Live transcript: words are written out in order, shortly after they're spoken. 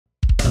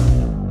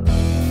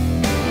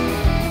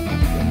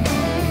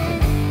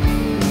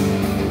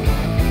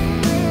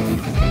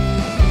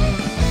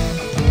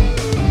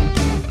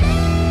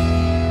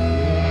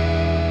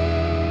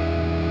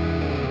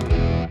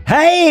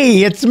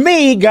Hey, it's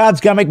me,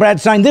 God's comic Brad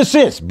Stine. This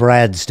is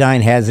Brad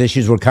Stine Has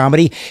Issues, where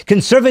comedy,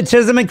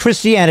 conservatism, and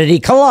Christianity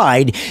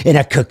collide in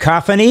a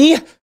cacophony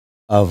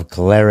of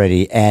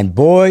clarity. And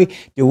boy,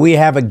 do we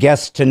have a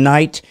guest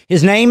tonight.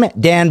 His name,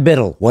 Dan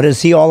Biddle. What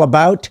is he all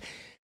about?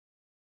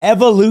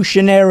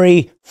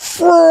 Evolutionary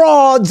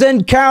frauds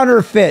and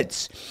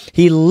counterfeits.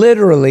 He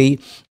literally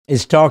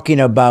is talking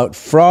about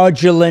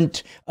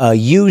fraudulent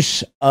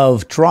use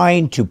of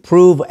trying to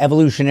prove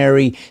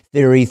evolutionary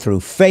theory through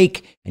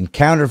fake and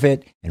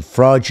counterfeit and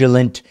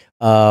fraudulent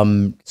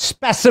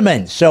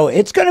specimens. So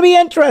it's going to be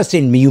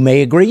interesting. You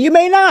may agree, you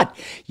may not.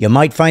 You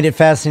might find it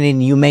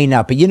fascinating, you may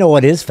not. But you know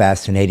what is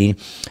fascinating?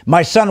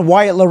 My son,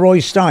 Wyatt Leroy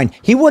Stine,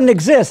 he wouldn't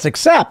exist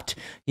except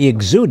he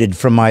exuded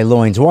from my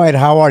loins. Wyatt,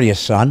 how are you,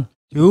 son?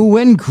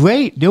 Doing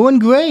great, doing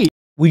great.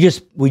 We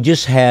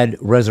just had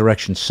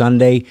Resurrection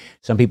Sunday.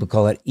 Some people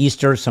call it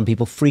Easter. Some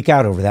people freak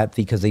out over that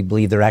because they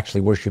believe they're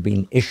actually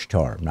worshiping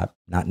Ishtar,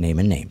 not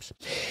naming names.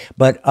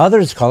 But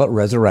others call it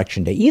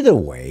Resurrection Day. Either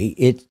way,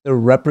 it's the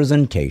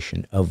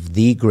representation of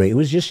the great. It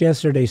was just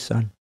yesterday,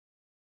 son.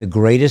 The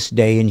greatest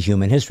day in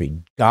human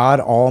history.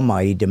 God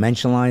Almighty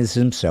dimensionalized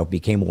himself,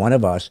 became one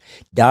of us,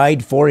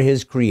 died for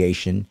his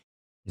creation.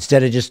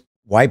 Instead of just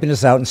wiping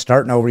us out and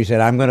starting over, he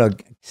said, I'm going to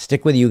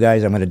stick with you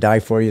guys. I'm going to die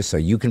for you so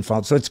you can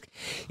follow. So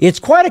it's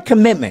quite a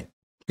commitment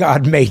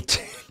God made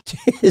to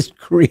his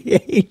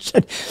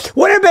creation.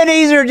 Would have been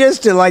easier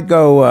just to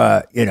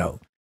go,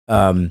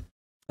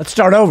 let's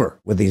start over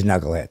with these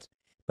knuckleheads.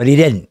 But he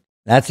didn't.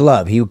 That's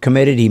love. He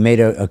committed, he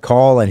made a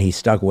call, and he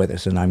stuck with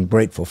us, and I'm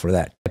grateful for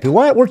that.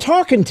 We're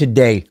talking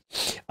today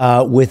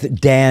with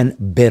Dan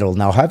Biddle.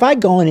 Now, have I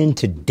gone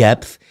into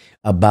depth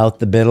about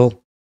the Biddle?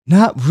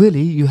 Not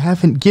really. You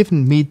haven't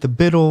given me the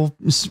Biddle.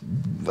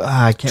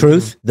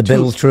 Truth? The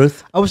Biddle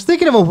truth? I was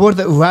thinking of a word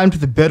that rhymed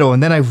with the Biddle,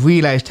 and then I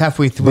realized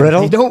halfway through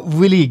Brittle? they don't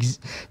really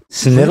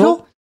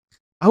Sniddle?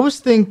 I was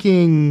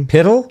thinking...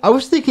 Piddle? I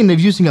was thinking of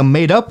using a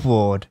made-up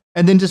word,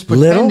 and then just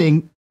pretending...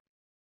 Little?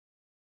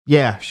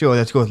 Yeah, sure,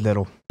 let's go with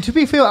little. To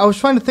be fair, I was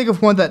trying to think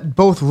of one that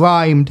both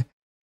rhymed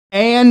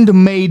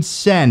and made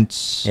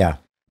sense. Yeah.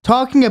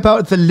 Talking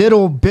about the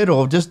little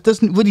Biddle just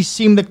doesn't really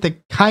seem like the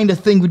kind of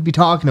thing we'd be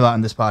talking about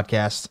in this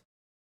podcast.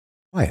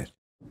 Wyatt,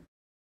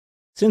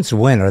 since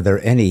when are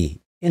there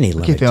any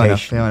limitations? Okay,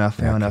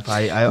 fair enough.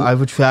 I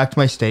retract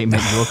my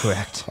statement. You're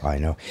correct. I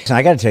know. So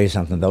I got to tell you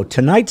something, though.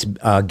 Tonight's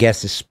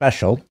guest is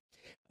special.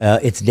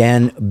 It's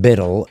Dan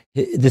Biddle.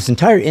 This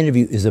entire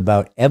interview is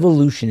about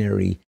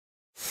evolutionary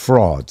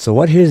fraud. So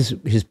what his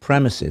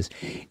premise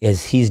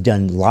is he's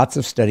done lots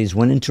of studies,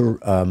 went into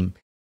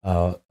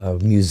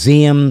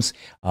museums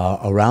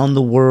around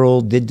the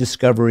world, did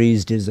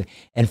discoveries,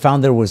 and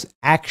found there was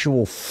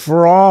actual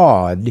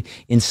fraud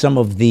in some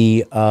of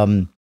the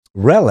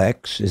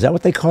relics. Is that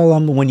what they call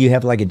them when you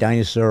have like a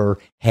dinosaur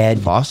head?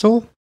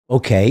 Fossil?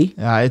 Okay.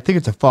 I think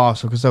it's a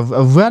fossil because a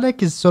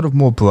relic is sort of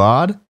more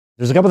broad.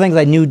 There's a couple things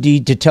I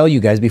need to tell you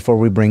guys before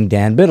we bring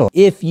Dan Biddle.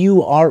 If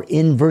you are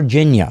in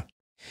Virginia,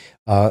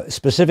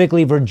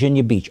 specifically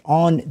Virginia Beach,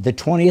 on the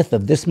 20th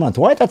of this month.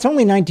 Wyatt, that's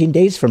only 19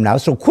 days from now,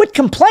 so quit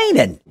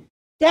complaining.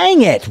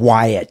 Dang it,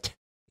 Wyatt.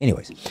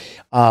 Anyways,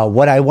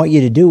 what I want you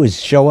to do is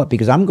show up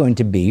because I'm going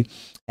to be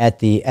at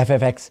the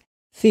FFX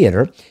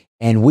Theater,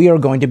 and we are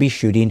going to be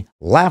shooting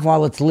Laugh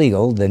While It's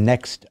Legal, the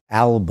next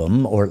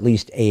album, or at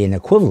least an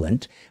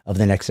equivalent of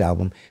the next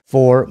album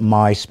for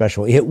my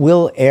special. It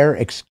will air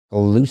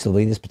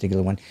exclusively, this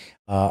particular one,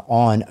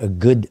 on a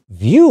Good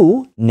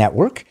View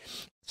Network.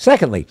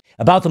 Secondly,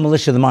 about the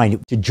Militia of the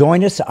Mind. To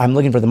join us, I'm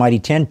looking for the mighty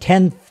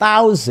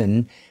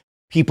 10,000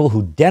 people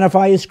who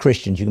identify as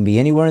Christians. You can be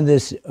anywhere in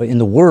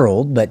the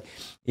world, but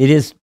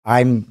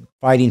I'm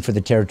fighting for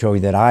the territory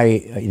that I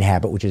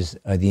inhabit, which is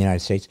the United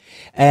States.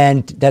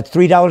 And that's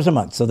 $3 a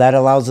month. So that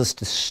allows us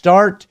to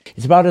start.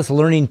 It's about us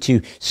learning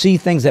to see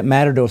things that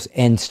matter to us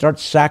and start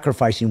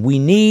sacrificing. We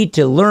need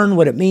to learn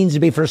what it means to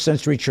be first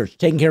century church,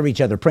 taking care of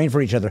each other, praying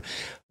for each other,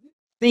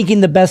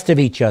 thinking the best of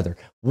each other,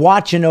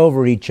 watching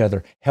over each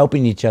other,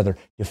 helping each other,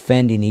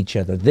 defending each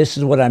other. This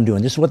is what I'm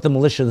doing. This is what the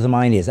Militia of the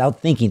Mind is. Out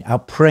thinking,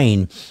 out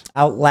praying,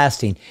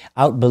 outlasting,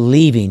 out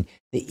believing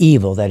the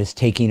evil that is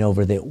taking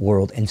over the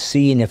world and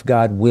seeing if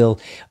God will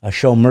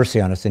show mercy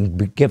on us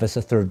and give us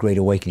a third great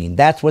awakening.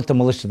 That's what the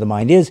Militia of the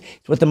Mind is.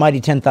 It's what the mighty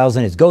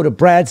 10,000 is. Go to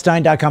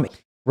bradstine.com.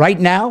 Right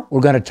now,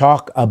 we're going to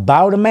talk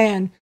about a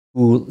man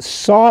who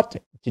sought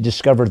to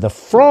discover the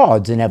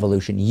frauds in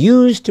evolution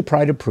used to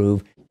try to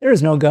prove there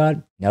is no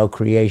God, no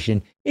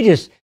creation. You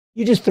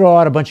just throw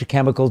out a bunch of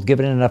chemicals, give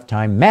it enough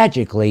time,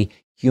 magically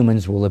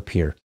humans will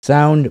appear.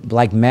 Sound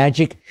like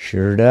magic?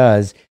 Sure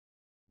does.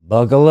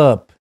 Buckle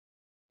up,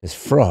 because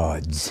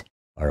frauds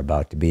are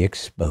about to be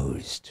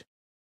exposed.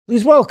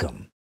 Please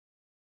welcome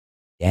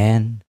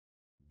Dan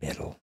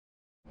Biddle.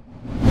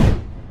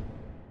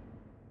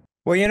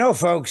 Well, you know,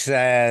 folks,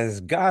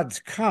 as God's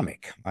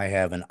comic, I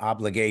have an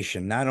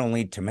obligation not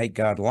only to make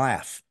God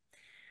laugh,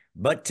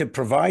 but to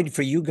provide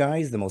for you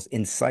guys the most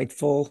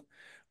insightful,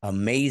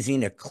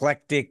 amazing,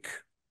 eclectic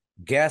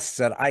guests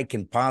that I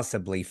can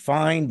possibly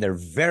find. They're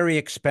very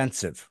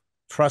expensive.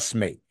 Trust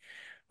me.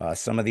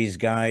 Some of these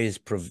guys,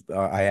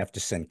 I have to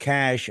send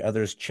cash,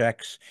 others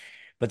checks.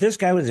 But this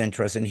guy was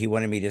interested. He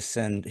wanted me to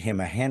send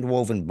him a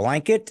hand-woven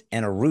blanket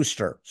and a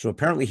rooster. So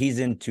apparently he's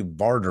into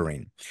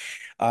bartering.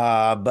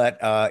 But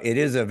it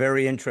is a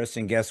very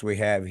interesting guest we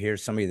have here,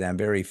 somebody that I'm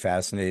very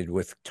fascinated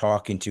with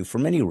talking to for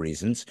many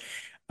reasons,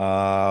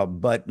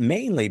 but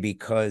mainly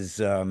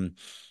because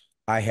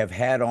I have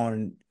had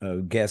on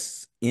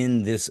guests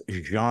in this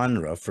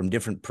genre from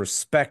different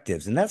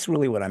perspectives. And that's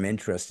really what I'm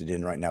interested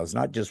in right now. It's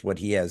not just what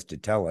he has to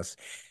tell us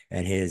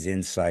and his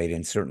insight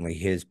and certainly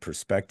his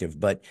perspective,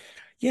 but,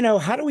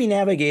 how do we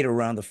navigate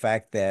around the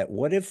fact that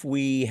what if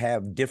we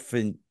have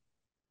different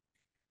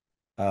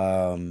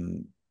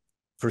um,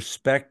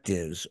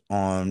 perspectives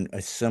on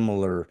a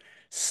similar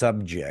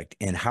subject?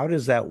 And how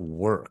does that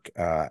work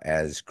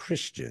as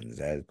Christians,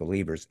 as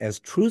believers, as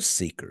truth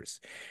seekers?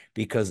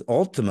 Because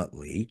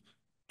ultimately,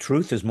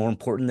 truth is more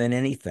important than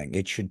anything.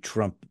 It should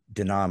trump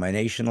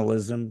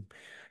denominationalism.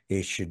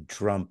 It should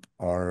trump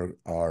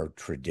our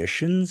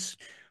traditions.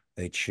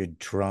 It should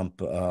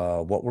trump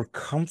what we're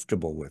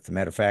comfortable with.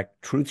 Matter of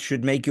fact, truth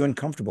should make you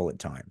uncomfortable at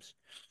times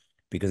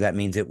because that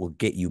means it will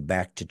get you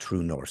back to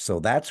true north. So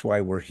that's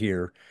why we're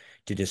here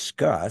to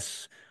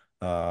discuss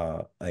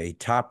a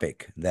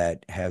topic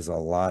that has a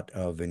lot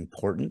of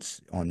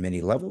importance on many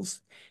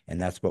levels, and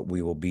that's what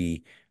we will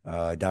be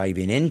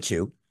diving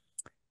into.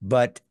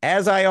 But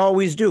as I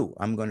always do,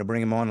 I'm going to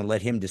bring him on and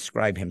let him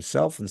describe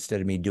himself instead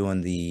of me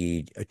doing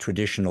the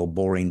traditional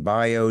boring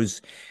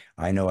bios.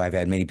 I know I've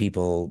had many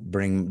people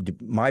bring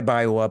my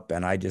bio up,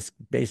 and I just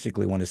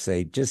basically want to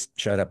say, just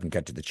shut up and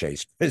cut to the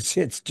chase.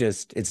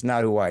 It's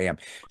not who I am.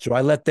 So I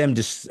let them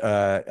just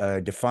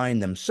define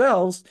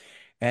themselves,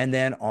 and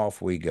then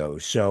off we go.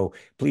 So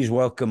please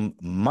welcome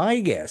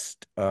my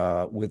guest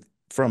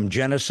from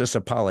Genesis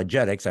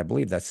Apologetics. I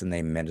believe that's the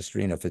name of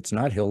ministry. And if it's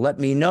not, he'll let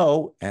me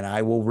know and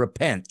I will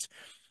repent.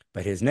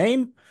 But his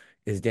name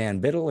is Dan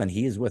Biddle, and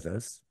he is with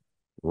us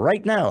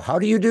right now. How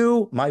do you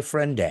do, my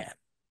friend Dan?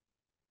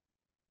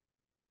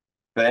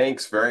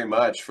 Thanks very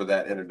much for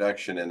that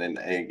introduction, and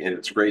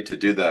it's great to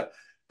do the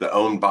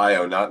own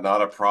bio.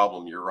 Not a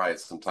problem. You're right.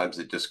 Sometimes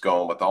they just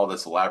go on with all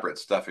this elaborate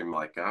stuff, and I'm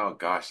like, oh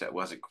gosh, that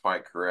wasn't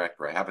quite correct,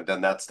 or I haven't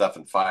done that stuff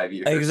in 5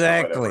 years or whatever.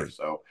 Exactly.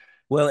 So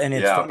Well, and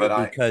it's yeah, funny but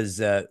I because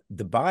the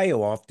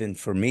bio often,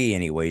 for me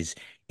anyways,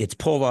 it's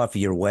pulled off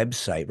of your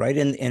website, right?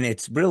 And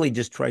it's really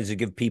just tries to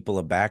give people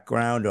a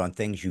background on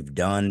things you've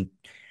done,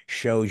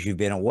 shows you've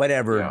been on,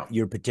 whatever yeah.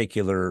 your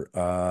particular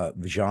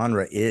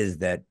genre is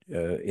that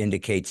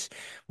indicates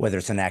whether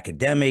it's an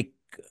academic,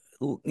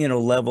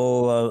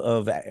 level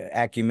of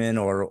acumen,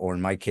 or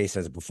in my case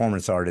as a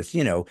performance artist,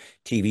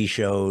 TV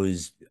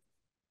shows,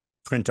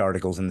 print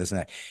articles and this and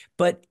that.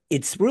 But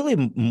it's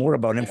really more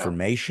about Yeah.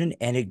 information,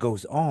 and it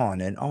goes on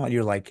and on.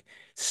 You're like,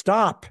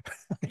 stop.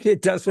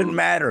 It doesn't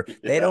matter.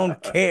 They Yeah.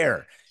 don't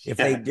care.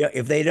 Yeah.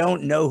 If they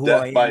don't know who I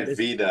Death am, by this,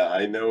 Vita.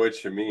 I know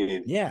what you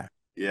mean. yeah.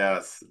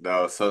 Yes,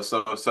 no,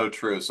 so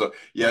true. So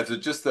yeah, so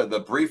just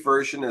the brief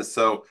version is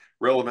so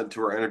relevant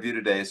to our interview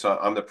today. So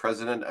I'm the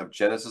president of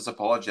Genesis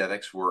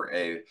Apologetics. We're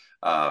a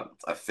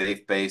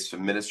faith-based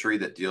ministry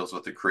that deals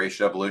with the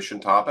creation evolution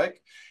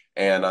topic.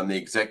 And I'm the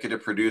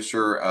executive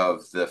producer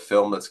of the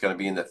film that's going to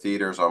be in the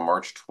theaters on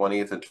March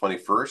 20th and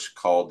 21st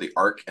called The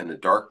Ark and the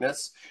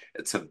Darkness.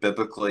 It's a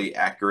biblically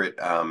accurate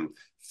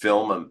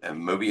film and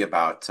movie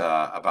about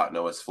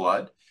Noah's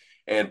flood.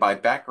 And by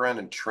background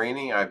and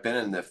training, I've been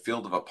in the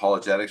field of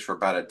apologetics for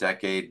about a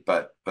decade,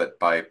 but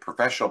by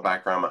professional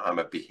background, I'm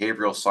a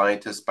behavioral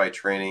scientist by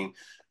training.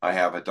 I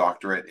have a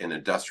doctorate in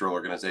industrial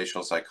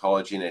organizational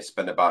psychology, and I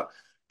spent about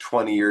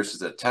 20 years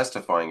as a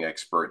testifying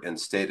expert in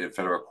state and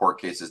federal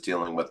court cases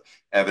dealing with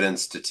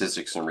evidence,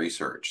 statistics, and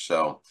research.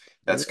 So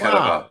that's kind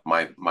of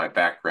Wow, my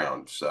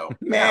background. So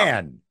yeah.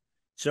 man.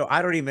 So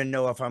I don't even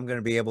know if I'm going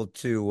to be able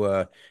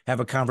to have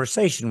a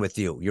conversation with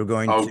you.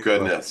 Oh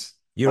goodness.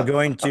 You're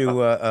going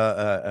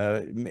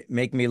to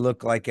make me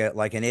look like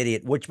an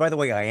idiot, which, by the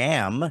way, I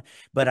am.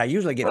 But I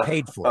usually get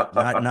paid for it,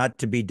 not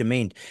to be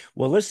demeaned.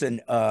 Well,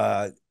 listen,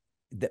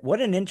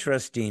 what an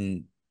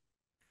interesting.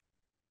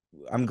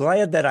 I'm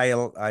glad that I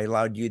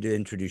allowed you to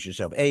introduce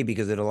yourself. A,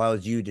 because it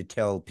allows you to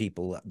tell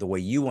people the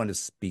way you want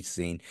to be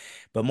seen,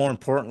 but more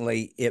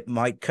importantly, it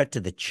might cut to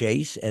the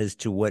chase as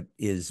to what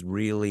is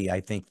really,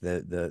 I think,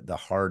 the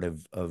heart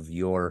of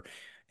your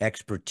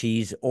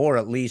expertise, or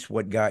at least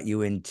what got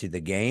you into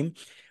the game.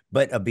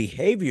 But a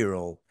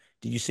behavioral,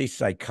 did you say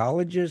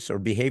psychologist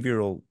or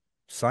behavioral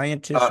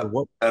scientist or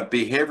what? A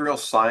behavioral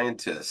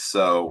scientist.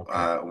 So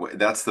Okay.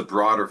 that's the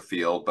broader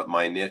field, but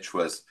my niche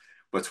was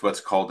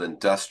what's called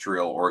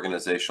industrial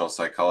organizational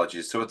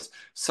psychology. So it's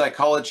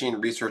psychology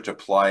and research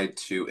applied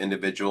to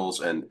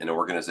individuals and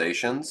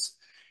organizations.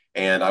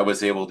 And I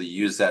was able to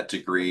use that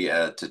degree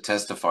to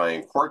testify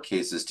in court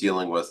cases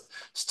dealing with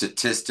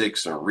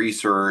statistics and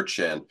research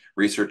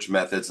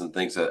methods and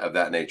things of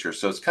that nature.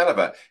 So it's kind of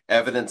a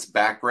evidence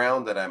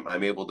background that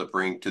I'm able to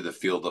bring to the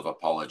field of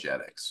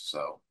apologetics.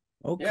 So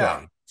yeah.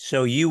 Okay.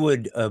 So you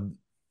would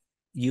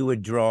you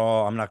would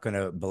draw. I'm not going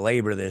to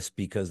belabor this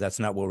because that's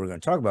not what we're going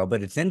to talk about,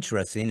 but it's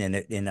interesting,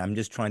 and I'm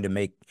just trying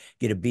to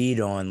get a bead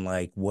on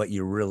like what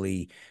you're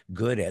really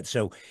good at.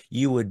 So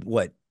you would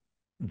what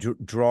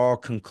draw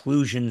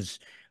conclusions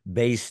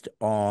based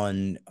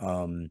on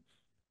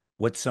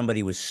what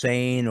somebody was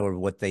saying or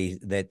what they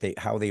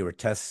how they were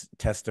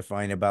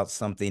testifying about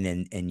something,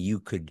 and you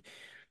could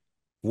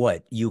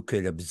you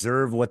could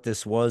observe what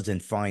this was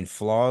and find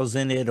flaws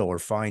in it or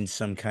find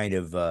some kind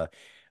of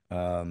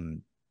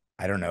um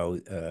I don't know,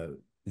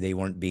 they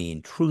weren't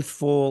being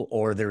truthful,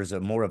 or there's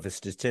a more of a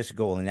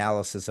statistical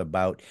analysis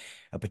about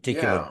a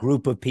particular Yeah.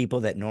 group of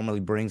people that normally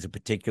brings a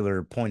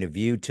particular point of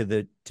view to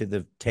the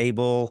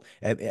table.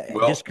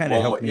 Just kind of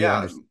help me Yeah,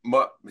 understand.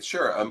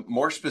 sure.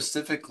 More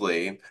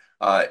specifically,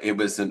 it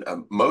was in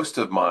most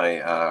of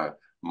my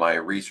my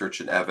research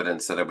and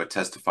evidence that I would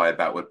testify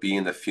about would be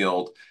in the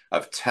field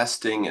of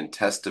testing and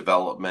test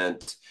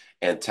development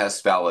and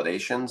test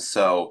validation.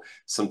 So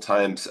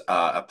sometimes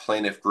a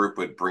plaintiff group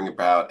would bring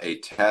about a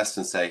test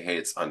and say, "Hey,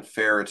 it's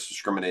unfair. It's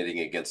discriminating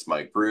against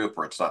my group,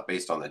 or it's not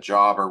based on the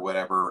job, or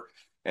whatever."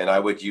 And I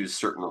would use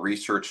certain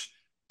research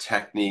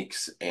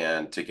techniques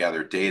and to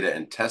gather data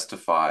and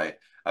testify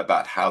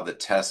about how the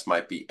test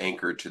might be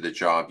anchored to the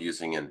job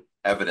using an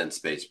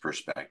evidence-based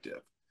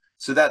perspective.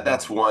 So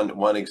that's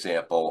one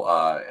example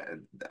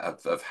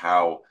of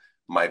how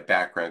my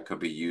background could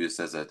be used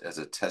as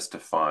a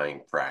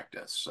testifying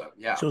practice. So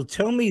yeah, So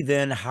tell me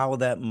then how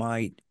that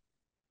might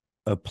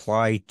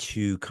apply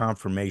to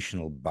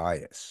confirmational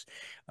bias.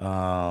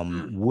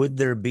 mm, Would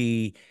there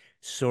be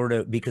sort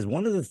of, because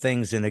one of the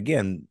things, and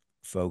again,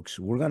 folks,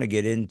 we're going to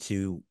get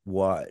into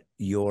what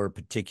your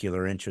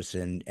particular interest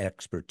and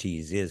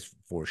expertise is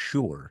for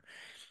sure.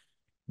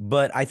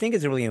 But I think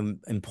it's really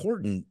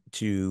important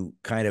to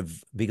kind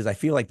of, because I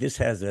feel like this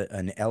has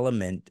an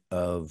element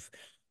of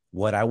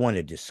what I want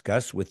to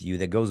discuss with you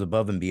that goes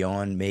above and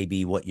beyond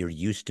maybe what you're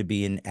used to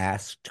being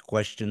asked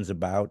questions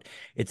about.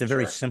 It's a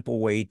very sure. simple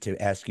way to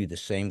ask you the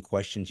same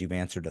questions you've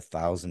answered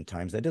 1,000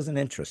 times. That doesn't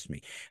interest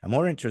me. I'm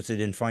more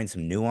interested in find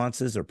some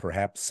nuances or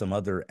perhaps some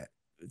other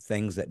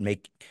things that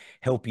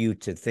help you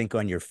to think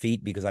on your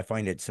feet, because I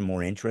find it some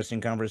more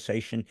interesting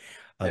conversation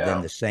than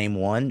Yeah, the same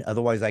one.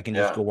 Otherwise, I can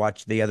just go yeah,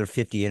 watch the other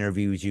 50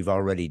 interviews you've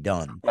already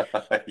done.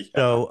 yeah.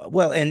 So,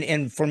 well,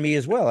 and for me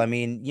as well. I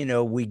mean,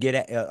 we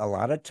get a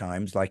lot of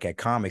times, like a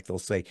comic, they'll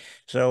say,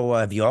 "So,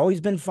 have you always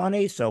been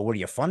funny? So, were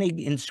you funny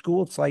in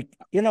school?" It's like,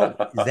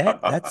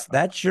 is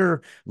that's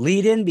your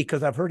lead in?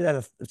 Because I've heard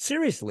that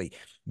seriously.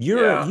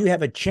 Yeah, You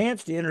have a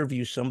chance to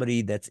interview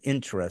somebody that's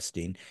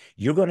interesting.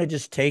 You're going to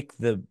just take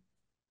the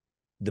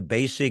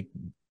basic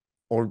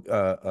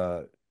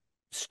or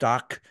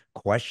stock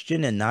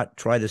question and not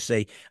try to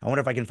say, I wonder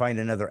if I can find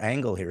another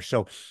angle here.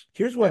 So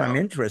here's what I'm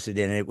yeah, interested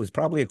in. It was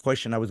probably a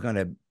question I was going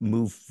to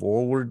move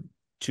forward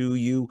to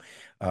you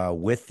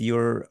with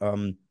your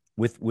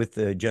with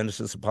the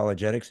Genesis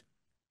Apologetics,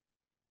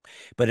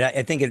 but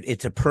I think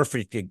it's a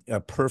perfect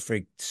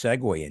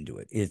segue into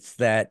it. It's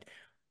that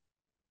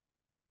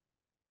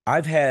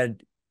I've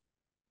had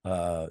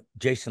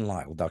Jason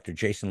Lyle, Dr.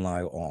 Jason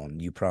Lyle on.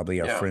 You probably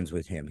are yeah, friends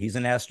with him. He's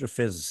an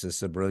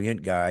astrophysicist, a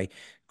brilliant guy,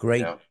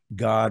 great yeah,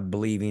 God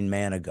believing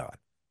man of God,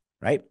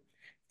 right?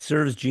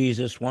 Serves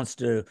Jesus, wants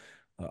to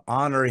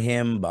honor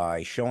him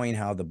by showing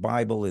how the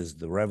Bible is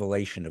the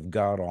revelation of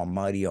God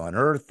Almighty on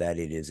earth, that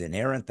it is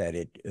inerrant, that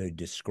it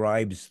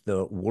describes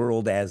the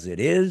world as it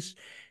is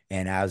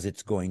and as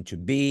it's going to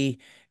be.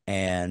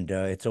 And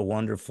it's a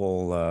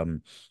wonderful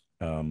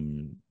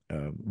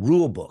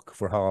rule book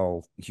for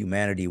how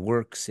humanity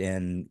works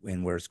and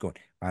where it's going.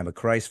 I'm a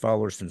Christ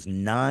follower since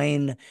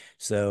 9,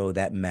 so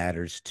that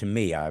matters to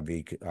me. I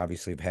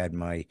obviously have had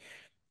my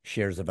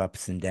shares of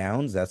ups and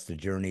downs. That's the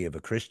journey of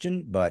a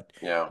Christian,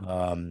 yeah.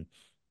 um,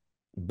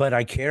 but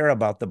I care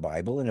about the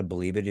Bible and I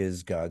believe it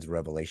is God's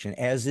revelation,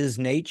 as is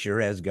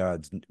nature, as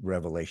God's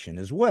revelation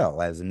as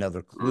well, as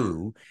another Mm,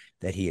 clue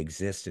that He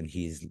exists and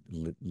He's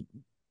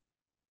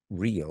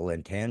real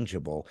and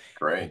tangible,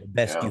 great. the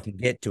best you Yeah. can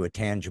get to a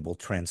tangible,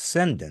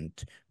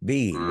 transcendent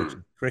being, which is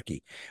Mm,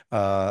 tricky.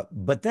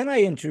 But then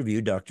I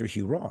interviewed Dr.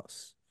 Hugh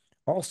Ross,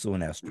 also an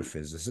mm,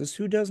 astrophysicist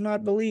who does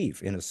not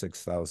believe in a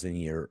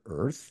 6,000-year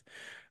Earth,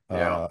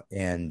 yeah,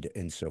 and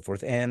so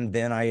forth. And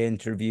then I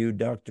interviewed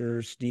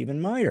Dr. Stephen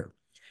Meyer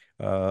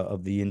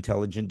of the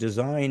intelligent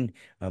design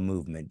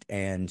movement.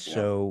 And yeah.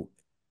 so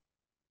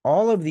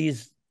all of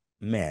these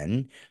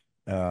men,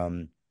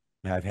 um,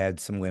 I've had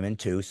some women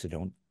too, so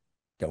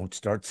don't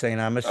start saying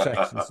I'm a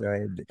sexist.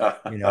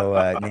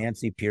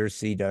 Nancy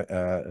Pearcey,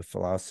 a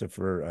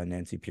philosopher,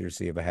 Nancy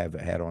Pearcey, if I have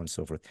had on and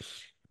so forth.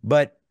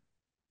 But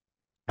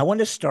I want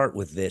to start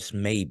with this,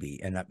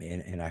 maybe, and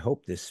I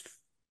hope this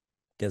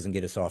doesn't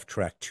get us off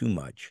track too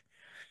much.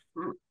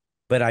 Mm,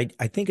 But I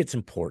think it's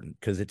important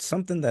because it's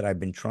something that I've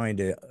been trying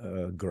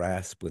to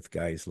grasp with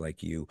guys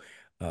like you.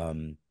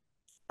 Um,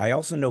 I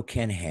also know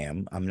Ken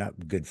Ham. I'm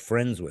not good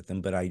friends with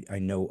him, but I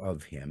know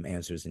of him,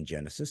 Answers in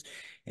Genesis.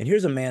 And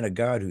here's a man of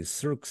God who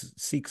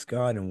seeks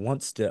God and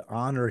wants to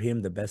honor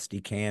him the best he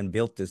can,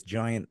 built this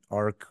giant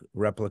ark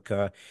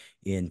replica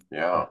in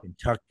Yeah.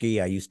 Kentucky.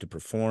 I used to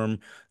perform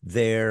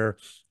there.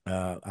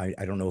 I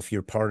don't know if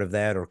you're part of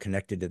that or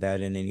connected to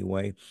that in any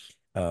way.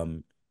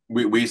 Um,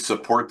 We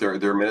support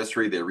their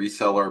ministry. They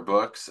resell our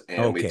books,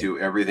 and we okay, do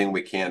everything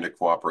we can to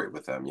cooperate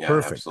with them. Yeah,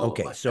 perfect.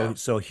 Okay, absolutely. Yeah.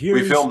 so We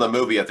here's filmed the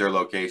movie at their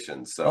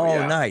location. So oh,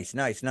 yeah. nice,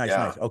 nice, nice,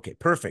 Yeah. nice. Okay,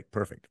 perfect,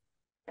 perfect.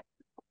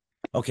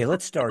 Okay,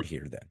 let's start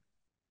here then.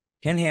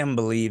 Ken Ham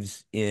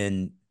believes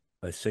in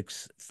a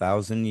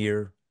 6,000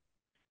 year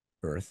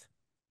Earth,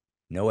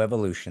 no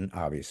evolution,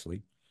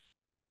 obviously.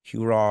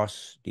 Hugh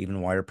Ross,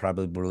 Stephen Wire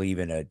probably believe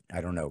in a,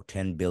 I don't know,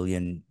 10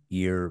 billion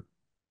year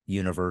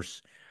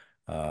universe.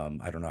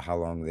 I don't know how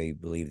long they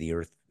believe the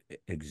Earth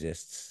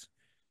exists.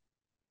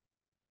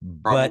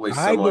 But Probably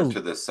I similar believe,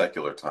 to the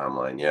secular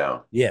timeline.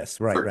 Yeah.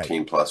 yes, right, right.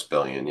 13 plus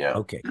billion. Yeah.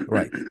 Okay,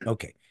 right.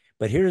 Okay.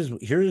 But here's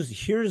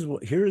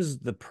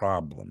the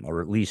problem,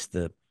 or at least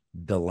the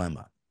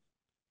dilemma.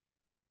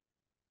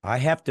 I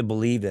have to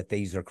believe that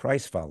these are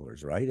Christ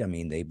followers, right? I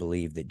mean, they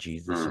believe that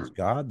Jesus is Mm.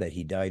 God, that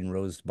he died and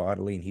rose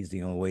bodily, and he's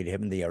the only way to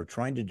heaven. They are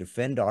trying to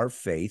defend our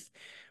faith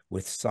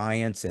with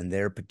science and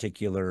their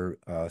particular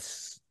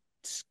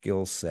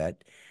skill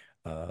set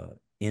uh,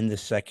 in the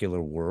secular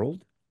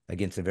world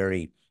against a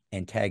very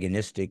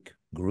antagonistic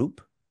group,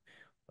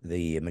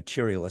 the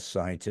materialist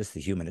scientists, the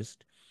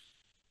humanists,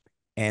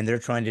 and they're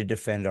trying to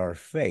defend our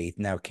faith.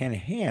 Now, Ken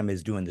Ham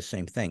is doing the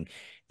same thing,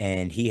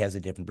 and he has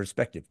a different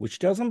perspective, which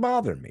doesn't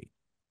bother me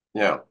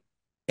Yeah.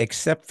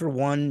 except for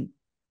one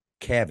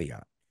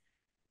caveat.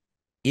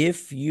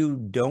 If you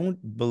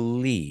don't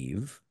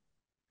believe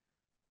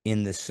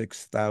in the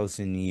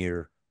 6,000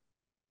 year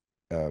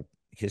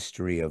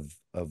history of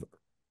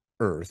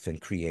Earth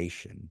and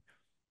creation,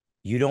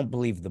 you don't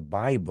believe the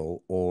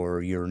Bible,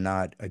 or you're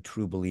not a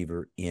true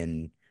believer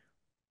in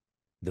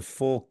the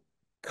full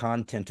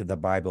content of the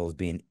Bible as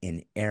being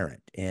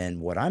inerrant. And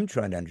what I'm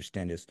trying to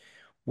understand is,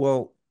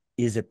 well,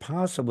 is it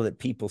possible that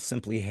people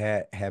simply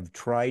have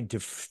tried to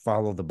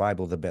follow the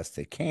Bible the best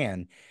they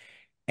can,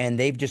 and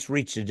they've just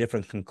reached a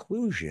different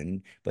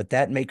conclusion, but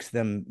that makes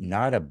them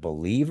not a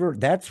believer?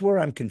 That's where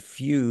I'm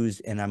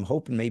confused, and I'm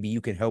hoping maybe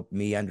you can help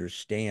me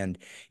understand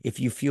if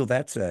you feel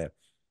that's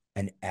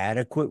an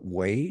adequate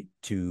way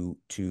to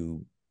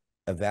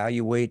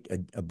evaluate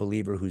a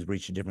believer who's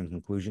reached a different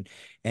conclusion,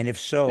 and if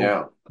so,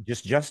 Yeah.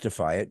 just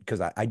justify it,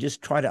 because I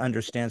just try to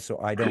understand so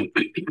I don't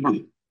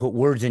put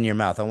words in your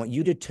mouth. I want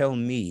you to tell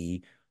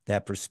me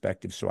that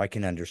perspective so I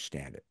can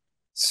understand it.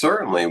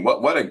 Certainly.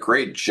 What a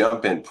great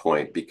jump in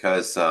point,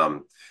 because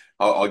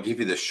I'll give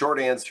you the short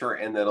answer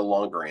and then a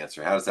longer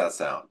answer. How does that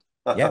sound?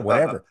 Yeah,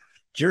 whatever.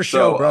 It's your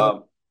show, So, brother.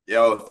 yeah,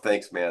 oh,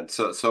 thanks, man.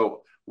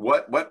 So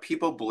what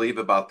people believe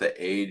about the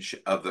age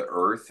of the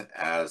earth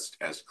as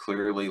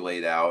clearly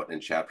laid out in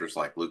chapters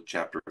like Luke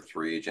chapter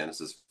 3,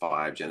 Genesis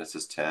 5,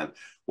 Genesis 10,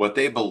 what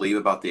they believe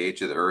about the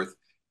age of the earth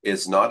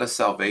is not a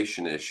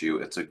salvation issue,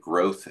 it's a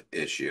growth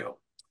issue.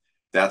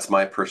 That's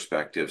my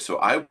perspective. So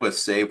I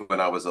was saved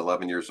when I was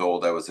 11 years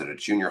old. I was at a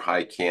junior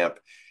high camp,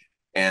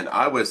 and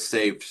I was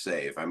saved.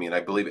 I mean, I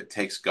believe it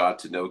takes God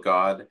to know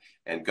God,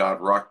 and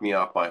God rocked me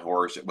off my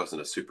horse. It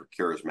wasn't a super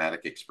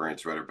charismatic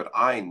experience, or whatever, but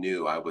I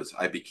knew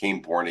I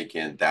became born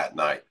again that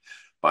night.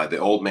 The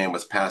old man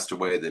was passed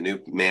away, the new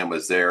man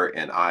was there,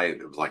 and I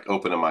was like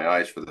opening my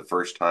eyes for the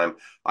first time.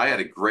 I had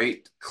a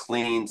great,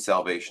 clean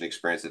salvation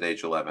experience at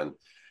age 11.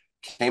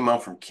 Came home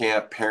from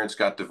camp, parents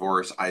got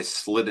divorced. I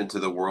slid into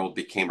the world,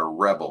 became a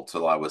rebel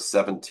till I was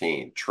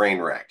 17, train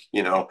wreck,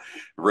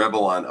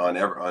 rebel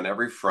on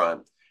every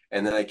front.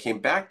 And then I came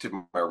back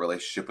to my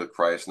relationship with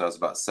Christ and I was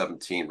about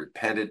 17,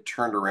 repented,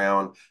 turned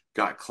around,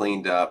 got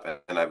cleaned up.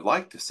 And I'd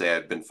like to say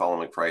I've been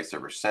following Christ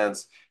ever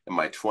since. In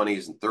my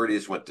 20s and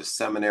 30s, went to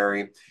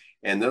seminary.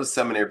 And those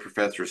seminary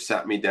professors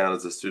sat me down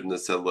as a student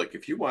and said, look,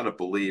 if you want to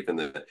believe in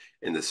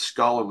the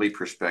scholarly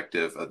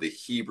perspective of the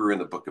Hebrew in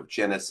the book of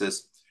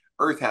Genesis,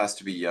 Earth has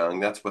to be young.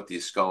 That's what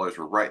these scholars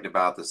were writing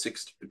about. The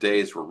 6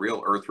 days were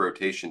real Earth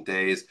rotation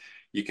days.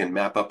 You can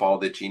map up all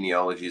the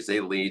genealogies.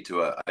 They lead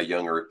to a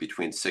young Earth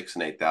between 6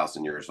 and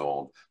 8,000 years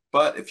old.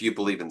 But if you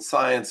believe in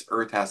science,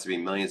 Earth has to be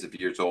millions of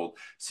years old.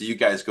 So you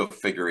guys go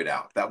figure it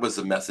out. That was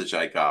the message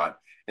I got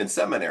in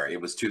seminary.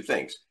 It was two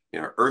things.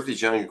 Earth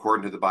is young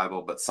according to the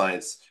Bible, but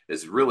science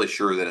is really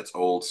sure that it's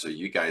old. So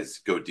you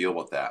guys go deal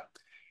with that.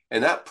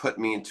 And that put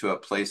me into a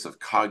place of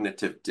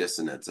cognitive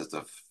dissonance. It's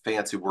a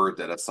fancy word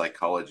that a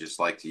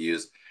psychologist like to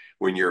use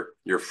when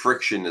your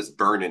friction is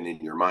burning in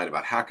your mind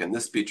about how can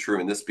this be true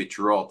and this be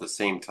true all at the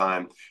same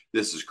time.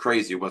 This is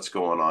crazy. What's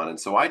going on? And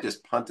so I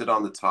just punted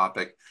on the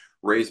topic,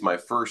 raised my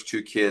first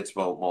two kids.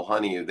 Well,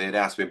 honey, they'd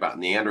ask me about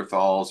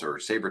Neanderthals or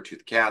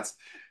saber-toothed cats.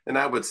 And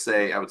I would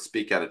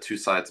speak out of two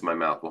sides of my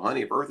mouth. Well,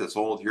 honey, if Earth is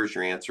old, here's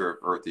your answer. If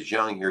Earth is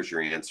young, here's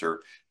your answer.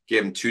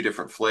 Give them two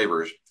different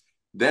flavors.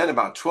 Then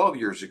about 12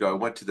 years ago, I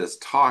went to this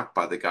talk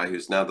by the guy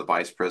who's now the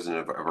vice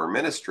president of our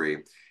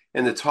ministry.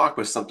 And the talk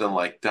was something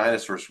like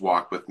dinosaurs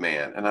walk with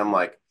man. And I'm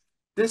like,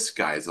 this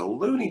guy's a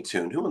Looney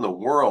Tune. Who in the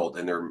world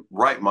in their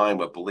right mind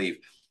would believe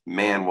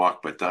man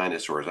walked with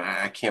dinosaurs?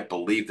 I can't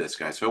believe this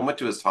guy. So I went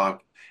to his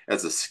talk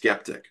as a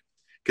skeptic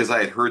because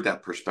I had heard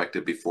that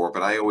perspective before,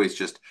 but I always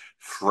just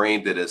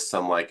framed it as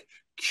some like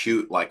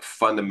cute, like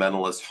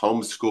fundamentalist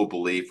homeschool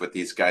belief with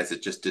these guys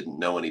that just didn't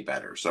know any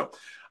better. So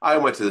I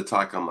went to the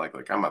talk. I'm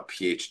like I'm a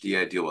PhD.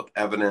 I deal with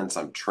evidence.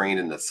 I'm trained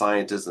in the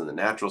sciences and the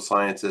natural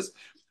sciences.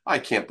 I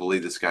can't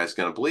believe this guy's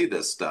going to believe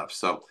this stuff.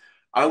 So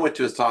I went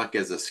to his talk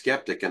as a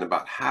skeptic, and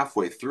about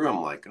halfway through,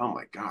 I'm like, oh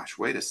my gosh,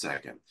 wait a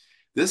second.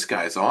 This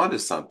guy's on to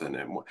something.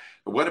 And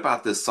what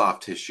about this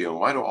soft tissue? And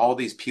why do all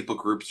these people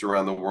groups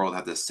around the world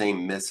have the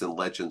same myths and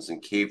legends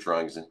and cave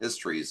drawings and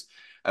histories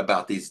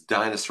about these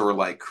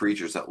dinosaur-like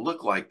creatures that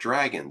look like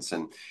dragons?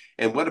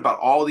 And what about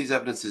all these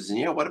evidences?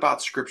 And what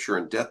about scripture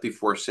and death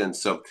before sin?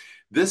 So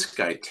this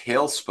guy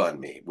tailspun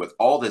me with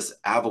all this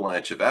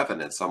avalanche of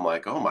evidence. I'm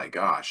like, oh my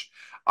gosh,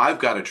 I've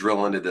got to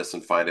drill into this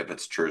and find if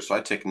it's true. So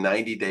I took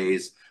 90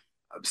 days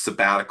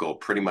sabbatical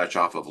pretty much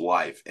off of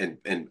life and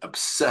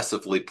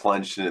obsessively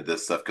plunged into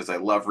this stuff because I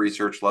love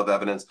research, love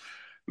evidence.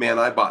 Man,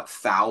 I bought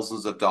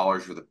thousands of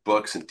dollars worth of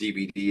books and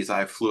DVDs.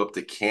 I flew up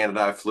to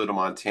Canada. I flew to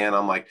Montana.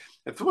 I'm like,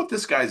 if what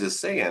this guy's is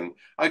saying,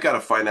 I got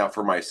to find out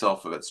for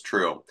myself if it's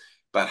true.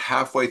 But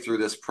halfway through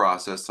this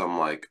process, I'm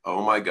like,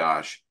 oh my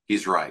gosh,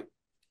 he's right.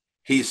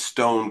 He's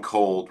stone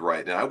cold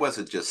right now. I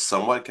wasn't just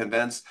somewhat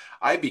convinced.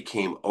 I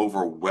became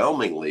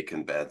overwhelmingly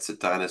convinced that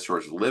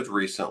dinosaurs lived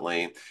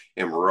recently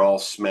and were all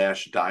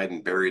smashed, died,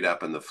 and buried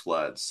up in the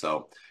flood.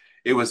 So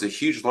it was a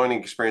huge learning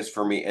experience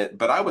for me.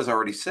 But I was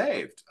already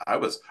saved. I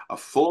was a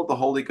full of the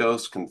Holy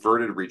Ghost,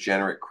 converted,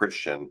 regenerate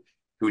Christian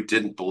who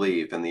didn't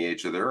believe in the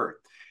age of the earth.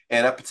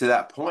 And up to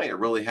that point, it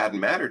really hadn't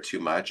mattered too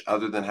much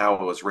other than how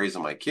I was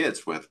raising my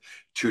kids with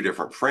two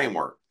different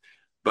framework.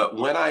 But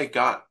when I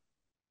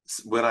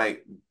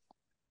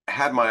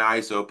had my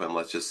eyes open,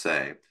 let's just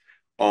say,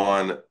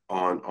 on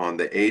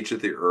the age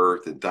of the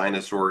earth and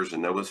dinosaurs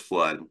and Noah's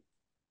flood,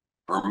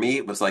 for me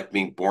it was like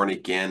being born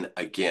again.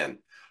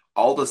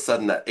 All of a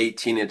sudden, that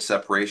 18-inch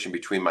separation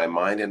between my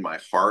mind and my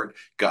heart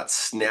got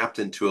snapped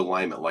into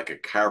alignment like a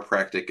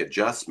chiropractic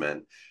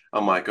adjustment.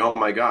 I'm like, oh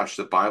my gosh,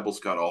 the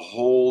Bible's got a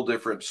whole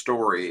different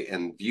story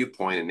and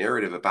viewpoint and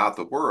narrative about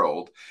the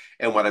world.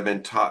 And what I've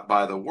been taught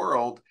by the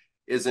world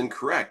is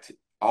incorrect,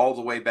 all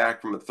the way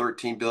back from a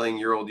 13 billion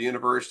year old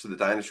universe to the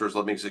dinosaurs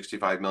living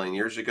 65 million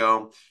years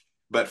ago.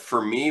 But for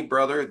me,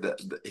 brother,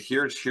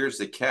 here's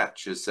the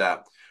catch is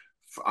that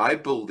I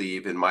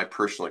believe in my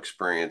personal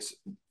experience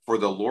for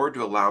the Lord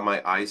to allow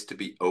my eyes to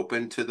be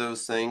open to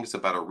those things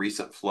about a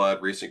recent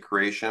flood, recent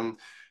creation.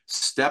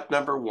 Step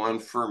number one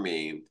for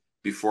me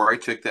before I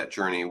took that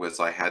journey was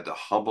I had to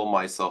humble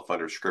myself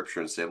under scripture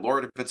and say,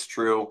 Lord, if it's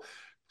true,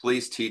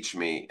 please teach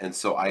me. And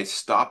so I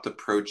stopped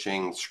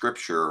approaching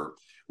scripture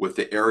with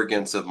the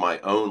arrogance of my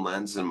own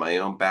lens and my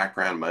own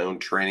background, my own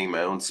training,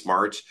 my own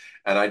smarts.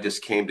 And I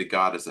just came to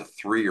God as a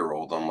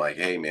 3-year-old. I'm like,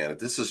 hey, man, if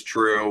this is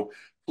true,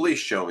 please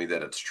show me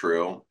that it's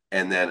true.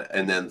 And then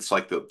it's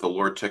like the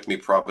Lord took me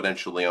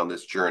providentially on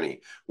this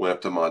journey, went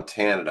up to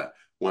Montana,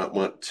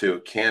 went to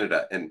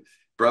Canada. And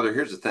brother,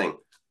 here's the thing.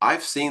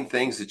 I've seen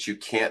things that you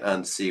can't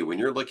unsee. When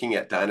you're looking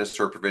at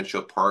Dinosaur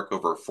Provincial Park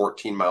over a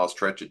 14-mile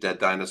stretch of dead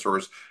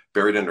dinosaurs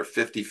buried under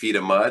 50 feet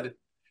of mud,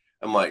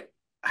 I'm like,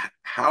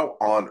 how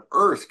on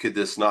earth could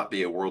this not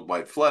be a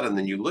worldwide flood? And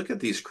then you look at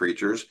these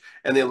creatures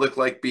and they look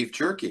like beef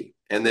jerky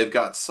and they've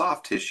got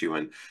soft tissue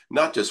and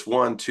not just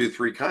 1, 2,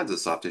 3 kinds of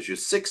soft tissue,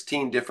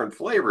 16 different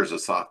flavors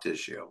of soft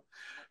tissue.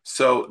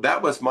 So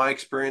that was my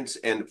experience.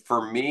 And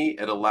for me,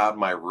 it allowed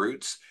my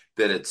roots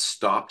that had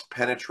stopped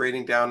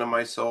penetrating down in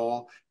my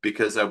soul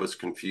because I was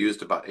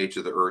confused about age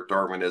of the earth,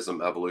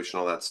 Darwinism, evolution,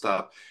 all that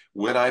stuff.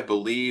 When I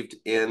believed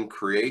in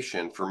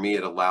creation, for me,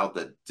 it allowed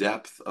the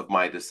depth of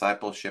my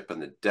discipleship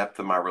and the depth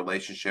of my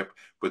relationship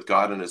with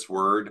God and his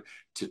word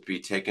to be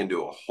taken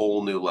to a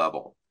whole new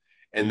level.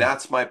 And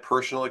that's my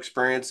personal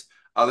experience.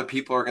 Other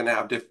people are going to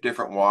have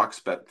different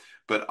walks, but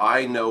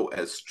I know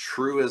as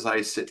true as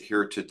I sit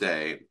here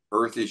today,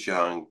 earth is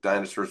young,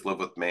 dinosaurs live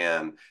with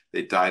man,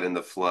 they died in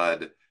the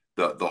flood,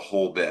 the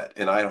whole bit.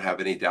 And I don't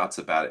have any doubts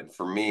about it. And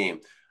for me,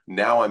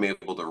 now I'm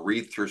able to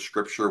read through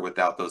scripture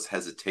without those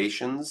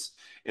hesitations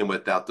and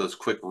without those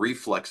quick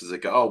reflexes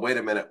that go, oh, wait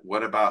a minute,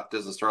 what about,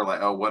 doesn't start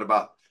like, oh, what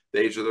about the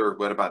age of the earth?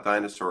 What about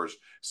dinosaurs?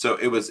 So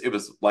it was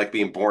like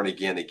being born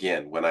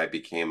again when I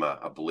became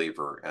a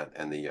believer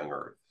in the young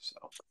earth. So.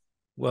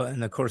 Well,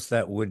 and of course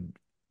that would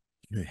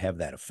have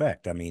that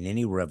effect. I mean,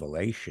 any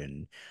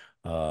revelation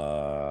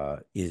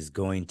is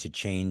going to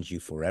change you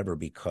forever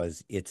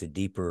because it's a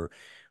deeper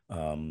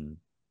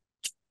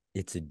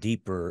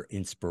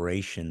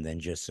inspiration than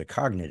just a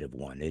cognitive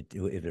one.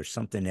 If there's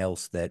something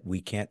else that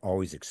we can't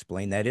always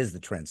explain, that is the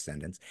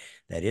transcendence.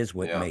 That is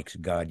what makes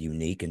God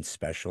unique and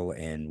special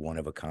and one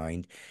of a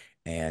kind,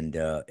 and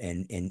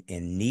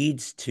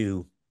needs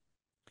to.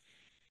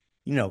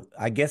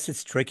 I guess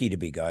it's tricky to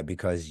be God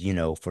because,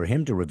 for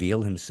him to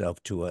reveal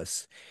himself to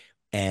us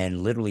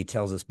and literally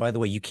tells us, by the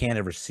way, you can't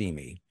ever see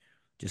me.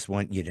 just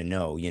want you to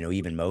know,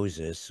 even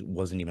Moses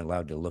wasn't even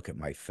allowed to look at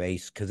my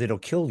face because it'll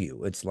kill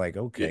you. It's like,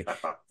 okay,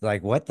 Yeah.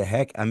 like what the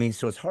heck? I mean,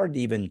 so it's hard to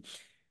even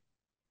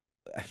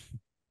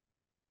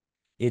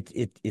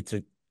it's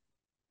a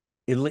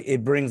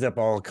it brings up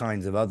all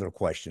kinds of other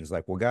questions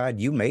like, well, God,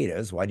 you made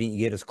us. Why didn't you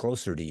get us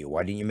closer to you?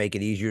 Why didn't you make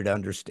it easier to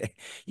understand?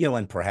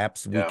 And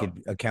perhaps we Yeah.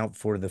 could account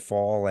for the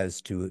fall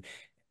as to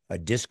a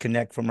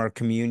disconnect from our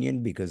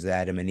communion because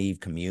Adam and Eve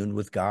communed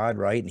with God,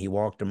 right? And he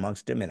walked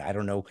amongst them. And I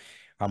don't know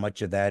how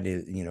much of that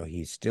is,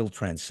 he's still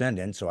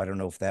transcendent. So I don't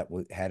know if that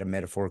had a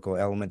metaphorical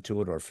element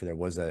to it or if there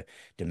was a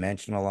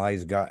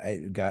dimensionalized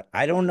God.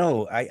 I don't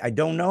know. I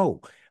don't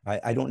know.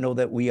 I don't know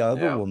that we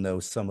ever Yeah. will know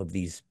some of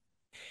these.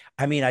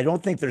 I mean, I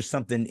don't think there's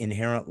something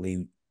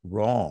inherently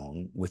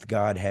wrong with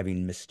God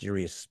having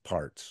mysterious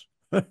parts.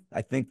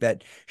 I think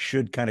that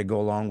should kind of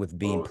go along with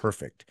being Both.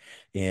 perfect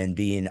and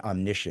being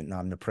omniscient and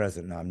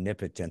omnipresent and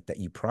omnipotent, that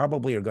you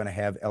probably are going to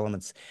have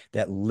elements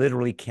that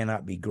literally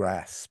cannot be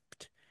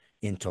grasped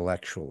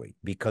intellectually,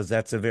 because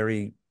that's a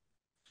very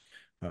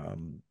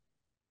um,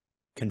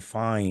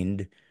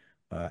 confined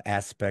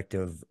aspect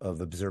of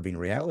observing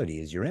reality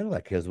is your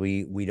intellect, because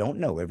we don't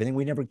know everything.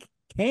 We never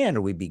can,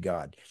 or we'd be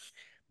God.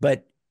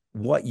 But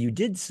what you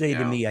did say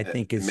to Yeah. me, I It,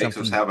 think, it is makes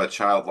us something. have a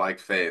childlike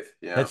faith.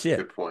 Yeah. That's it.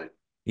 Good point.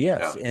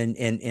 Yes, Yeah.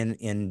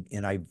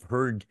 and I've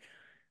heard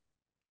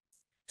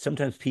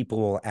sometimes people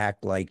will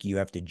act like you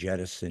have to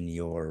jettison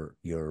your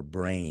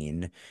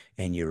brain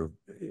and your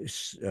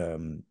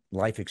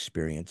life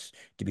experience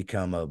to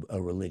become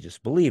a religious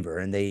believer,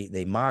 and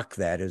they mock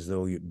that as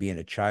though being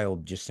a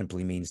child just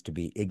simply means to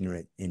be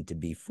ignorant and to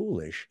be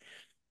foolish.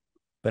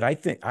 But I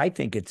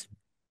think it's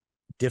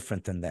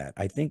different than that.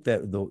 I think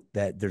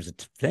that there's a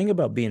thing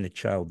about being a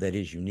child that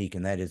is unique,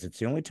 and that is it's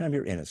the only time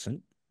you're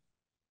innocent,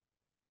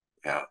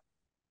 Yeah.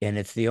 and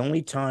it's the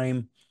only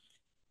time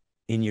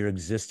in your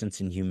existence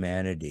in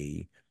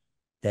humanity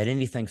that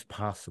anything's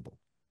possible.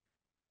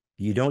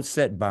 You don't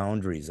set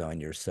boundaries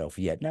on yourself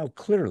yet. Now,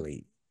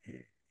 clearly,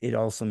 it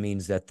also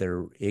means that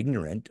they're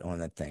ignorant on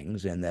the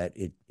things, and that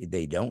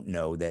they don't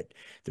know that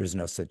there's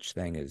no such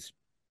thing as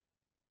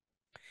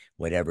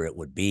whatever it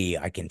would be.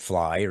 I can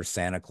fly, or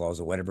Santa Claus,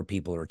 or whatever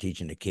people are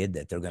teaching a kid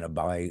that they're going to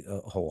buy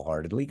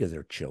wholeheartedly because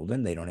they're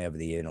children. They don't have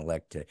the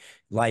intellect to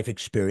life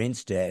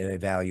experience to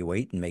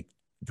evaluate and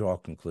draw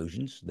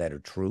conclusions that are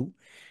true.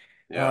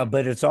 Yeah.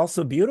 But it's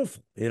also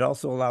beautiful. It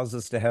also allows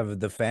us to have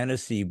the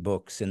fantasy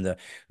books and the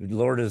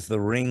Lord of the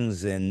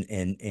Rings and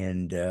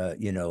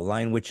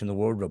Lion Witch in the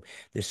Wardrobe.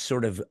 This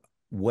sort of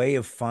way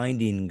of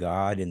finding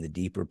God in the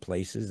deeper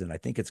places. And I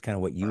think it's kind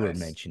of what you were Nice.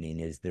 mentioning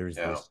is there's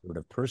Yeah. this sort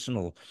of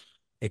personal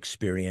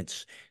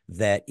experience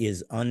that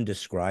is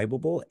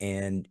undescribable,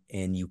 and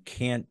you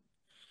can't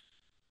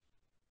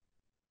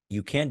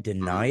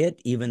deny Mhm.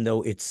 it, even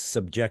though it's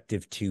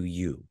subjective to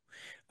you.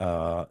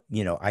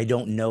 I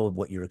don't know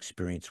what your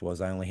experience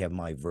was. I only have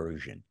my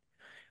version,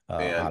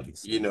 And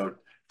obviously.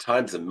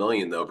 times a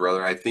million though,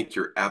 brother. I think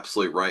you're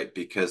absolutely right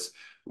because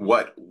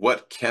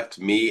what kept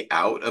me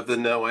out of the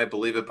know, I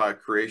believe,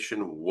 about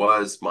creation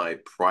was my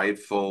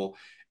prideful,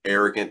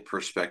 arrogant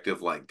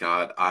perspective like,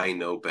 God, I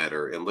know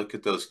better. And look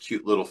at those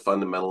cute little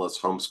fundamentalist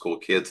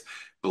homeschool kids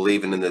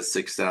believing in this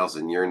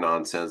 6,000 year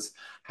nonsense.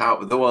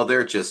 Well,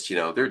 they're just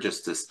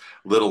this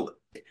little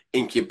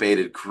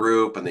incubated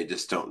group and they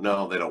just don't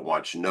know. They don't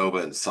watch Nova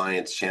and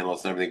science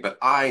channels and everything, but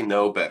I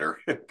know better.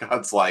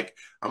 God's like,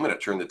 I'm going to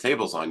turn the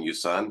tables on you,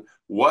 son.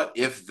 What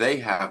if they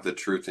have the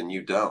truth and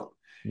you don't?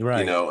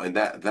 Right. And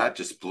that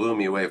just blew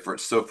me away.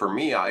 For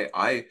me,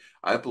 I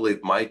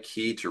believe my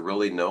key to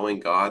really knowing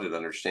God and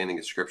understanding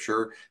the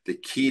Scripture, the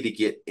key to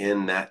get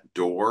in that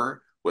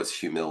door was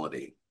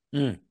humility,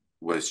 Mm.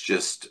 was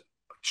just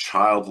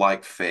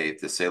childlike faith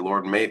to say,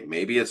 Lord,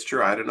 maybe it's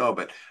true. I don't know,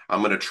 but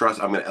I'm going to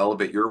trust. I'm going to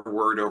elevate your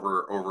word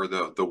over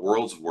the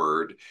world's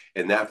word,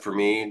 and that for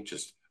me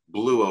just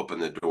blew open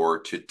the door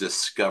to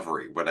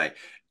discovery. When I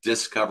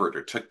discovered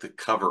or took the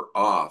cover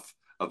off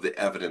of the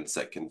evidence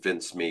that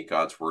convinced me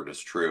God's word is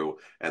true,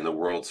 and the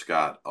world's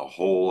got a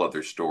whole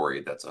other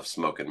story that's of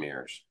smoke and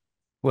mirrors.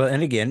 Well,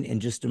 and again, in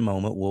just a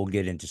moment, we'll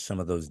get into some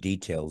of those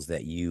details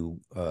that you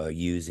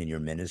use in your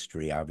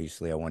ministry.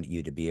 Obviously, I want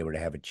you to be able to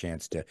have a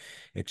chance to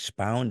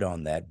expound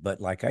on that. But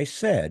like I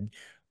said,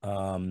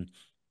 um,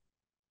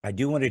 I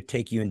do want to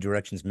take you in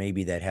directions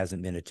maybe that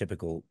hasn't been a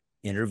typical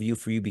interview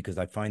for you, because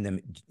I find them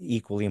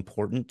equally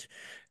important.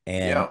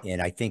 And Yeah.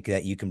 and I think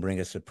that you can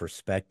bring us a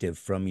perspective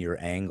from your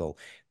angle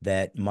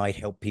that might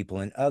help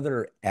people in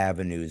other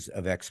avenues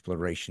of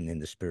exploration in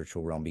the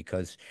spiritual realm.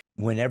 Because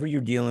whenever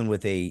you're dealing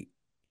with a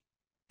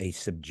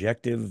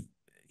subjective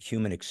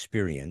human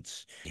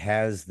experience,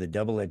 has the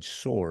double-edged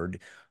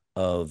sword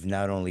of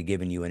not only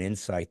giving you an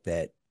insight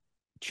that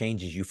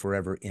changes you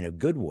forever in a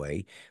good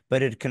way,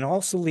 but it can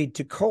also lead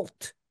to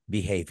cult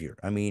behavior.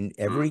 I mean,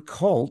 every Mm,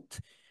 cult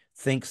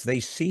thinks they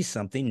see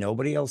something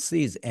nobody else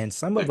sees, and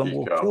some of there them you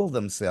will go. kill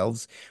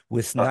themselves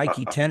with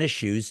Nike tennis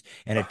shoes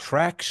and a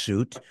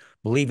tracksuit,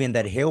 believing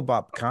that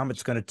Hale-Bopp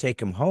Comet's going to take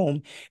them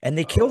home, and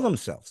they kill Oh,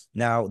 themselves.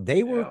 Now,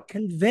 they were yeah.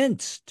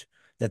 convinced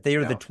that they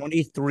are the Yeah.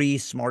 23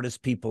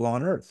 smartest people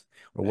on earth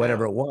or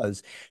whatever Yeah. it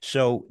was.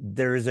 So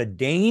there is a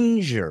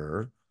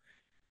danger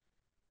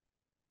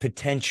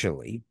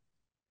potentially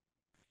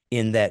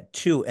in that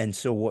too. And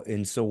so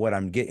what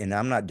I'm getting, and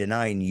I'm not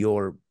denying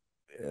your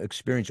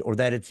experience or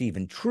that it's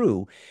even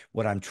true.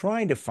 What I'm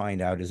trying to find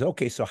out is,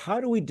 okay, so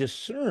how do we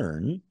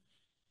discern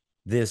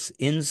this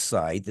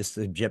insight, this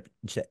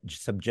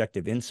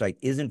subjective insight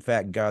is in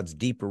fact God's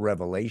deeper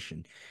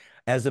revelation,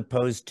 as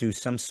opposed to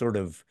some sort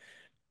of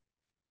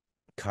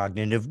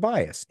cognitive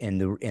bias?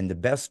 And the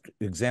best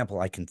example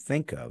I can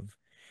think of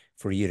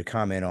for you to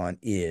comment on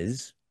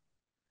is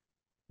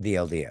the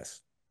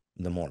LDS,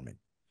 the Mormon,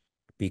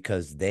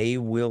 because they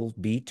will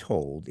be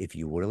told, if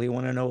you really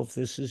want to know if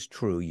this is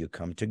true, you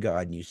come to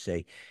God and you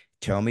say,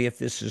 tell me if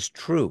this is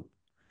true.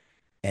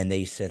 And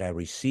they said, I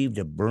received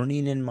a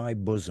burning in my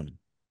bosom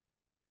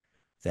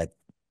that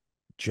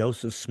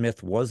Joseph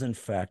Smith was in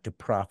fact a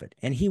prophet.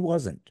 And he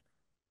wasn't.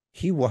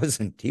 He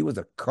wasn't. He was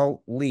a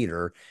cult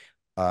leader,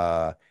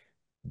 uh,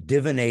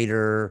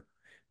 divinator,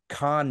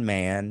 con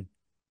man.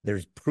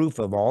 There's proof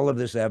of all of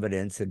this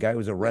evidence. The guy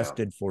was Yeah.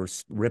 arrested for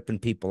ripping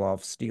people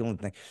off, stealing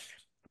things.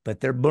 But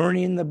their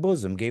burning in the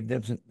bosom gave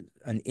them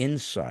an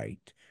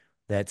insight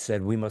that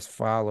said we must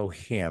follow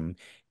him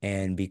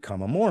and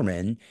become a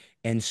Mormon.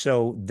 And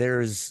so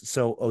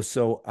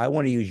so I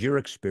want to use your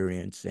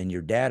experience and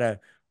your data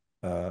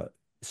uh,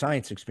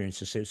 science experience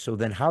to say, so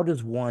then how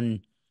does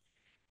one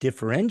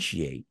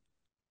differentiate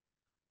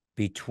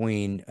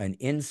between an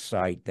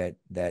insight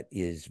that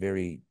is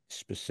very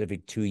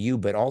specific to you,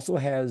 but also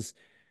has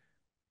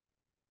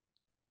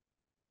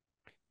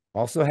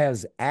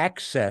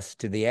access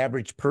to the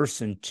average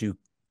person to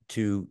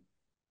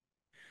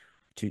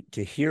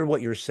to hear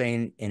what you're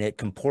saying, and it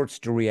comports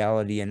to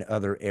reality in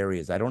other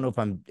areas? I don't know if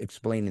I'm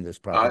explaining this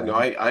No,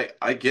 properly.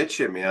 I get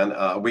you,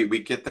 man. We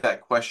get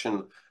that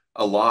question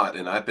a lot,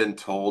 and I've been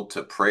told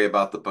to pray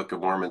about the Book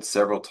of Mormon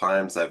several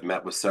times. I've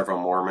met with several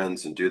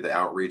Mormons and do the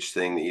outreach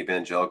thing, the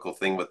evangelical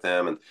thing with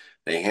them, and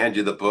they hand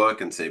you the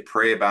book and say,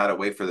 pray about it,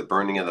 wait for the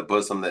burning of the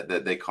bosom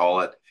that they call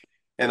it.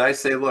 And I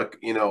say, look,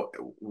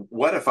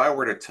 what if I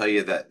were to tell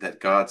you that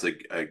God's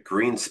a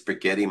green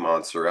spaghetti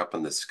monster up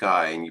in the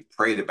sky and you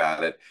prayed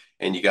about it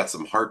and you got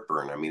some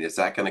heartburn? I mean, is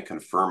that going to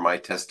confirm my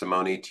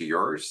testimony to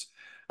yours?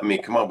 I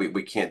mean, come on,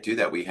 we can't do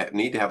that. We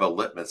need to have a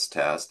litmus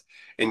test.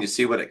 And you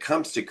see, when it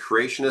comes to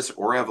creationists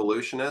or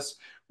evolutionists,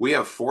 we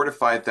have 4 to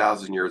 5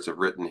 thousand years of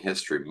written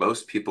history.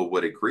 Most people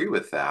would agree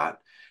with that.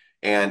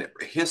 And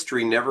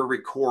history never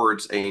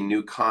records a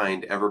new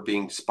kind ever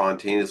being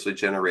spontaneously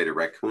generated.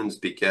 Raccoons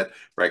beget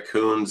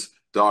raccoons,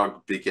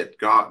 dogs beget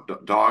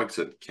dogs,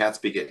 and cats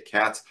beget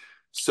cats.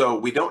 So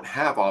we don't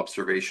have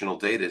observational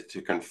data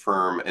to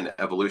confirm an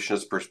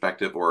evolutionist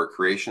perspective or a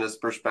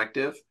creationist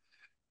perspective.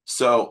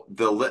 So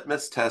the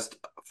litmus test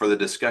for the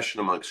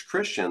discussion amongst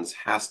Christians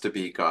has to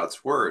be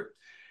God's word.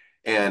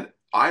 And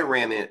I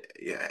ran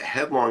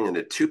headlong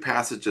into two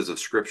passages of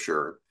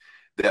scripture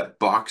that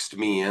boxed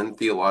me in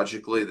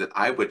theologically that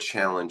I would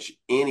challenge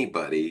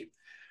anybody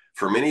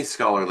from any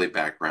scholarly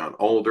background,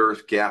 older,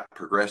 gap,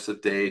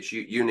 progressive age,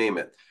 you name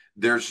it.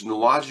 There's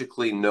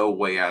logically no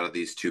way out of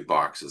these two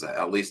boxes,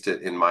 at least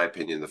in my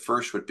opinion. The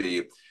first would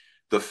be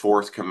the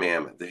fourth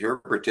commandment.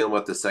 Here we're dealing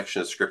with the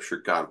section of scripture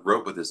God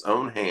wrote with his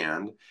own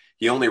hand.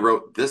 He only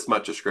wrote this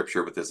much of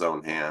scripture with his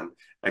own hand.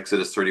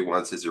 Exodus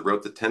 31 says he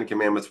wrote the 10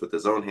 commandments with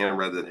his own hand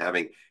rather than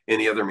having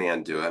any other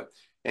man do it.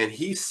 And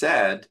he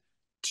said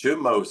to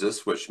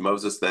Moses, which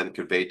Moses then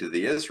conveyed to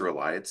the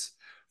Israelites,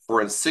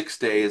 for in 6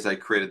 days I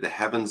created the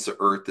heavens, the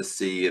earth, the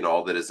sea, and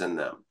all that is in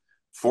them.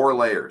 4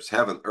 layers,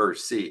 heaven, earth,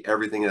 sea,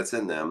 everything that's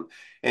in them.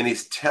 And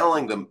he's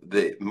telling them,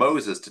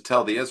 Moses, to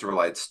tell the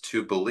Israelites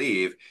to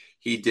believe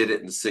he did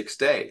it in 6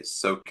 days.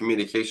 So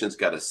communication's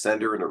got a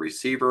sender and a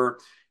receiver.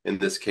 In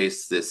this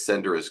case, this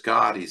sender is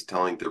God. He's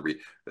telling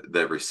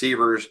the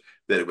receivers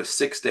that it was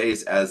 6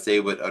 days as they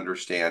would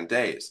understand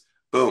days.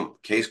 Boom,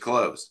 case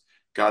closed.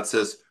 God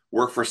says,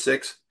 work for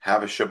 6,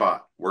 have a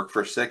Shabbat. Work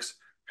for 6,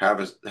 have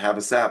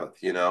a Sabbath,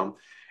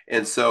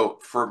 And so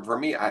for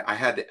me, I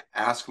had to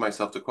ask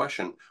myself the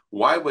question,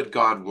 why would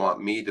God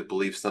want me to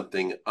believe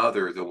something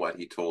other than what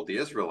he told the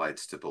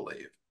Israelites to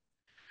believe?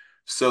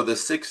 So the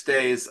 6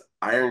 days,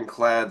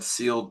 ironclad,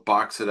 sealed,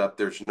 box it up.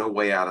 There's no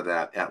way out of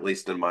that, at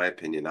least in my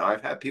opinion. Now,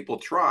 I've had people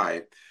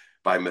try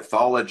by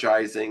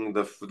mythologizing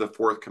the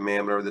fourth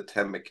commandment or the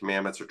 10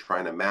 commandments or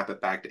trying to map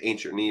it back to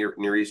ancient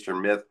Near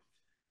Eastern myth,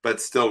 but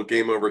still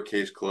game over,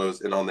 case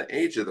closed. And on the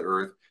age of the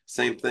earth,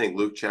 same thing.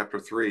 Luke chapter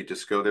 3,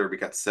 just go there. We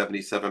got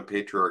 77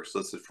 patriarchs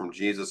listed from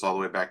Jesus all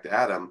the way back to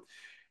Adam.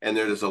 And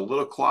there's a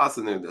little clause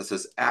in there that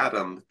says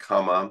Adam,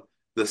 comma,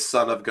 the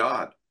son of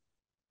God.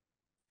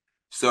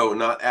 So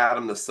not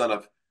Adam, the son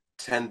of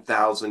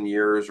 10,000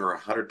 years or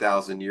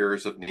 100,000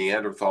 years of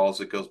Neanderthals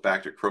that goes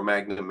back to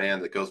Cro-Magnon man,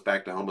 that goes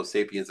back to Homo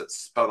sapiens, that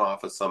spun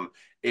off of some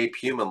ape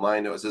human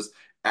line. No, it says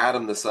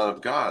Adam, the son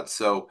of God.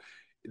 So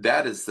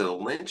that is the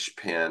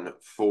linchpin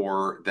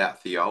for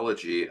that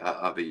theology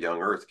of a young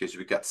earth, because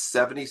we've got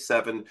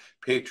 77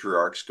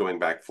 patriarchs going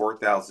back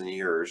 4,000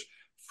 years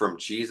from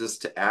Jesus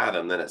to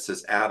Adam, then it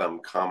says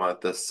Adam, comma,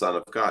 the son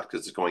of God,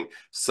 because it's going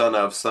son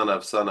of, son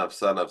of, son of,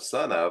 son of,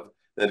 son of.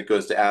 Then it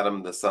goes to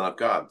Adam, the son of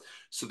God.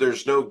 So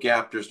there's no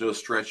gap, there's no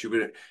stretch.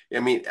 I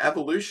mean,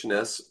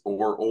 evolutionists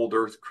or old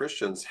earth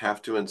Christians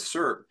have to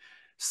insert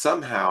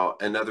somehow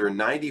another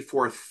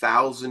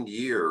 94,000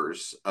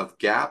 years of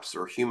gaps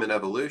or human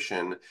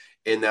evolution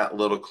in that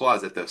little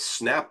clause. They have to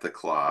snap the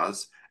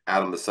clause,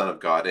 Adam, the son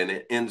of God,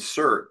 and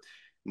insert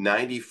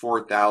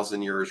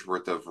 94,000 years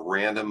worth of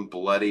random,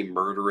 bloody,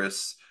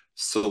 murderous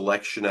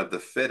selection of the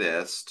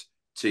fittest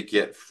to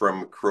get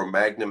from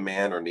Cro-Magnon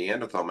man or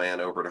Neanderthal man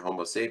over to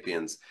Homo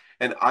sapiens.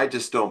 And I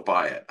just don't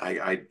buy it.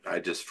 I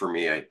just, for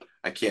me,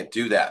 I can't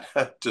do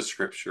that to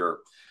scripture.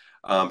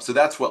 So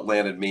that's what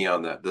landed me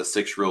on the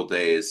 6 real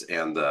days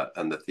and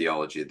the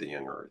theology of the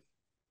young earth.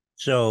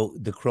 So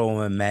the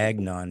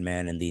Cro-Magnon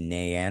man and the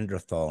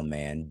Neanderthal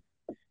man,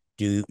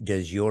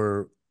 does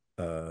your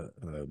uh,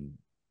 um,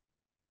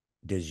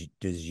 does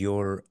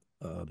your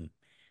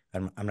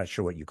I'm not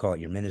sure what you call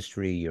it, your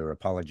ministry, your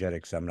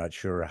apologetics. I'm not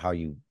sure how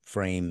you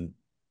frame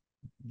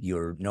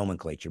your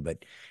nomenclature, but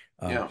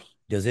um, Yeah.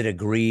 does it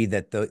agree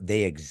that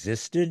they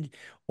existed,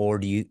 or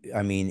do you?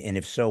 I mean, and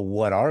if so,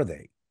 what are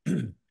they?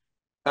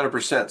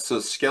 100%. So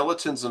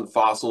skeletons and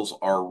fossils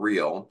are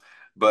real,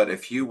 but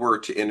if you were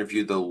to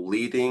interview the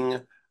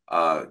leading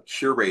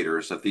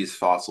curators of these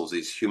fossils,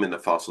 these human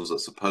fossils that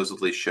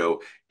supposedly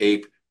show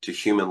ape to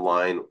human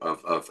line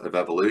of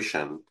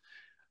evolution,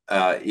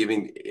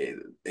 even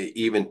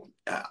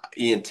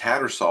Ian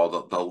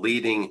Tattersall, the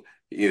leading,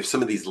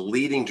 some of these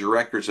leading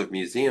directors of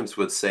museums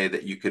would say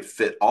that you could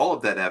fit all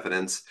of that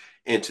evidence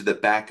into the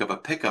back of a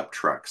pickup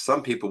truck.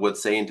 Some people would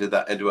say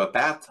into a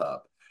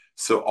bathtub.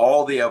 So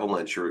all the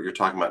evidence you're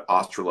talking about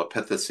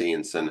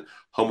Australopithecines and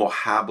Homo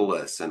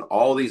habilis and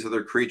all these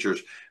other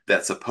creatures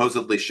that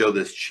supposedly show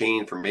this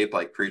chain from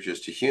ape-like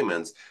creatures to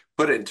humans,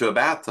 put it into a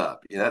bathtub.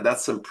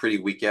 That's some pretty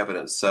weak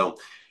evidence. So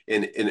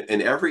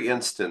in every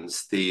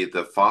instance, the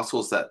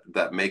fossils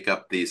that make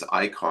up these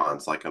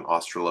icons, like an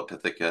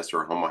Australopithecus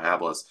or Homo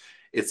habilis,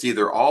 it's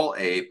either all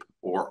ape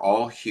or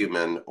all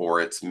human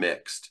or it's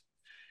mixed.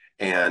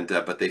 And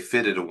but they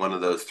fit into one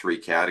of those three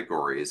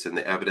categories, and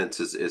the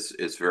evidence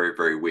is very,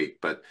 very weak.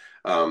 But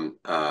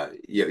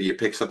you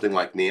pick something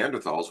like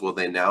Neanderthals. Well,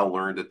 they now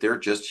learn that they're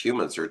just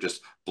humans. They're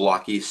just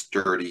blocky,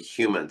 sturdy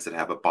humans that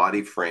have a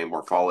body frame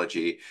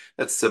morphology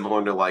that's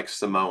similar to like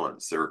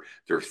Samoans.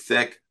 They're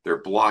thick,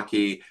 they're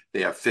blocky,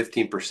 they have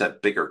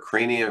 15% bigger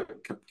cranial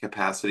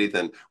capacity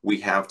than we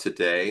have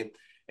today.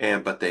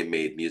 But they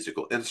made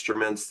musical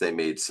instruments. They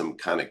made some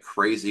kind of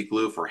crazy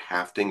glue for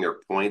hafting their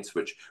points,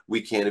 which we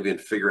can't even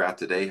figure out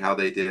today how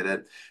they did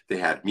it. They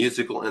had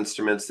musical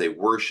instruments. They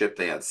worshiped.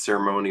 They had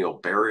ceremonial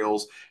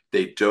burials.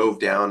 They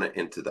dove down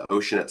into the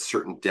ocean at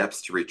certain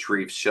depths to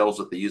retrieve shells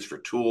that they used for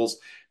tools.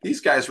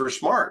 These guys were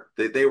smart.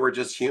 They were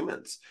just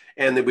humans.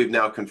 And then we've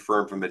now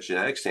confirmed from a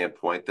genetic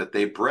standpoint that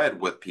they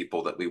bred with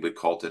people that we would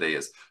call today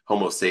as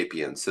Homo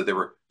sapiens. So they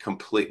were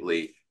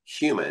completely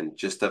human,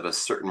 just of a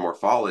certain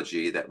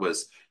morphology that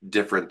was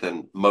different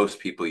than most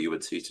people you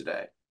would see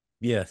today.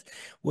 Yes.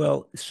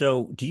 Well,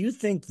 so do you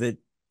think that,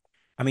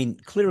 I mean,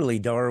 clearly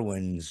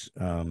Darwin's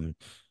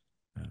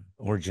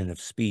Origin of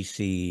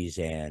Species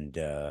and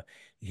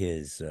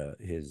his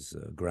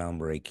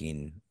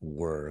groundbreaking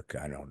work.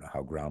 I don't know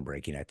how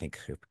groundbreaking. I think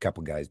a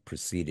couple guys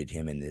preceded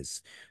him in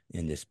this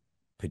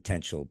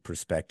potential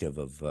perspective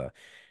of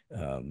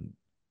um,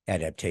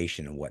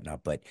 adaptation and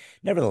whatnot. But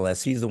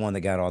nevertheless, he's the one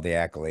that got all the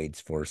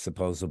accolades for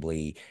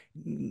supposedly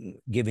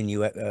giving you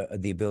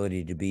the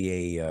ability to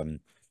be a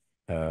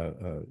uh,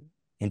 uh,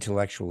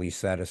 intellectually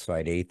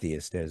satisfied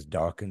atheist, as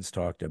Dawkins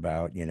talked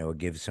about. It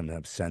gives him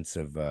a sense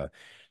of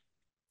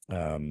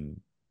um,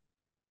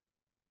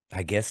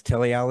 I guess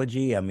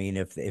teleology. I mean,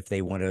 if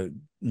they want to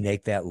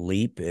make that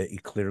leap,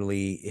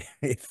 clearly,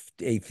 if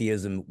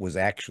atheism was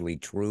actually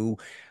true,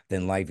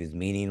 then life is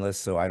meaningless.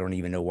 So I don't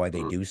even know why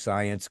they Mm. do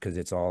science, because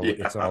it's all a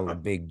Yeah.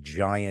 big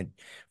giant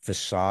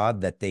facade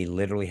that they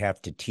literally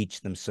have to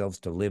teach themselves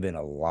to live in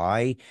a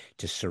lie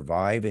to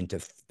survive and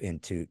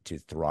to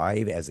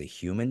thrive as a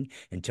human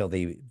until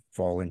they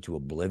fall into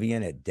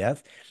oblivion at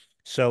death.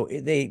 So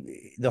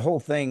the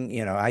whole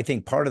thing, I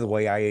think part of the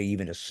way I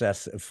even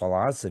assess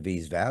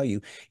philosophy's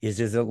value is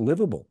it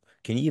livable?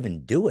 Can you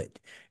even do it?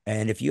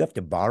 And if you have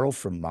to borrow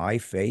from my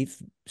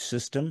faith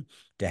system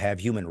to have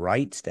human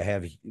rights, to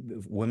have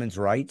women's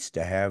rights,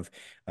 to have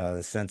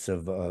a sense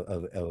of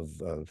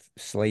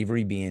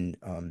slavery being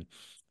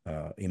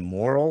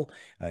immoral,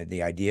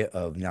 the idea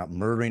of not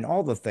murdering,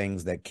 all the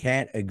things that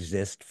can't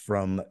exist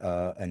from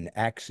an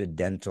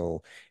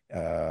accidental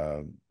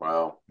uh,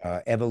 Wow.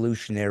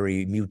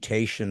 evolutionary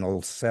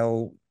mutational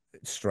cell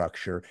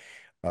structure,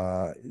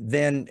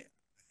 then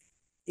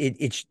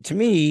it's to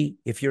me,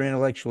 if you're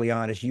intellectually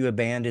honest, you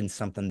abandon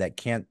something that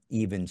can't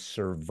even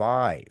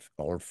survive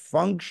or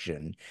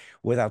function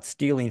without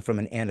stealing from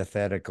an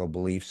antithetical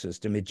belief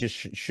system. It just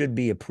should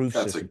be a proof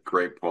That's a system.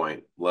 great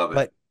point. Love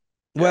But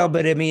it. Well, Yeah.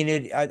 but I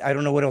mean, I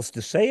don't know what else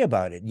to say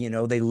about it. You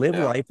know, they live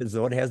Yeah. life as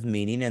though it has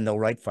meaning, and they'll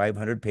write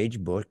 500-page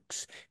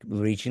books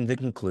reaching the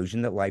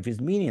conclusion that life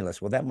is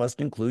meaningless. Well, that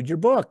must include your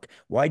book.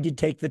 Why'd you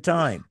take the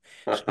time?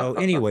 So,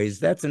 anyways,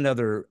 that's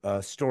another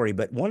story.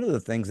 But one of the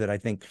things that I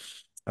think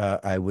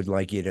I would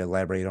like you to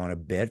elaborate on a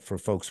bit for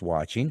folks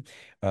watching,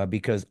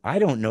 because I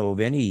don't know of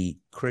any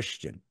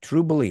Christian,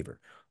 true believer,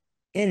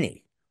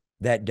 any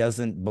that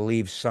doesn't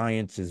believe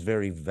science is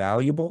very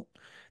valuable,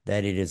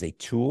 that it is a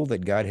tool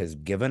that God has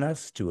given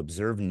us to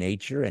observe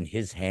nature and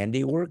his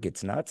handiwork.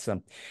 It's not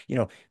some,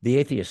 the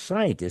atheist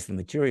scientist, the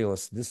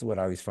materialist, this is what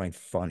I always find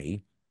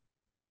funny.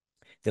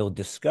 They'll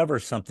discover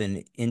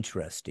something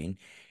interesting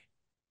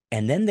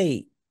and then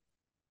they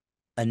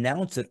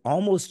announce it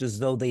almost as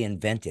though they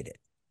invented it.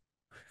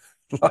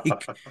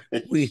 Like,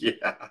 we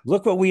Yeah.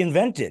 look what we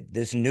invented,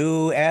 this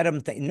new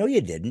atom thing. No,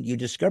 you didn't. You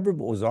discovered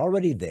what was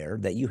already there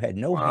that you had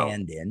no Wow.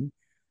 hand in.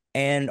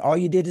 And all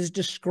you did is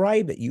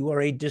describe it. You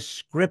are a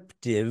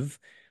descriptive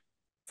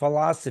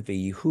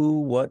philosophy: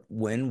 who, what,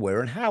 when, where,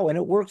 and how. And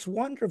it works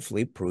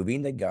wonderfully,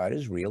 proving that God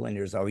is real, and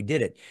here's how he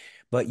did it.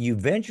 But you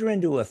venture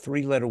into a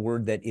three-letter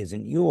word that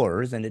isn't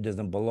yours, and it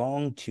doesn't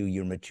belong to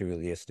your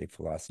materialistic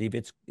philosophy. If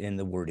it's, and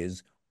the word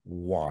is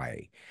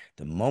why.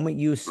 The moment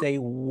you say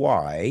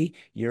why,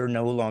 you're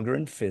no longer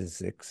in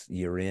physics,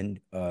 you're in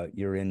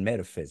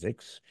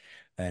metaphysics.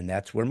 And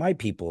that's where my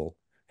people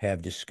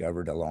have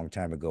discovered a long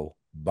time ago,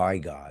 by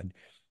God,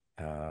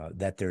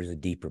 that there's a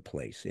deeper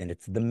place. And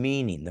it's the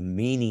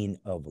meaning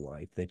of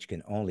life that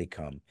can only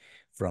come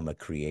from a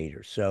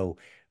creator. So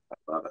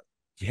Love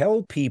it.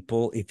 tell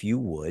people, if you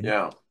would,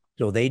 Yeah.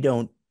 so they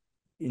don't,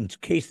 in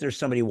case there's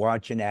somebody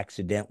watching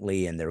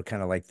accidentally and they're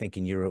kind of like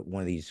thinking you're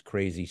one of these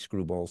crazy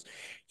screwballs,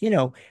 you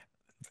know,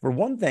 for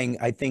one thing,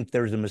 I think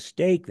there's a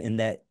mistake in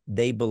that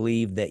they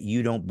believe that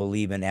you don't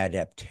believe in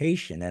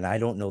adaptation. And I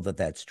don't know that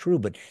that's true,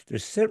 but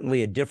there's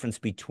certainly a difference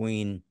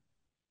between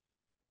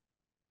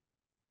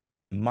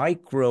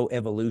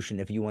microevolution,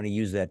 if you want to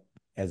use that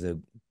as a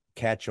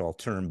catch-all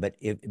term, but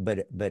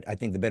I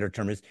think the better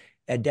term is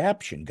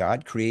adaptation.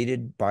 God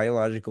created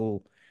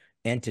biological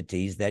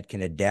entities that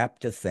can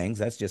adapt to things.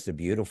 That's just a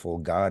beautiful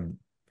God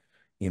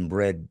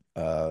inbred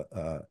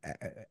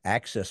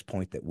access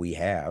point that we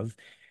have,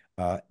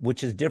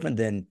 which is different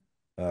than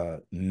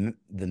the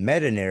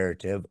meta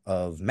narrative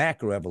of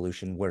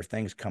macroevolution, where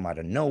things come out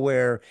of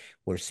nowhere,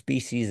 where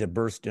species have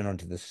burst in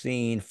onto the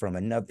scene from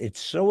another. It's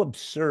so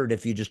absurd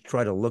if you just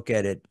try to look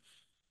at it.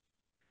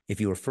 If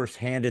you were first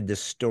handed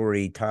this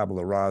story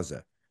tabula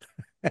rasa,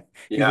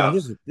 you're going, Yeah.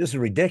 this is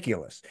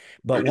ridiculous.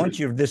 But once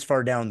you're this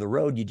far down the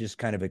road, you just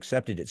kind of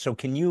accepted it. So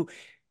can you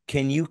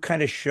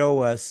kind of show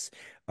us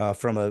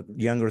from a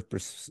younger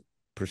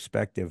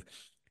perspective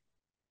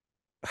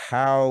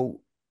how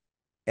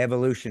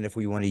evolution, if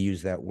we want to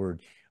use that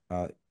word,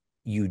 uh,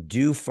 you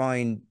do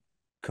find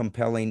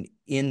compelling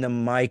in the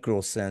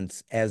micro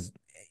sense as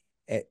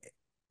uh,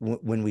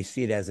 when we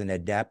see it as an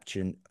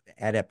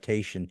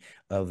adaptation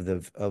of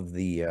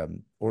the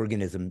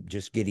organism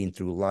just getting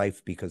through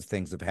life because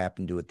things have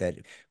happened to it that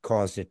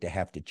caused it to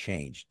have to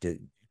change.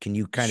 Can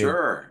you kind of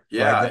Sure.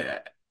 drive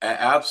that? Yeah,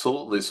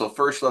 absolutely. So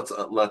first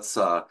let's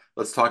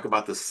talk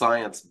about the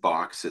science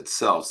box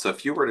itself. So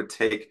if you were to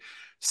take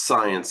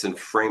science and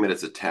frame it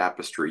as a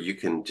tapestry, you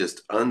can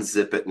just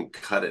unzip it and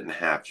cut it in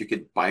half. You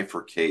could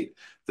bifurcate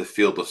the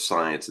field of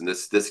science, and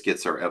this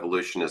gets our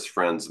evolutionist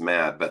friends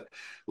mad. But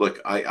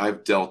look,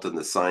 I've dealt in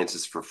the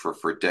sciences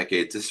for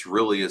decades. This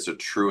really is a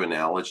true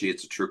analogy.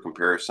 It's a true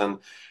comparison.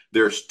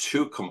 There's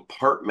two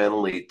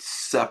compartmentally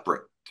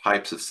separate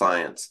types of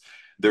science.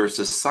 There's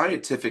a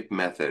scientific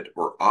method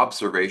or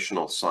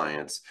observational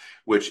science,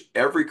 which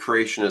every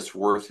creationist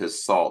worth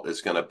his salt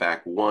is going to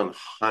back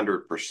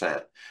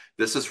 100%.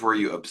 This is where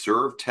you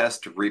observe,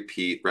 test,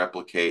 repeat,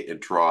 replicate, and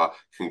draw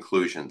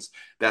conclusions.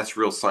 That's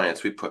real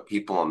science. We put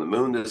people on the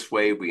moon this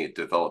way. We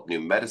develop new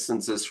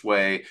medicines this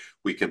way.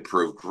 We can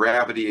prove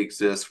gravity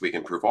exists. We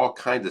can prove all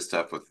kinds of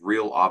stuff with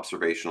real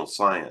observational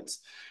science.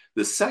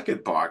 The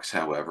second box,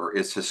 however,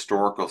 is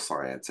historical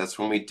science. That's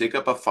when we dig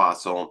up a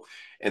fossil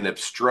and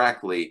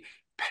abstractly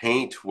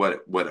paint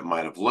what it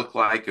might have looked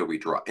like, or we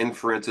draw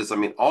inferences. I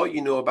mean, all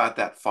you know about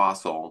that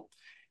fossil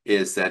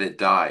is that it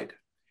died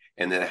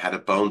and then it had a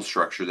bone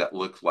structure that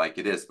looked like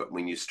it is. But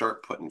when you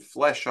start putting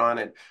flesh on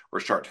it or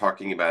start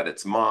talking about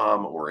its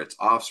mom or its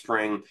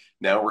offspring,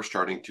 now we're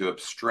starting to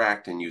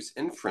abstract and use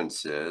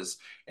inferences,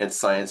 and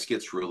science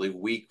gets really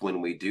weak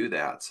when we do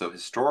that. So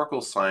historical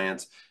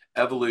science,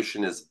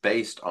 evolution is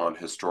based on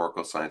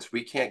historical science.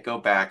 We can't go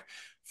back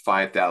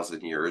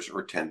 5,000 years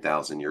or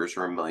 10,000 years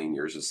or a million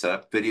years and set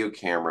up video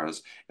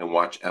cameras and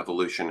watch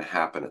evolution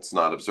happen. It's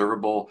not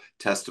observable,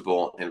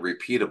 testable, and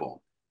repeatable.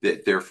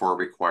 That therefore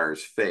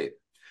requires faith.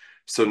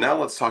 So now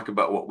let's talk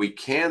about what we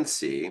can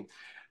see.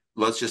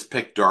 Let's just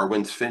pick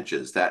Darwin's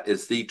finches. That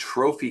is the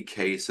trophy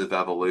case of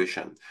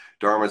evolution.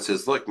 Darwin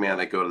says, look, man,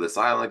 I go to this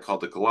island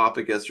called the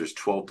Galapagos. There's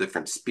 12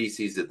 different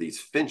species of these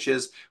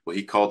finches. Well,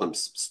 he called them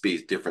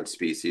different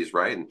species,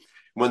 right? And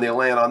When they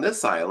land on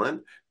this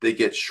island, they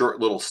get short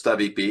little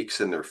stubby beaks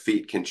and their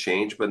feet can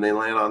change. But when they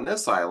land on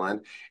this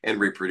island and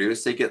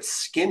reproduce, they get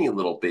skinny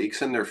little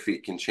beaks and their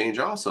feet can change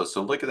also.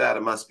 So look at that.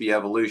 It must be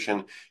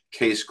evolution,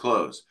 case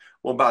closed.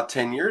 Well, about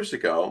 10 years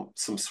ago,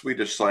 some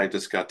Swedish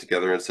scientists got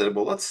together and said,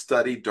 well, let's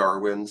study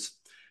Darwin's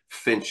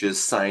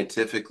finches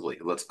scientifically.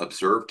 Let's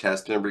observe,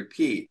 test, and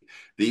repeat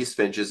these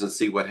finches and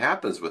see what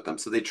happens with them.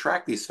 So they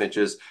tracked these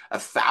finches,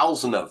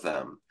 1,000 of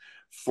them,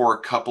 for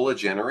a couple of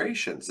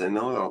generations. And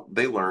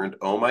they learned,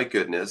 oh my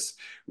goodness,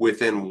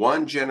 within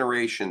one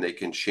generation, they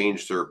can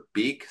change their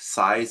beak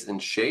size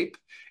and shape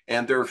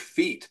and their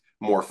feet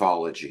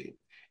morphology.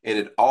 And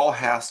it all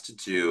has to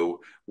do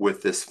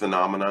with this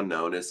phenomenon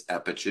known as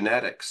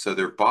epigenetics. So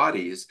their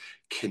bodies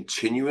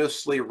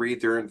continuously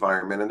read their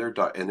environment and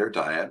their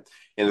diet.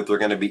 And if they're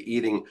going to be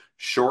eating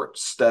short,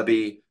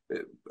 stubby,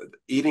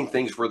 eating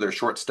things where their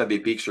short, stubby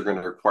beaks are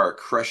going to require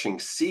crushing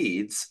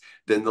seeds,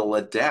 then they'll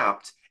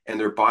adapt and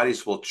their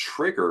bodies will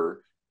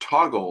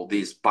toggle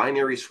these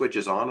binary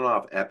switches on and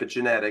off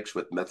epigenetics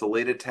with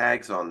methylated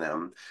tags on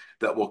them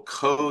that will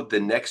code the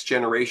next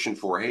generation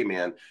for, hey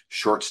man,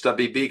 short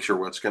stubby beaks are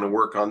what's going to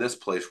work on this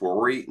place where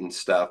we're eating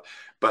stuff.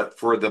 But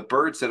for the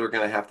birds that are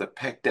going to have to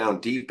peck down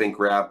deep and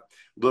grab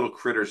little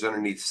critters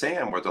underneath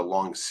sand where the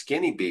long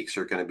skinny beaks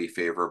are going to be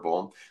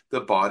favorable, the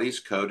bodies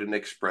code and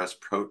express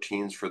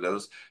proteins for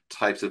those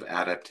types of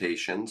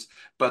adaptations,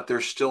 but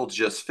they're still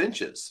just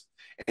finches.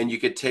 And you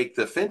could take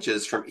the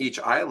finches from each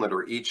island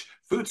or each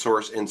food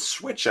source and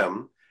switch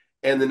them,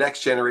 and the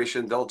next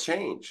generation, they'll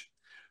change.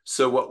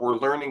 So what we're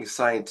learning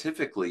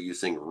scientifically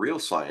using real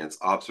science,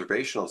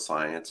 observational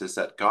science, is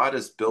that God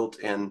has built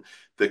in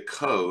the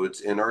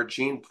codes in our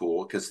gene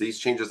pool, because these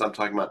changes I'm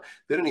talking about,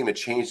 they don't even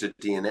change the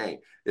DNA.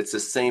 It's the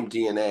same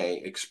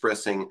DNA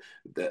expressing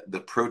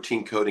the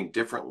protein coding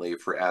differently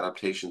for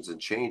adaptations and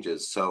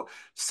changes. So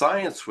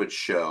science would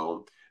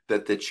show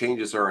that the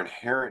changes are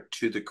inherent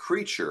to the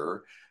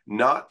creature,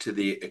 not to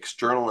the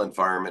external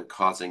environment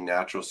causing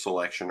natural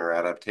selection or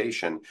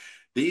adaptation.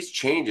 These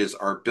changes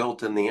are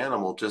built in the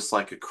animal just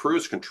like a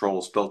cruise control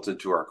is built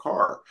into our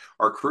car.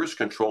 Our cruise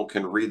control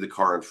can read the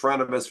car in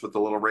front of us with a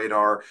little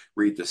radar,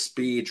 read the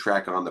speed,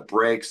 track on the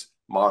brakes,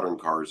 modern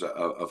cars,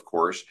 of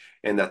course.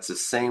 And that's the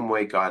same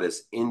way God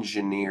has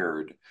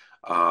engineered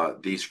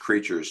these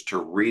creatures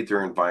to read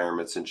their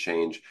environments and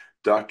change.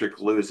 Dr.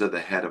 Kaluza, the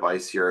head of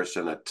ICR, has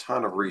done a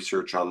ton of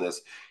research on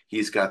this.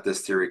 He's got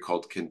this theory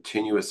called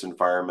continuous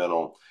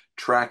environmental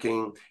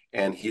tracking,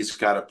 and he's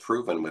got it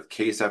proven with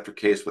case after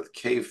case with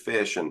cave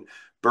fish and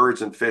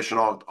birds and fish and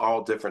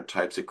all different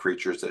types of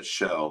creatures that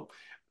show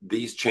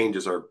these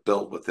changes are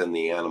built within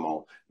the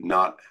animal,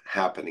 not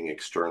happening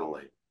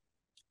externally.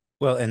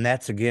 Well, and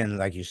that's again,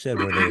 like you said,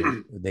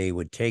 where they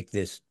would take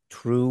this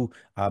true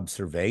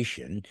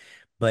observation,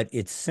 but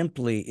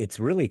it's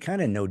really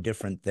kind of no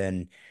different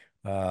than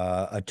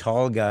a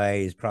tall guy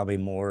is probably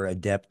more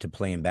adept to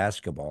playing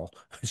basketball,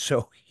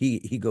 so he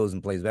goes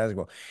and plays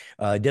basketball.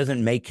 It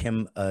doesn't make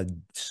him a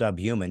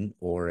subhuman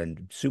or a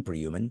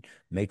superhuman,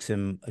 makes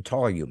him a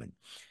tall human.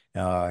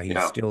 He's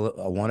Yeah, still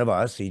one of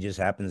us. He just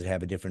happens to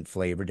have a different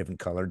flavor, different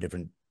color,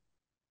 different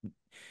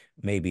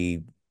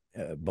maybe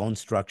bone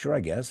structure,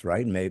 I guess,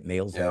 right?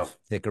 Males yeah. have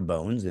thicker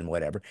bones and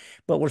whatever,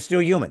 but we're still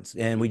humans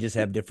and we just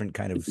have different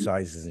kind of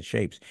sizes and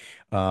shapes.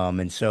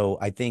 And so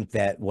I think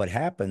that what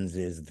happens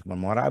is,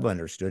 from what I've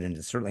understood, and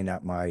it's certainly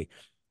not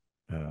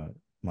uh,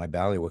 my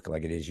ballywick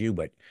like it is you,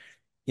 but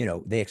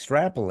they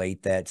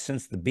extrapolate that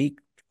since the beak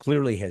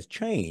clearly has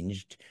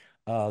changed,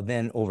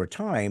 then over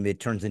time it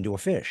turns into a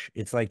fish.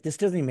 It's like this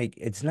doesn't make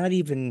it's not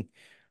even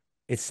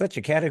it's such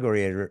a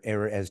category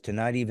error as to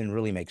not even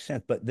really make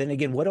sense. But then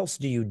again, what else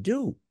do you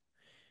do?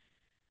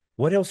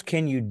 What else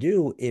can you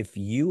do if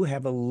you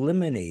have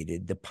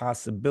eliminated the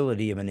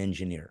possibility of an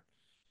engineer?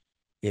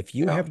 If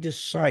you Yeah. have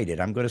decided,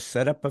 I'm going to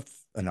set up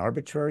an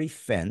arbitrary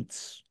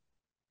fence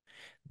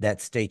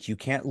that states you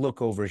can't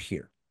look over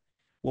here.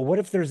 Well, what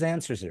if there's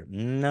answers there?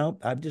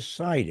 Nope, I've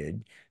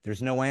decided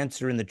there's no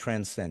answer in the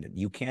transcendent.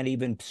 You can't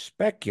even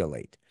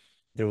speculate.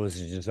 There was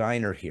a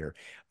designer here.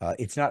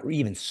 It's not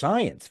even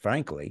science,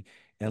 frankly,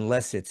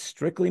 unless it's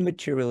strictly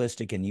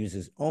materialistic and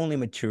uses only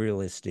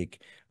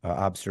materialistic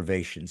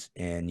observations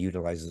and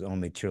utilizes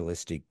only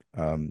materialistic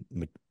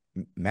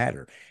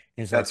matter.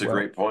 And it's like, That's a well,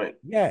 great point.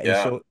 yeah. And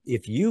Yeah. so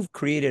if you've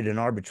created an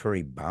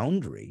arbitrary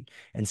boundary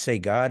and say,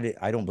 God,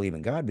 I don't believe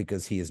in God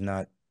because he is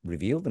not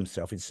revealed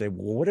himself, he'd say,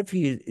 well, what if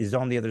he is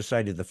on the other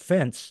side of the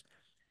fence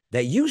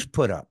that you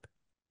put up?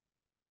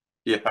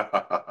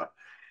 Yeah.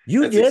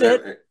 You That's did it.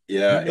 exactly,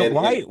 yeah. And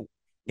Why?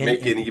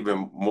 make it And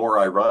even more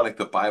ironic,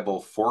 the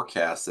Bible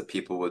forecasts that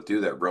people would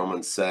do that.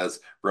 Romans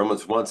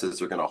 1 says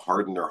they're going to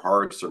harden their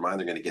hearts, their mind,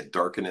 they're going to get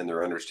darkened in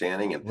their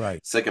understanding. And right.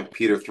 Second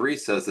Peter 3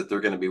 says that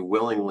they're going to be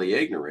willingly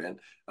ignorant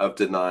of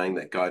denying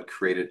that God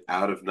created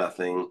out of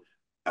nothing,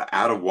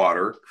 out of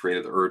water,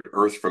 created the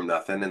earth from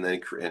nothing, and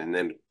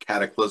then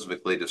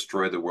cataclysmically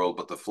destroyed the world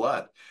with the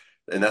flood.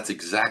 And that's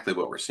exactly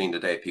what we're seeing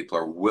today. People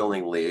are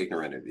willingly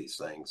ignorant of these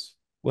things.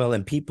 Well,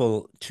 and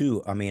people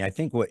too, I mean, I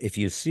think what if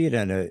you see it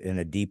in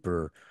a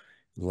deeper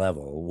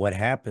level, what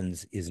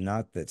happens is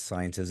not that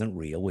science isn't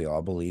real. We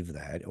all believe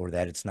that, or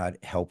that it's not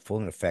helpful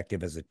and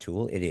effective as a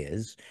tool. It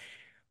is.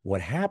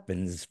 What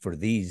happens for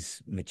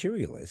these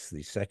materialists,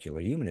 these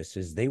secular humanists,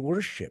 is they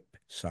worship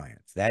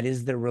science. That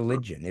is their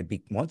religion.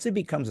 Once it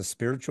becomes a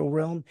spiritual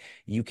realm,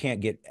 you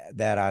can't get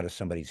that out of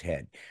somebody's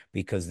head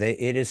because it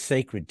is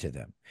sacred to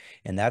them.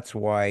 And that's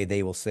why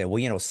they will say,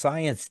 well,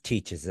 science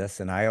teaches us.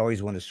 And I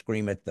always want to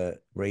scream at the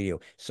radio,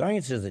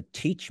 science doesn't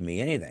teach me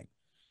anything.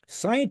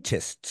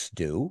 Scientists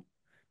do,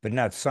 but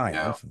not Yeah.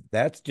 science.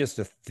 That's just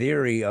a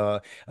theory,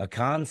 a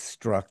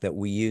construct that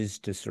we use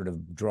to sort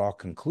of draw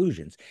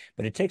conclusions.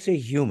 But it takes a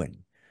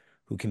human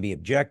who can be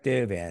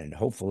objective and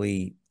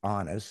hopefully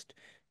honest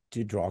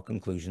to draw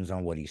conclusions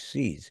on what he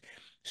sees.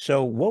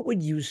 So, what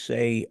would you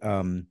say?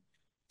 And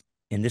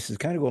this is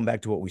kind of going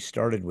back to what we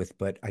started with,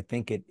 but I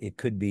think it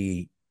could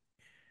be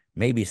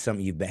maybe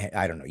something you've been,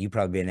 I don't know, you've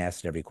probably been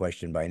asked every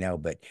question by now,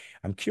 but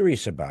I'm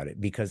curious about it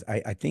because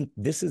I think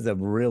this is a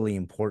really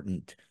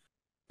important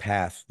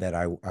path that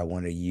I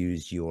want to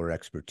use your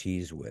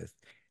expertise with.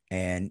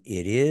 And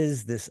it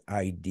is this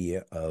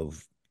idea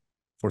of,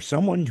 for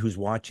someone who's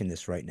watching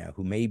this right now,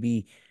 who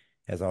maybe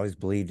has always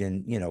believed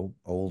in,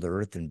 old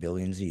earth and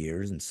billions of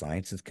years, and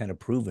science has kind of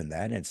proven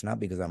that. And it's not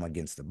because I'm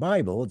against the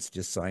Bible. It's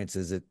just science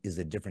is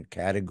a different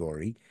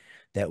category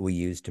that we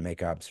use to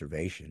make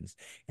observations.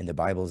 And the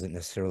Bible isn't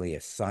necessarily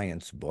a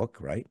science book,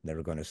 right?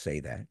 Never going to say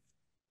that.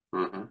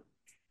 Mm-hmm.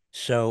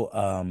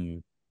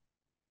 So,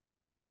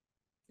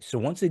 so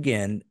once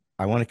again,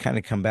 I want to kind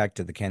of come back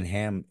to the Ken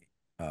Ham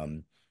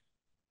um,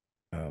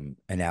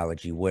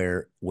 analogy,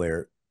 where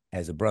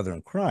as a brother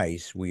in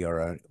Christ, we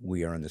are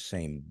in the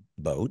same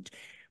boat.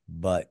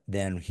 But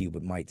then he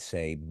might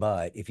say,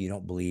 but if you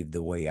don't believe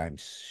the way I'm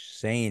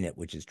saying it,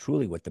 which is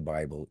truly what the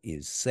Bible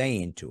is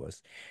saying to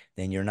us,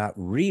 then you're not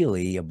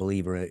really a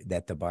believer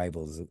that the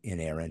Bible is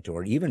inerrant,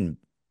 or even,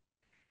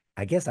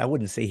 I guess I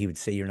wouldn't say he would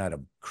say you're not a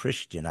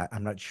Christian.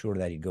 I'm not sure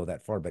that he'd go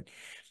that far, but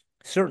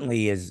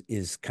certainly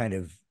is kind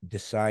of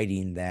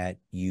deciding that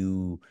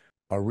you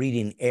are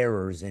reading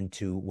errors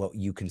into what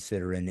you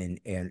consider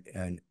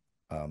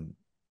um,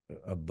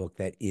 a book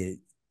that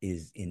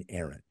is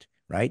inerrant,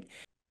 right?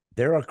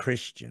 There are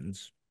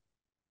Christians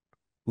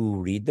who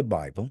read the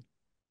Bible,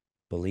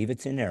 believe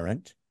it's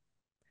inerrant,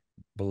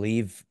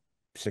 believe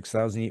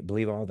 6,000,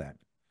 believe all that,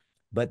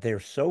 but they're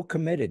so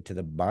committed to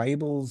the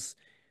Bible's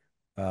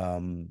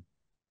um,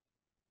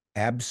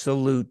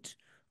 absolute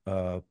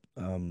uh,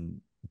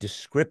 um,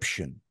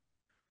 description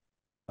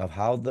of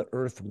how the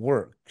earth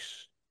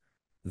works,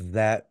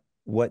 that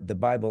what the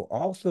Bible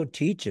also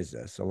teaches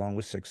us, along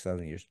with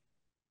 6,000 years,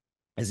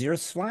 is the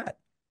earth's flat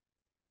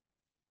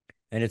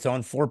and it's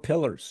on four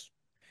pillars,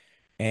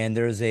 and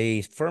there's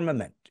a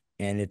firmament,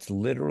 and it's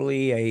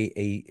literally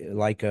a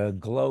like a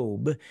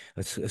globe,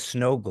 a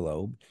snow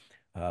globe.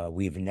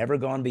 We've never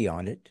gone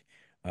beyond it.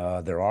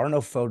 There are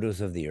no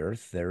photos of the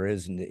Earth.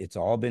 It's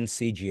all been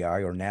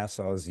CGI, or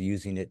NASA is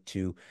using it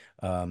to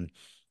um,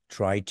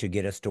 try to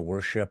get us to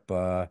worship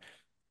a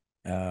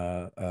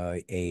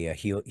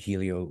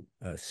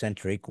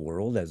heliocentric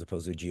world as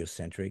opposed to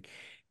geocentric.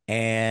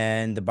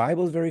 And the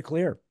Bible is very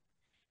clear.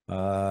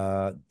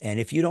 And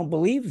if you don't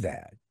believe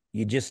that,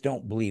 you just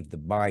don't believe the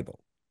Bible.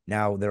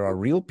 Now, there are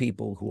real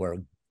people who are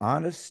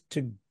honest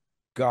to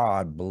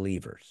God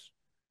believers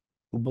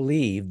who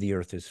believe the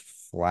earth is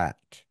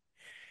flat.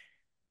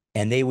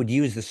 And they would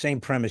use the same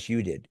premise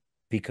you did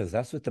because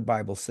that's what the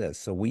Bible says.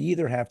 So we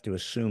either have to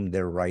assume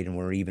they're right and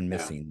we're even Yeah.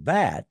 missing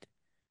that,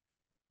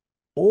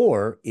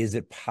 or is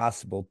it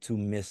possible to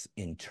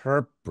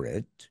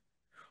misinterpret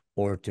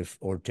or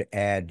to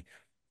add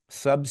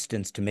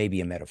substance to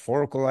maybe a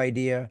metaphorical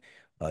idea,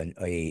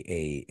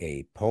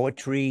 a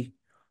poetry,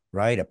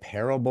 right? A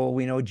parable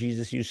we know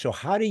Jesus used. So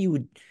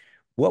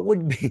what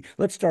would be,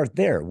 let's start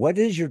there. What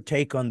is your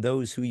take on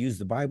those who use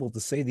the Bible to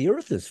say the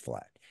earth is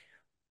flat?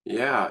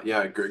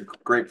 Yeah,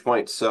 great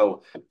point.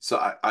 So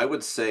I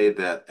would say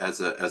that as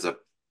a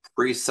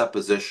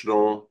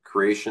presuppositional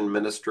creation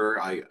minister,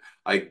 I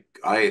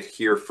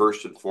adhere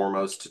first and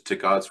foremost to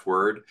God's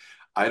word.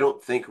 I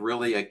don't think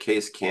really a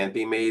case can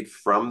be made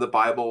from the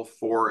Bible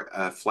for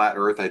a flat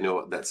earth. I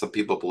know that some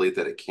people believe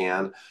that it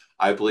can.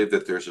 I believe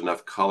that there's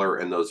enough color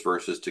in those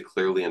verses to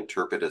clearly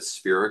interpret a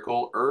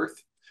spherical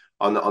earth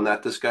on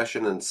that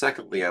discussion. And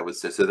secondly, I would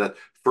say so that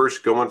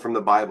first, going from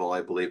the Bible,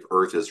 I believe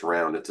earth is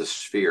round, it's a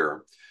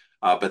sphere.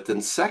 But then,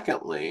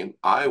 secondly,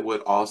 I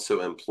would also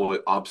employ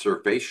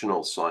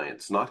observational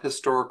science, not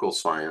historical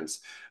science,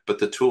 but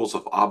the tools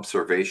of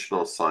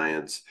observational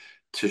science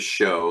to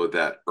show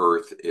that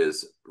Earth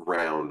is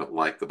round,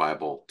 like the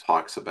Bible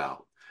talks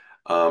about.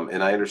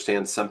 And I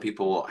understand some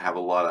people have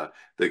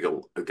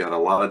got a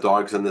lot of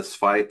dogs in this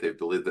fight. They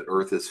believe that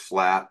Earth is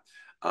flat,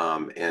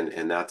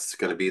 and that's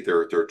going to be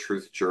their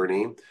truth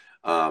journey.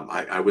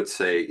 I would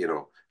say,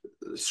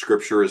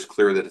 Scripture is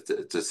clear that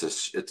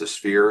it's a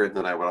sphere, and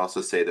then I would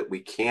also say that we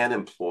can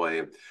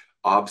employ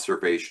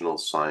observational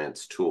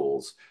science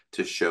tools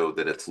to show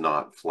that it's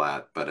not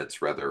flat, but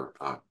it's rather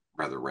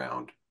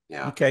round.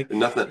 Yeah, Okay. and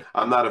nothing.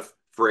 I'm not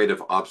afraid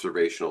of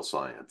observational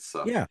science.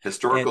 So Yeah.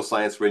 historical And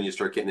science, when you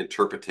start getting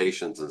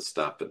interpretations and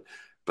stuff,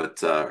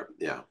 but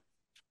yeah,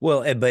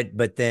 well,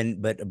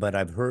 but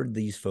I've heard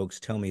these folks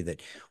tell me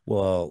that,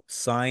 well,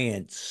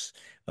 science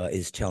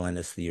is telling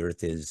us the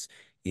Earth is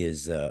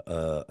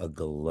a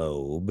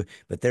globe,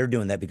 but they're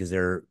doing that because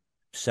they're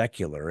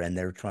secular and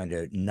they're trying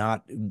to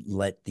not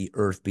let the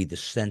Earth be the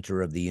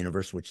center of the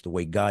universe, which the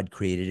way God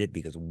created it,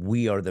 because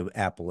we are the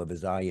apple of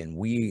His eye and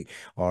we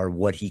are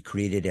what He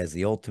created as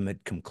the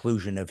ultimate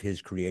conclusion of His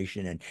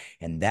creation,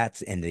 and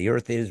the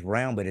Earth is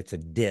round, but it's a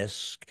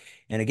disc.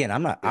 And again,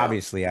 I'm not yeah,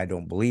 obviously I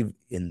don't believe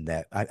in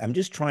that. I'm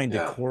just trying to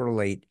yeah,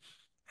 correlate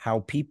how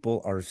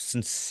people are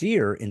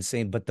sincere in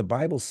saying, but the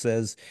Bible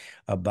says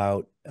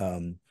about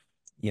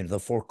the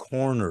four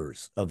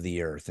corners of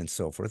the earth and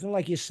so forth. And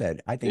like you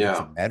said, I think it's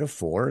a yeah.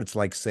 metaphor. It's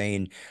like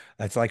saying,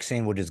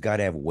 well, does God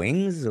have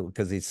wings?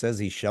 Because He says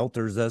He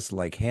shelters us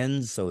like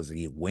hens. So is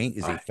he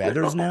I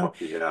feathers now? know.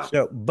 Yeah,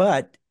 So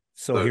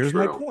so here's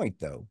my true. point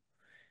though.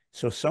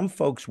 So some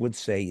folks would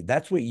say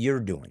that's what you're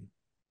doing.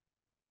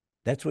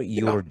 That's what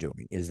Yeah, you're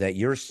doing, is that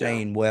you're yeah.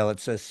 saying, well, it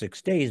says 6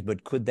 days,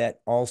 but could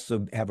that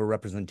also have a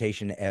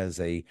representation as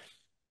a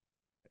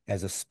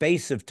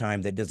space of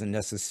time that doesn't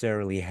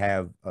necessarily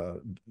have uh,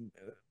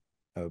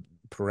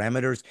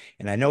 parameters?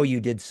 And I know you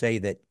did say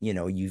that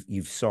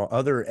you saw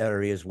other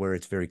areas where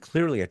it's very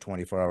clearly a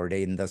 24-hour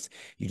day, and thus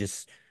you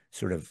just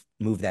sort of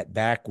move that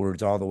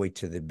backwards all the way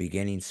to the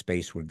beginning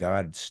space where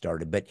God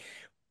started. But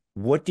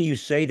what do you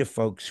say to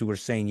folks who are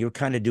saying you're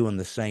kind of doing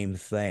the same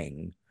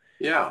thing?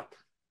 Yeah.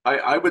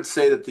 I would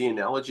say that the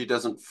analogy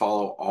doesn't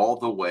follow all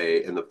the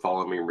way in the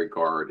following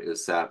regard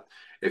is that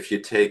if you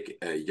take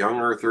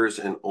young earthers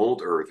and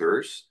old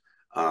earthers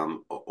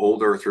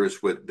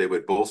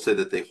would both say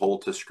that they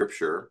hold to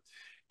scripture,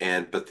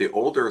 but the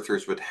old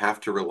earthers would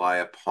have to rely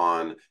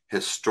upon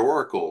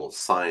historical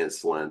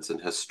science lens and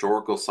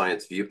historical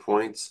science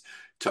viewpoints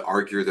to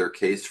argue their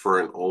case for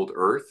an old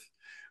earth,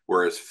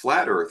 whereas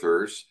flat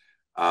earthers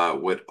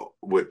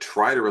would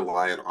try to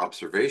rely on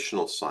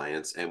observational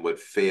science and would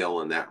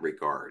fail in that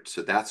regard.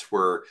 So that's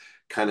where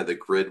kind of the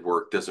grid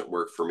work doesn't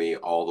work for me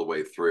all the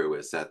way through.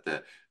 Is that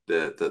the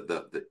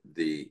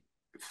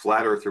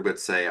flat earther would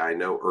say, I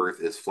know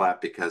Earth is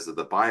flat because of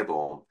the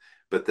Bible,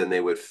 but then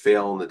they would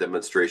fail in the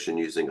demonstration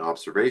using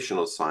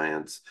observational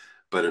science.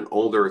 But an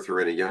old earther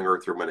and a young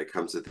earther, when it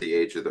comes to the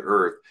age of the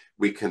Earth,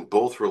 we can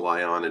both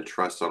rely on and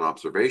trust on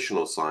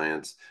observational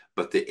science,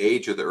 but the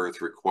age of the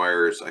earth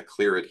requires a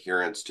clear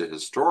adherence to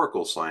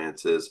historical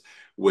sciences,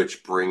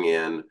 which bring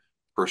in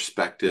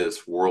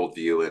perspectives,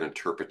 worldview, and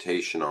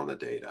interpretation on the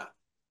data.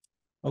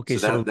 Okay,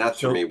 So that for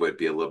so me would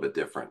be a little bit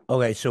different.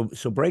 okay, so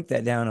break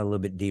that down a little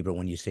bit deeper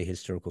when you say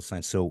historical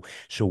science. So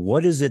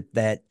what is it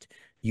that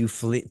you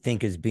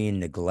think is being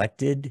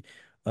neglected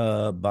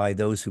by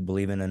those who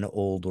believe in an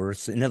old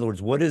Earth? In other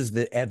words, what is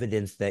the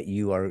evidence that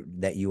you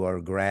are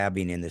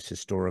grabbing in this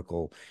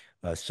historical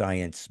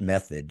science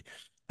method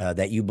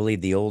that you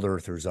believe the old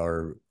Earthers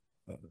uh,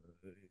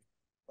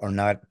 are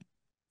not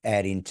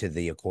adding to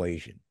the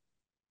equation?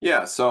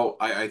 Yeah, so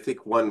I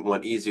think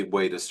one easy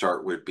way to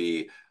start would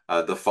be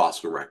the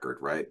fossil record,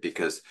 right?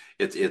 Because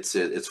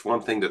it's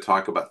one thing to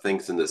talk about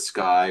things in the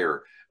sky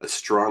or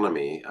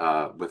astronomy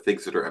with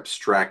things that are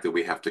abstract that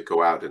we have to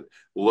go out and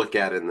look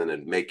at and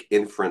then make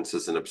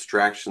inferences and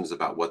abstractions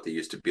about what they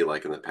used to be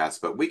like in the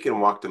past. But we can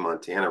walk to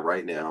Montana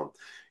right now,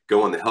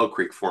 go in the Hell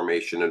Creek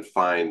Formation and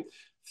find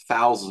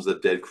thousands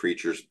of dead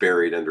creatures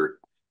buried under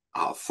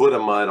a foot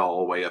of mud all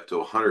the way up to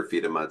 100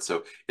 feet of mud.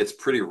 So it's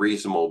pretty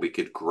reasonable we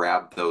could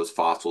grab those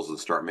fossils and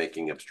start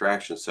making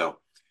abstractions. So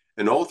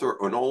an old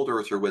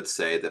earther would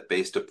say that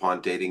based upon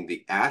dating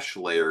the ash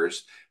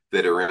layers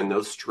that are in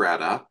those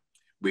strata,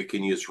 we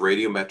can use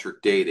radiometric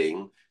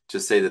dating to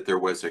say that there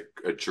was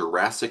a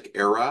Jurassic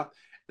era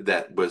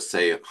that was,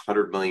 say,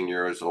 100 million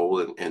years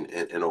old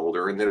and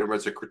older. And then there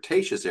was a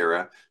Cretaceous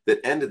era that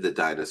ended the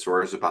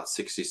dinosaurs about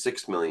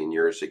 66 million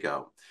years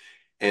ago.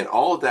 And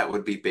all of that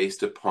would be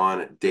based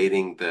upon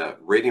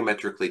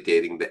radiometrically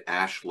dating the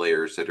ash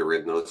layers that are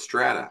in those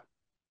strata.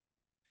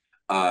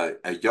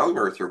 A young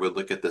earther would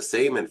look at the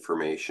same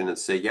information and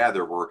say, yeah,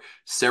 there were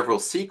several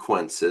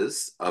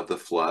sequences of the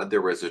flood.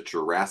 There was a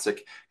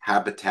Jurassic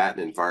habitat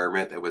and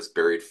environment that was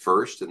buried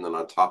first. And then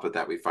on top of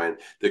that, we find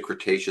the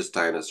Cretaceous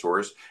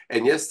dinosaurs.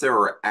 And yes, there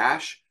are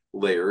ash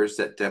layers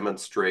that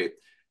demonstrate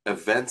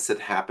events that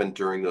happened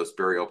during those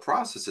burial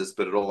processes,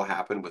 but it all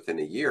happened within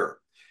a year.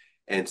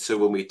 And so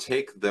when we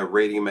take the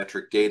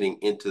radiometric dating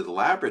into the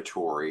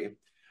laboratory,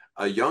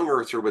 a young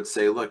earther would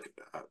say, look,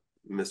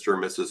 Mr.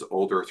 and Mrs.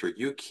 Old Earther,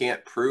 you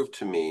can't prove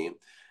to me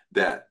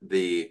that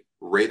the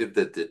rate of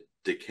the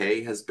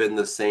decay has been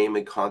the same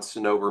and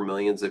constant over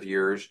millions of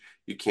years.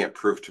 You can't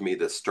prove to me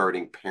the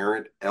starting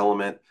parent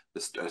element,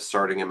 the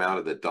starting amount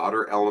of the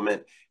daughter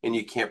element, and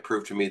you can't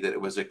prove to me that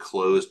it was a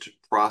closed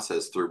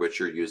process through which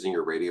you're using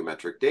your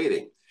radiometric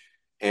dating.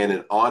 And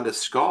an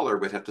honest scholar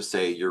would have to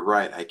say, you're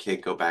right, I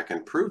can't go back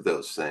and prove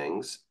those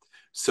things.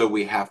 So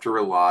we have to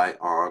rely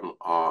on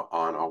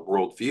a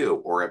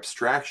worldview or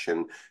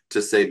abstraction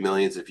to say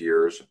millions of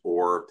years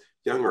or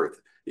young Earth.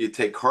 You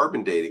take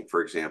carbon dating,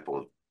 for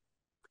example.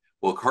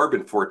 Well,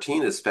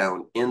 carbon-14 is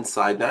found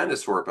inside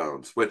dinosaur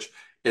bones, which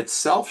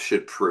itself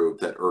should prove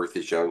that Earth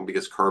is young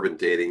because carbon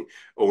dating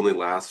only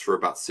lasts for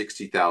about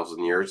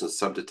 60,000 years, and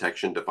some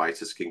detection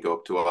devices can go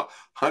up to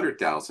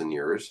 100,000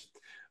 years.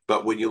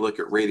 But when you look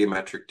at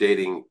radiometric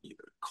dating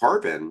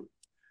carbon,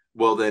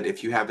 well, then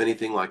if you have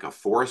anything like a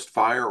forest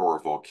fire or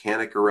a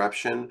volcanic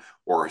eruption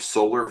or a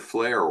solar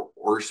flare or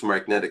Earth's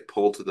magnetic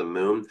pull to the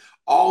moon,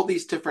 all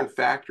these different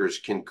factors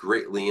can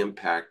greatly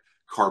impact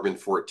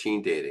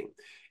carbon-14 dating.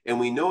 And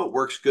we know it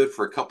works good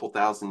for a couple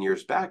thousand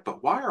years back,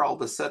 but why are all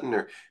of a sudden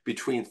they're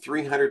between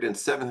 300 and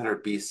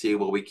 700 BC?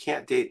 Well, we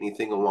can't date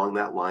anything along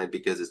that line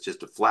because it's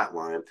just a flat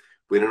line.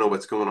 We don't know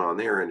what's going on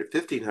there. And at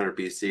 1500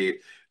 BC,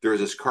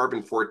 there's this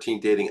carbon-14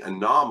 dating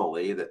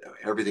anomaly that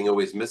everything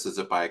always misses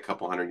it by a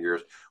couple hundred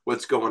years.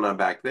 What's going on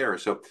back there?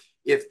 So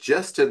if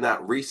just in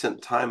that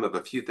recent time of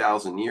a few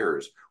thousand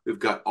years, we've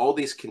got all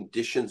these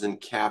conditions and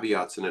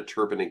caveats in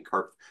interpreting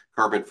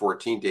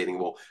carbon-14 dating,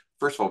 well,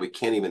 first of all, we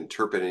can't even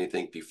interpret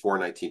anything before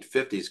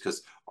 1950s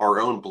because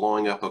our own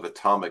blowing up of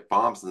atomic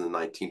bombs in the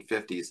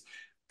 1950s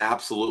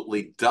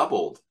absolutely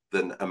doubled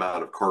the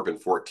amount of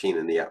carbon-14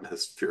 in the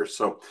atmosphere.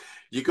 So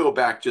you go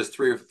back just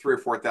three or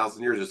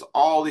 4,000 years, there's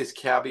all these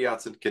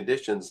caveats and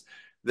conditions.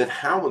 Then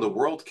how in the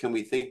world can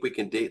we think we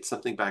can date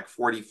something back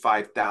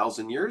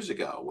 45,000 years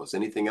ago? Was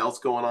anything else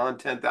going on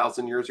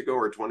 10,000 years ago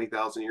or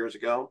 20,000 years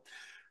ago?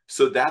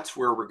 So that's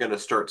where we're going to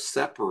start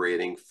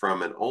separating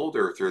from an old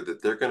earther,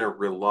 that they're going to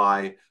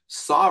rely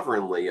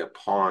sovereignly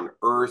upon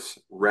Earth's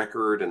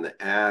record and the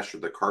ash or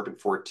the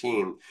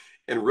carbon-14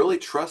 and really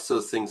trust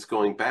those things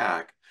going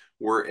back.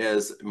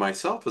 Whereas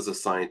myself as a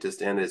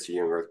scientist and as a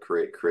young Earth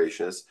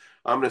creationist,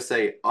 I'm going to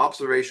say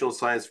observational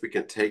science we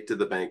can take to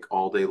the bank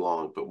all day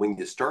long. But when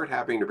you start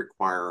having to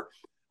require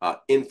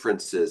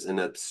inferences and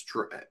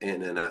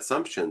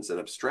assumptions and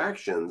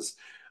abstractions,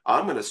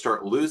 I'm going to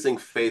start losing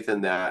faith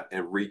in that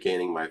and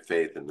regaining my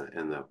faith in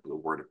the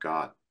Word of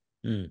God.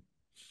 Mm.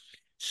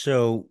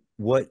 So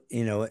what,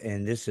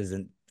 and this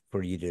isn't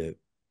for you to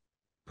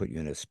put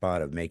you in a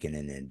spot of making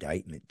an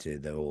indictment to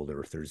the old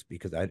earthers,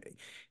 because I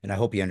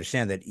hope you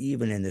understand that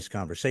even in this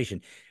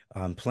conversation,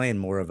 I'm playing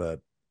more of a,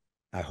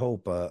 I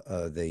hope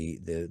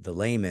the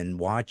layman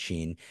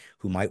watching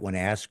who might want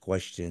to ask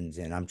questions,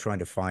 and I'm trying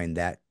to find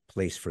that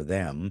place for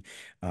them,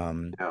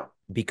 Yeah.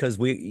 because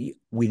we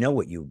know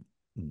what you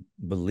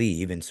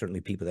believe, and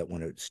certainly people that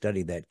want to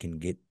study that can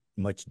get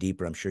much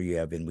deeper. I'm sure you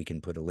have, and we can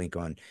put a link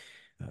on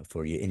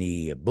for you,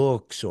 any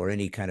books or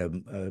any kind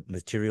of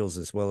materials,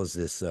 as well as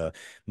this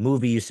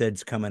movie you said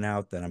is coming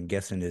out that I'm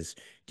guessing is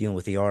dealing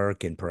with the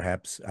ark, and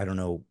perhaps, I don't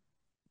know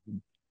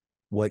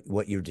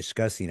what you're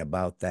discussing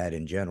about that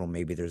in general.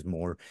 Maybe there's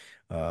more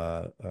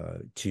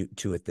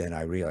to it than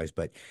I realize,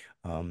 but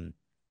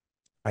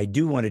I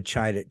do want to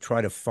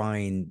try to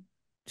find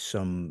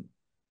some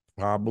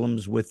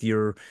problems with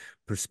your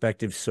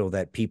perspective so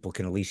that people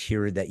can at least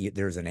hear that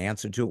there's an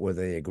answer to it,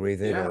 whether they agree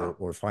with it Yeah.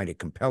 or find it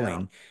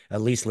compelling.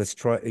 At least let's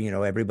try,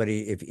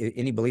 everybody, if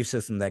any belief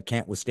system that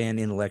can't withstand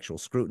intellectual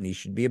scrutiny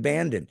should be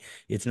abandoned.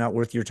 It's not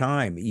worth your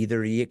time.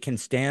 Either it can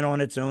stand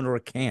on its own or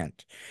it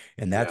can't.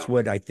 And that's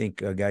what I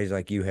think guys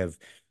like you have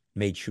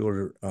made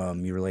sure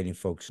you're letting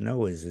folks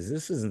know is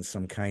this isn't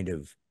some kind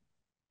of,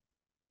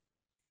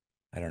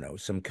 I don't know,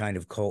 some kind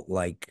of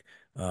cult-like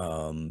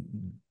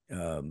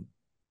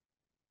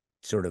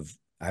sort of,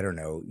 I don't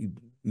know,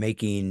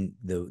 making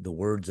the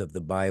words of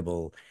the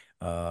Bible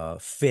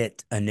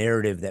fit a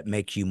narrative that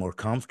makes you more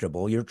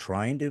comfortable. You're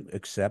trying to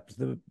accept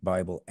the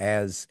Bible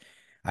as,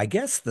 I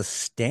guess, the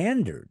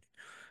standard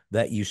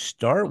that you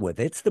start with.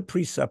 It's the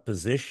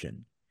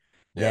presupposition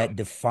that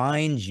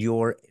defines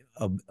your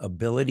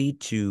ability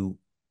to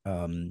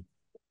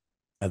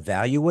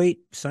evaluate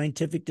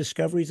scientific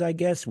discoveries, I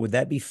guess. Would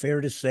that be fair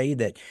to say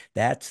that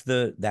that's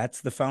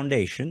the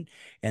foundation?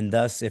 And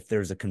thus, if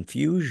there's a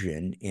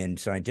confusion in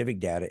scientific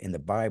data in the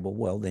Bible,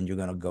 well, then you're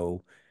going to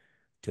go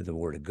to the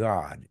Word of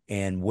God.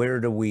 And where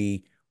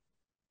does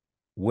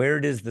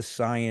the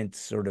science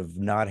sort of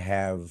not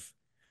have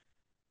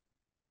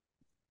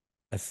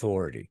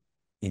authority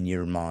in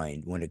your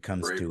mind when it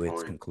comes Great to its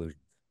point. conclusion?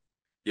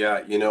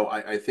 Yeah,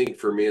 I think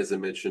for me, as I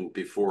mentioned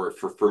before,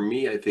 for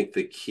me, I think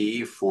the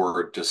key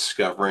for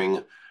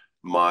discovering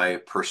my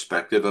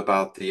perspective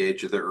about the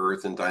age of the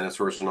earth and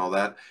dinosaurs and all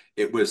that,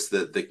 it was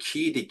the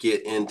key to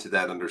get into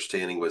that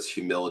understanding was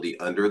humility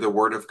under the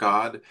Word of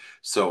God.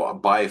 So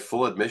by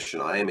full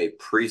admission, I am a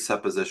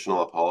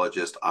presuppositional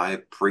apologist.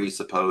 I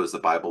presuppose the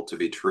Bible to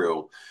be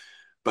true.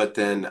 But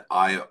then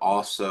I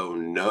also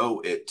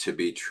know it to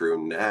be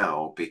true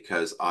now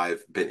because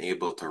I've been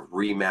able to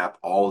remap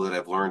all that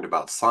I've learned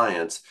about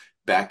science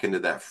back into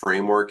that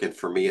framework. And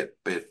for me, it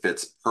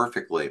fits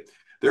perfectly.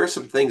 There are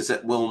some things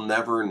that we'll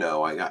never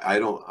know. I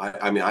don't,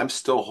 I mean, I'm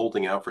still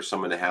holding out for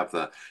someone to have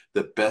the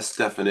best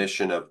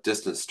definition of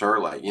distant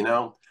starlight.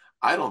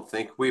 I don't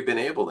think we've been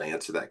able to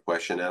answer that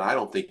question. And I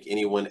don't think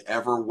anyone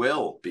ever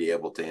will be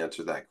able to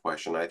answer that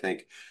question. I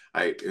think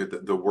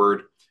the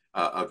word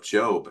of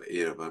Job,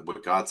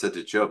 what God said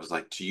to Job is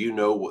like, do you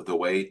know the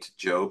way to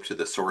Job, to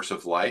the source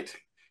of light?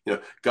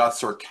 God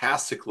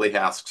sarcastically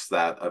asks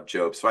that of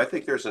Job. So I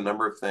think there's a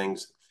number of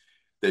things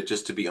that,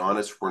 just to be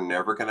honest, we're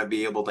never going to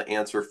be able to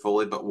answer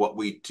fully. But what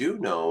we do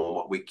know,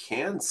 what we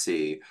can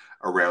see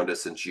around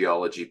us in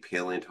geology,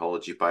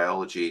 paleontology,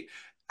 biology,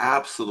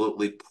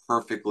 absolutely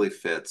perfectly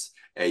fits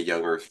a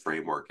young Earth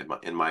framework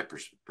in my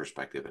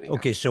perspective, anyhow.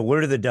 Okay, so where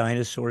do the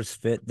dinosaurs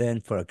fit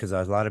then? For because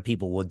a lot of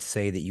people would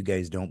say that you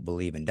guys don't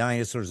believe in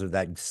dinosaurs, or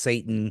that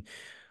Satan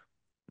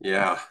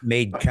Yeah.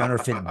 made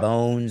counterfeit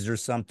bones or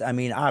something. I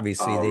mean,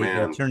 obviously Oh they'll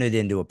man. turn it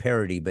into a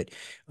parody, but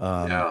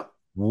Yeah.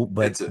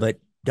 but It's a but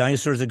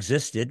dinosaurs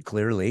existed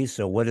clearly.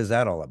 So what is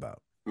that all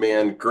about?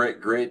 Man,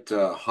 great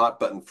hot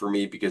button for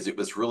me, because it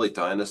was really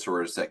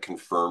dinosaurs that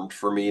confirmed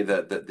for me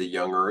that the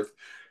young Earth.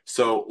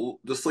 So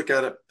just look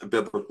at it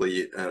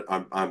biblically.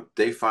 On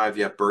day 5,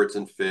 you have birds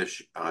and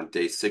fish. On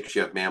day 6,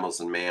 you have mammals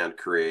and man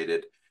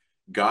created.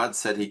 God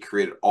said He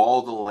created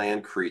all the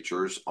land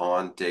creatures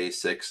on day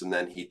 6, and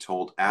then He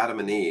told Adam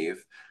and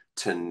Eve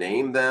to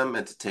name them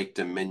and to take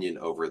dominion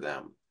over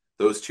them.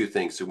 Those two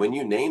things. So when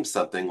you name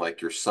something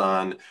like your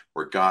son,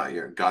 or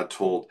God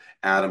told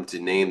Adam to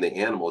name the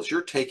animals,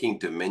 you're taking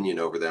dominion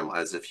over them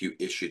as if you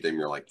issued them.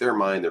 You're like, they're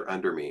mine, they're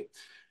under me.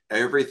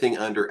 Everything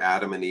under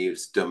Adam and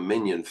Eve's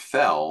dominion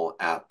fell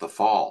at the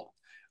fall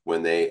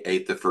when they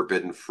ate the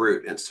forbidden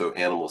fruit. And so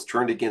animals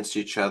turned against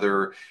each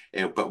other.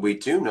 But we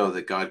do know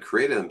that God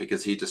created them,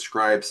 because He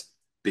describes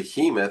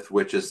Behemoth,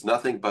 which is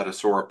nothing but a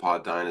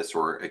sauropod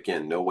dinosaur.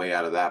 Again, no way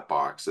out of that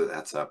box. So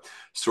that's a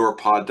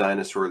sauropod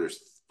dinosaur. There's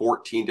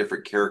 14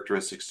 different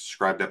characteristics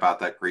described about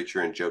that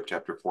creature in Job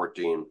chapter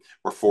 14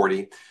 or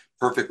 40.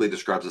 Perfectly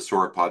describes a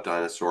sauropod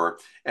dinosaur.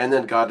 And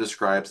then God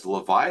describes the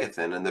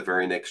Leviathan in the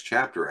very next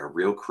chapter, a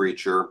real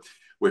creature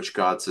which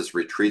God says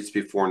retreats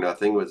before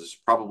nothing, which is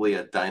probably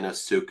a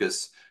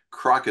Deinosuchus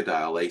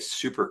crocodile, a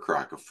super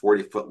croc, a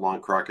 40-foot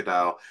long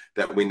crocodile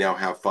that we now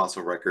have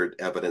fossil record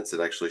evidence that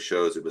actually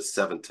shows it was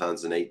 7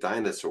 tons and 8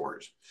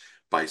 dinosaurs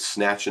by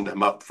snatching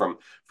them up from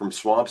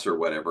swamps or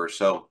whatever.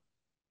 So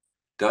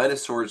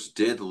dinosaurs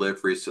did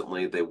live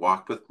recently. They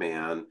walked with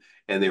man,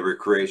 and they were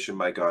creation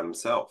by God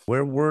Himself.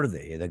 Where were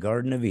they? The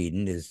Garden of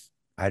Eden is,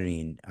 I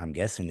mean, I'm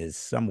guessing is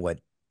somewhat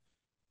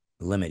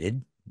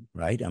limited,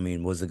 right? I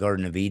mean, was the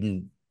Garden of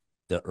Eden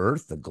the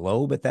earth, the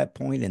globe at that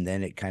point, and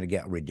then it kind of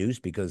got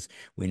reduced because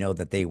we know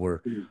that they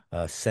were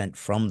sent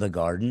from the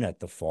garden at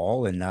the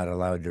fall and not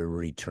allowed to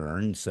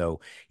return. So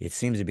it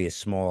seems to be a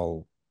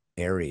small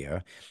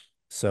area.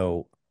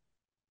 So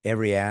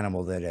every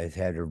animal that has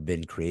had or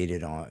been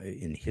created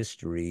in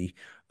history,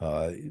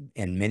 uh,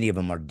 and many of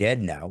them are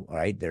dead now,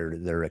 right?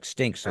 They're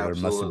extinct. So there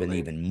must have been Absolutely.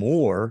 even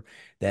more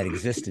that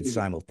existed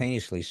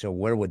simultaneously. So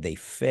where would they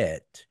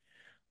fit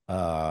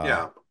uh,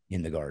 Yeah.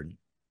 in the garden?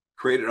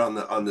 Created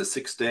on the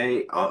 6th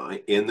day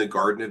in the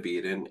Garden of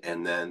Eden,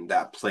 and then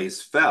that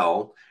place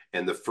fell,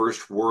 and the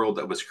first world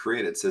that was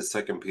created, says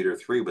 2 Peter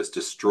 3, was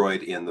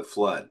destroyed in the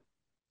flood.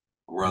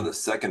 We're on the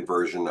second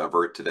version of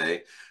Earth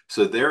today.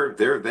 So they're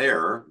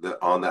there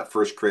on that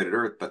first created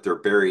Earth, but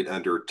they're buried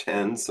under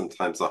 10,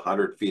 sometimes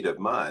 100 feet of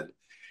mud.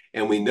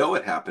 And we know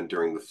it happened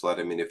during the flood.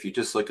 I mean, if you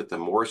just look at the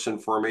Morrison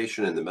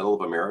Formation in the middle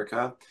of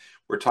America,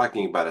 we're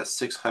talking about a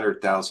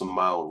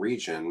 600,000-mile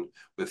region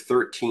with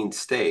 13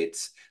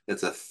 states.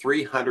 That's a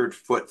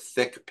 300-foot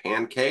thick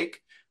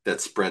pancake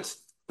that spreads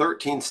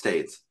 13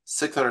 states,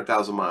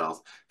 600,000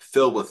 miles,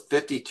 filled with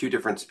 52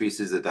 different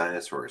species of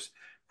dinosaurs.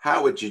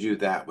 How would you do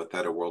that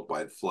without a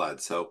worldwide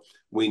flood? So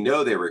we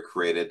know they were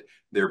created.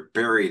 They're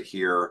buried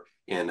here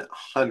in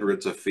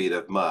hundreds of feet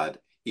of mud,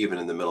 even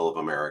in the middle of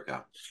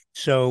America.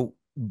 So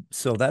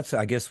so that's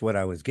I guess what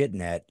I was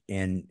getting at,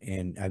 and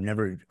I've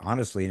never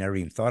honestly never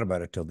even thought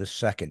about it till this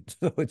second.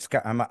 So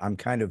I'm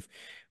kind of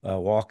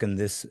walking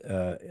this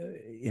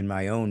in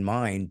my own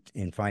mind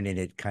and finding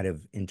it kind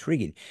of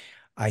intriguing.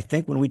 I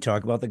think when we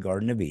talk about the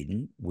Garden of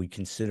Eden, we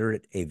consider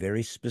it a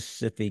very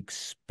specific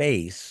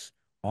space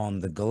on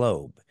the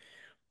globe,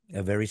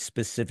 a very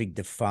specific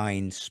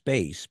defined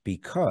space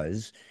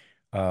because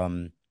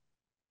um,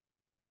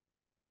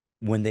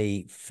 when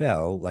they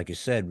fell, like you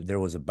said, there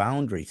was a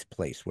boundaries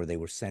place where they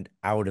were sent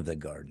out of the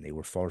garden. They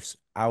were forced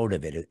out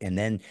of it. And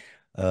then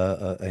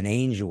an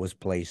angel was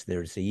placed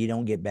there to say, you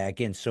don't get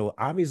back in. So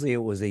obviously, it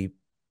was a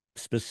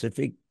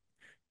specific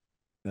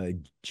uh,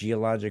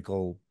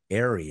 geological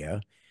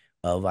area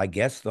of, I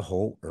guess, the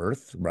whole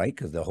earth, right?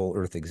 Because the whole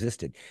earth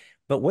existed.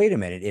 But wait a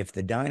minute, if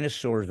the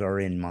dinosaurs are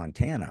in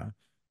Montana,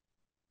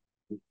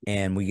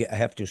 and we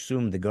have to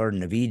assume the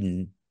Garden of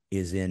Eden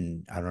is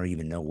in, I don't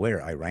even know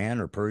where, Iran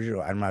or Persia,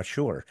 I'm not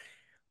sure.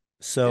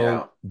 So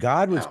Yeah,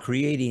 God was yeah,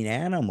 creating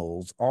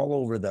animals all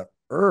over the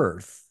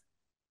earth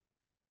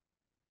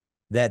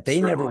that they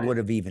never certainly. would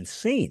have even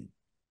seen.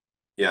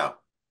 Yeah.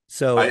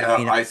 So, I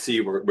mean, I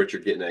see what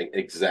you're getting at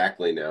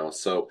exactly now.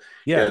 So,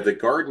 yeah, yeah. the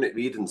Garden of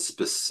Eden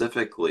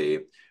specifically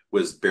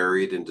was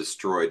buried and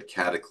destroyed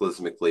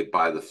cataclysmically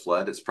by the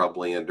flood. It's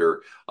probably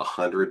under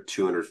 100,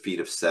 200 feet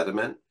of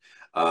sediment.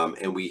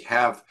 And we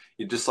have,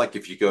 just like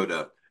if you go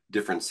to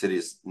different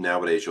cities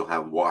nowadays, you'll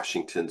have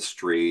Washington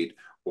Street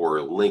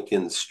or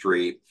Lincoln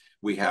Street.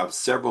 We have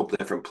several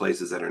different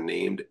places that are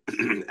named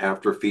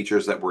after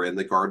features that were in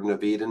the Garden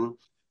of Eden.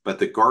 But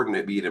the Garden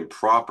of Eden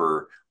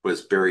proper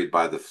was buried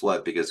by the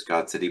flood because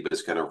God said he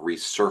was going to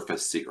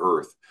resurface the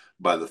earth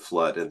by the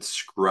flood and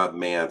scrub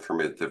man from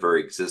the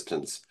very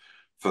existence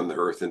from the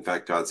earth. In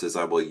fact, God says,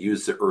 I will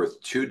use the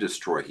earth to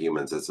destroy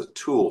humans as a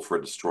tool for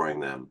destroying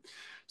them.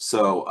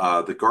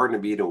 So the Garden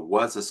of Eden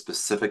was a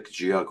specific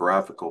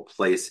geographical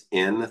place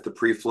in the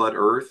pre-flood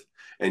earth.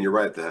 And you're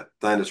right, the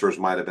dinosaurs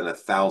might have been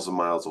 1,000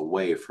 miles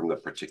away from the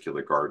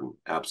particular garden.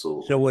 So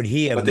Absolutely. would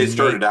he have But they named?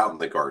 started out in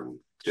the garden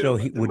So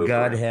too he, and would moved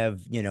God around.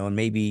 have, and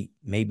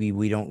maybe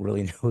we don't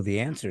really know the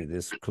answer to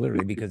this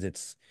clearly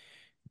because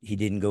he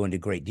didn't go into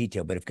great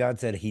detail. But if God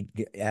said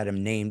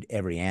Adam named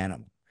every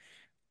animal,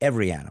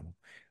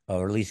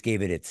 or at least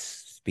gave it its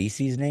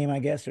species name, I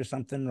guess, or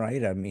something,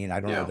 right? I mean,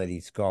 I don't know Yeah. that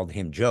he's called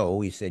him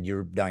Joe. He said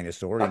you're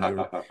dinosaur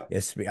and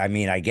I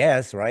mean, I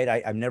guess, right?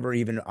 I've never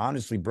even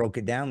honestly broke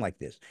it down like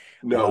this.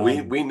 No,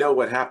 we know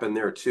what happened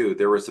there too.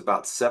 There was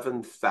about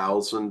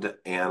 7,000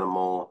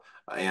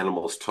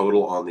 animals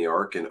total on the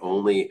ark and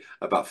only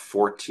about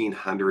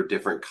 1,400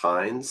 different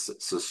kinds.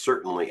 So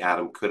certainly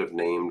Adam could have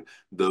named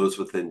those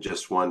within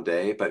just one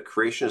day. But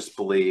creationists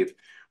believe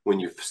when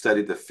you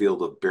study the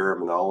field of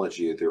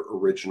baraminology, the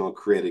original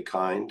created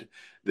kind,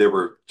 there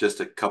were just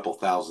a couple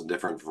thousand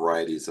different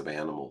varieties of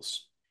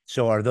animals.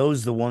 So are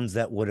those the ones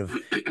that would have,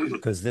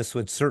 because this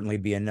would certainly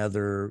be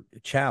another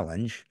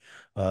challenge,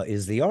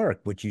 is the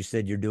arc, which you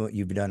said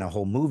you've done a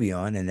whole movie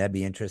on, and that'd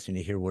be interesting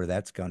to hear where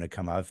that's going to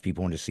come out if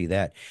people want to see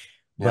that.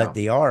 But Yeah.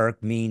 the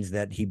ark means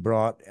that he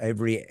brought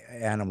every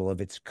animal of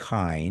its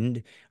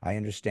kind. I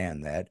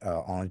understand that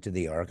onto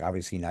the ark.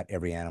 Obviously, not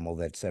every animal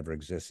that's ever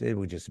existed. It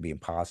would just be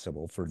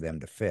impossible for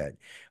them to fit.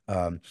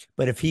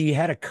 But if he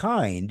had a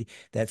kind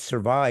that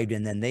survived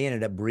and then they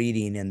ended up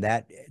breeding and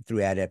that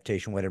through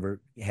adaptation, whatever,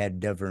 had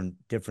different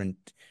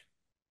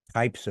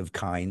types of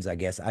kinds, I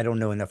guess. I don't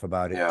know enough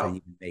about it to Yeah.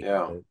 even make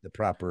Yeah. the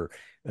proper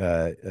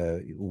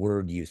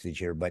word usage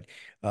here. But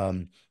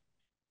um,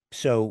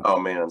 so, Oh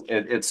man,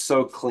 it's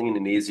so clean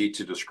and easy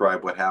to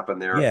describe what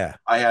happened there. yeah,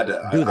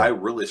 do I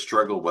that. really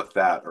struggled with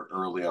that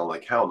early on,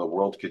 like how in the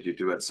world could you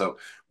do it? So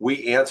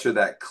we answer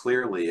that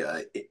clearly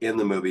in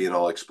the movie, and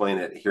I'll explain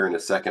it here in a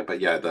second.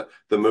 But yeah,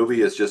 the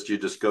movie is just you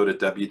just go to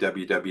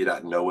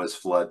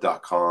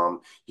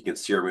www.noahsflood.com. You can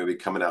see our movie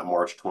coming out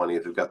March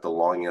 20th. We've got the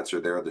long answer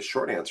there. The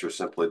short answer is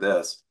simply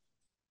this: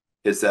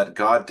 is that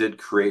God did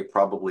create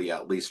probably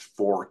at least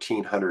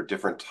 1,400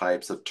 different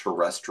types of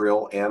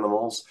terrestrial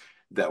animals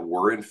that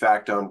were in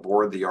fact on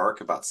board the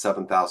ark, about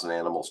 7,000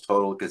 animals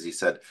total, because he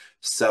said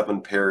 7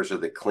 pairs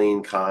of the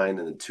clean kind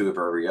and then 2 of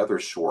every other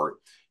sort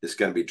is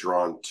going to be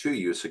drawn to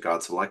you. So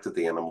God selected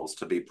the animals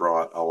to be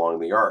brought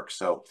along the ark.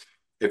 So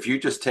if you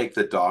just take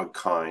the dog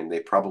kind, they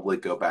probably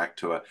go back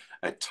to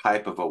a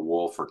type of a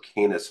wolf, or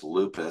Canis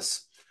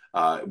lupus.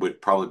 It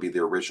would probably be the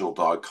original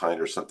dog kind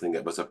or something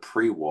that was a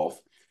pre-wolf.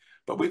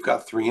 But we've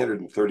got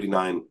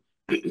 339,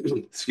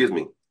 excuse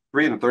me,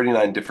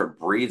 339 different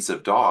breeds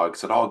of dogs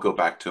that all go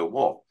back to a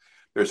wolf.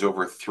 There's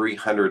over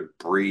 300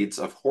 breeds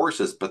of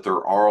horses, but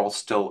they're all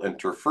still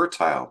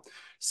interfertile.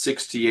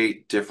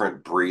 68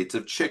 different breeds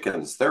of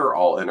chickens, they're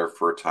all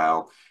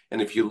interfertile.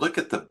 And if you look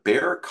at the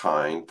bear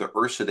kind, the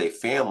Ursidae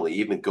family,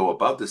 even go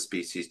above the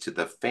species to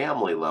the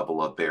family level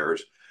of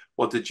bears.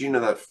 Well, did you know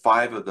that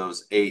 5 of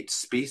those 8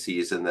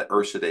 species in the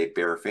Ursidae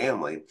bear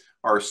family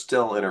are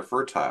still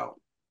interfertile?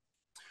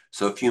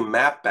 So if you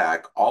map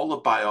back all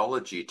of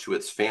biology to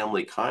its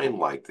family kind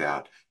like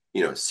that,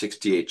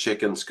 68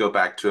 chickens go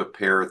back to a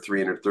pair,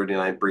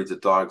 339 breeds of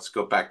dogs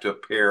go back to a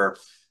pair,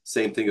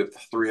 same thing with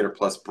 300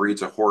 plus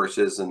breeds of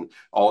horses and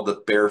all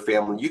the bear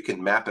family, you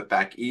can map it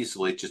back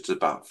easily, just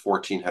about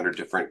 1,400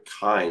 different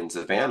kinds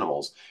of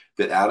animals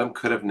that Adam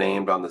could have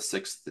named on the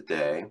sixth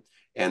day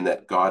and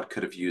that God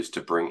could have used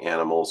to bring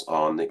animals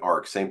on the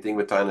ark. Same thing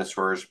with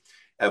dinosaurs.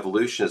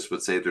 Evolutionists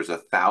would say there's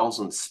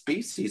 1,000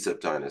 species of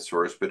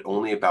dinosaurs, but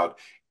only about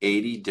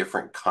 80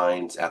 different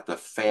kinds at the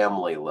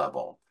family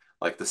level,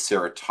 like the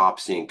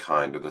ceratopsian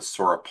kind or the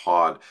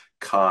sauropod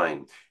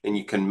kind. And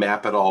you can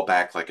map it all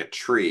back like a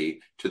tree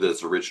to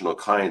those original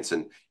kinds,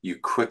 and you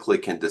quickly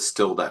can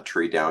distill that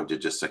tree down to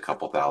just a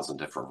couple thousand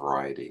different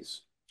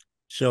varieties.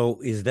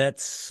 So is that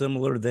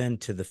similar then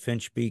to the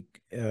finch beak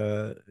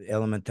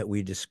element that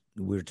we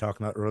were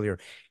talking about earlier,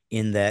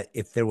 in that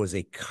if there was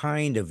a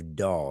kind of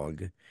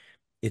dog,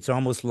 it's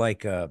almost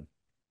like a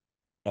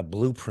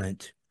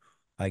blueprint,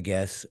 I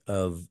guess,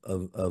 of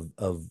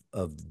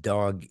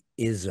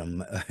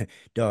dogism,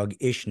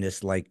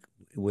 dog-ishness. Like,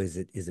 is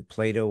it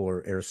Plato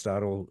or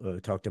Aristotle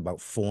talked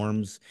about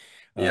forms?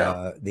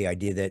 Yeah. The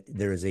idea that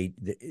there is the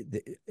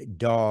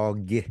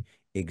dog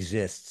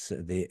exists,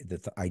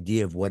 the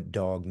idea of what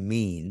dog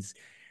means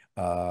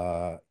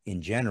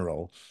in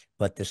general,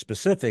 but the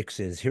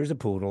specifics is here's a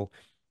poodle,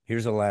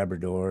 here's a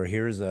Labrador,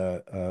 here's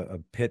a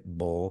pit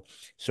bull.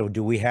 So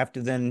do we have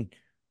to then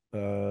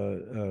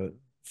uh,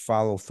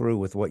 follow through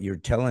with what you're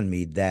telling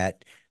me,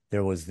 that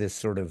there was this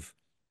sort of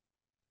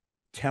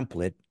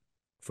template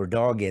for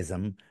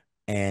dogism,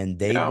 and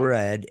they Yeah,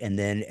 bred. And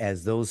then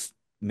as those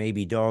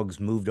maybe dogs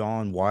moved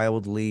on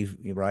wildly,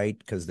 right?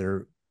 Because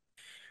they're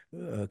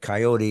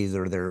coyotes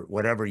or they're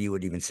whatever you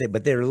would even say,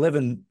 but they're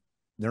living.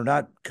 They're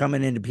not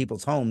coming into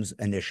people's homes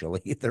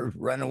initially. They're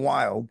running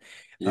wild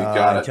you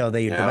got it. until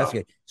they Yeah.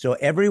 domesticate. So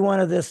every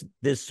one of this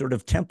sort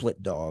of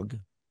template dog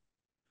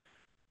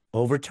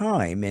over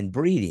time and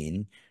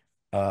breeding,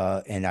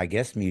 and I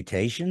guess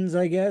mutations,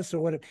 I guess,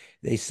 or what,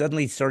 they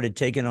suddenly started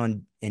taking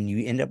on, and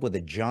you end up with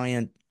a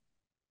giant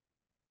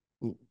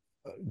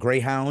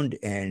greyhound,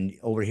 and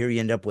over here you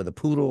end up with a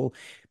poodle,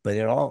 but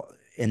it all,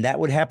 and that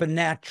would happen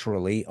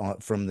naturally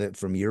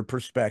from your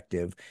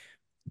perspective,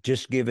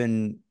 just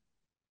given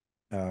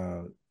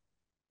uh,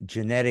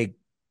 genetic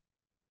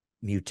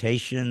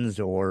mutations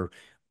or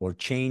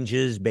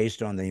changes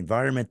based on the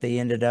environment they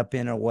ended up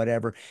in or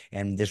whatever.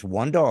 And this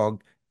one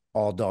dog,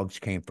 all dogs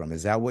came from.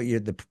 Is that what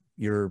your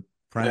Yeah,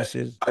 premise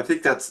is? I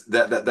think that's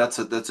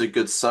a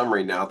good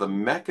summary. Now, the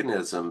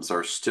mechanisms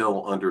are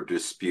still under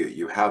dispute.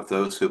 You have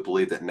those who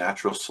believe that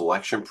natural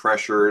selection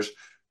pressures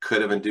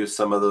could have induced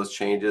some of those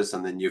changes,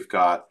 and then you've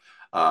got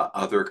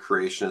other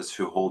creationists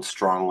who hold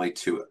strongly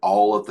to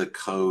all of the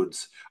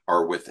codes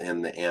are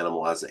within the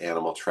animal as the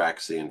animal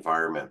tracks the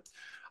environment.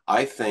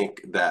 I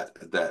think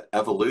that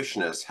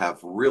evolutionists have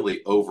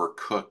really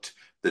overcooked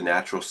the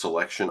natural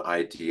selection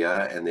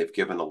idea, and they've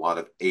given a lot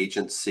of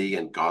agency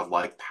and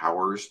godlike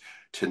powers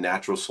to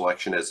natural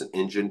selection as an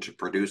engine to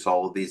produce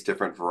all of these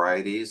different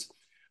varieties.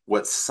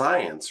 What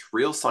science,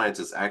 real science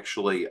is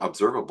actually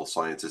observable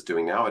science is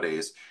doing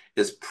nowadays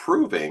is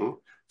proving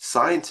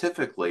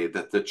scientifically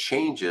that the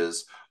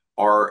changes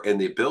are and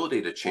the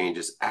ability to change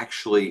is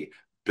actually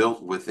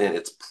built within,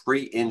 it's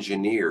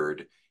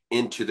pre-engineered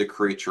into the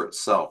creature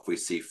itself. We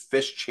see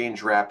fish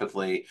change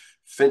rapidly,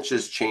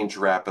 finches change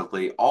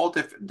rapidly, all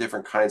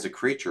different kinds of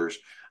creatures.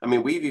 I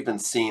mean, we've even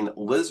seen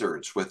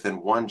lizards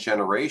within one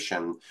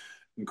generation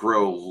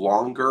grow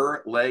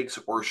longer legs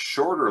or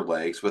shorter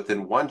legs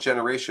within one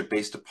generation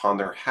based upon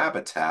their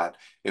habitat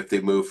if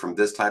they move from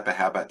this type of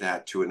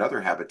habitat to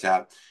another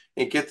habitat.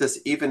 And get this,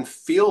 even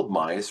field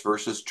mice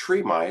versus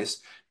tree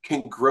mice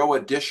can grow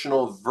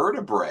additional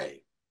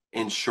vertebrae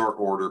in short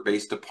order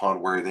based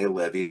upon where they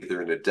live,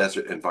 either in a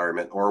desert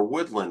environment or a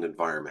woodland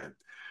environment.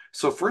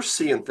 So if we're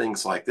seeing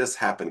things like this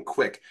happen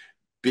quick,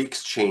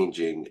 beaks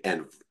changing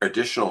and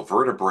additional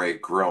vertebrae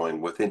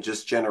growing within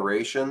just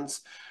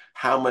generations,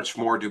 how much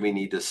more do we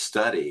need to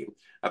study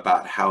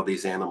about how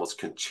these animals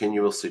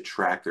continuously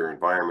track their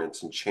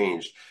environments and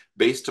change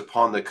based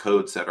upon the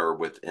codes that are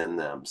within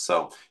them?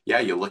 So, yeah,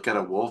 you look at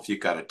a wolf, you've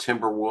got a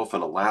timber wolf,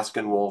 an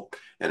Alaskan wolf,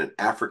 and an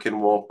African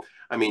wolf.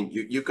 I mean,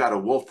 you've got a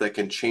wolf that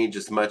can change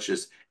as much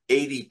as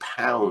 80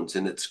 pounds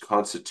in its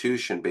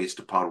constitution based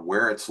upon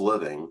where it's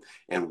living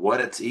and what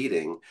it's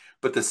eating,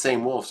 but the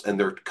same wolves, and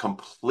they're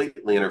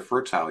completely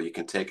interfertile. You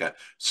can take a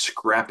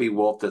scrappy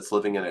wolf that's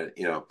living in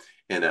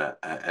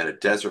a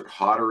desert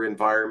hotter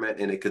environment,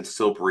 and it can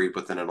still breed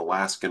within an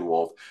Alaskan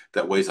wolf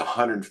that weighs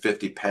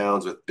 150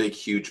 pounds with big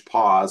huge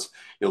paws,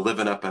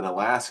 living up in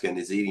Alaska and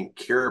is eating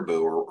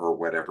caribou or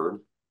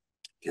whatever,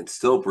 can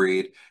still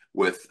breed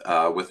with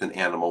an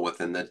animal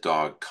within the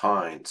dog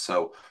kind.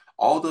 So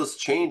all those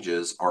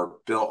changes are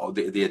built,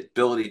 the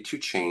ability to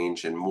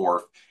change and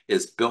morph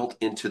is built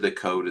into the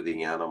code of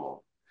the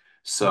animal.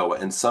 So,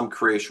 and some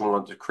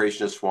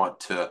creationists want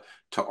to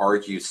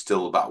argue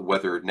still about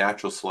whether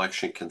natural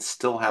selection can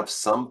still have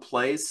some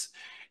place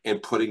in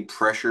putting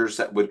pressures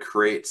that would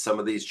create some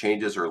of these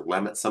changes or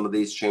limit some of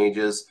these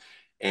changes.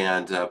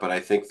 And but I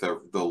think the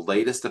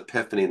latest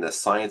epiphany in the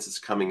science that's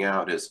coming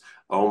out is,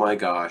 oh my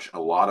gosh, a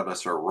lot of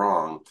us are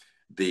wrong.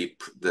 The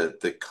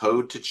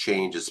code to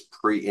change is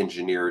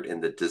pre-engineered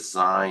in the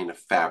design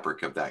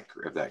fabric of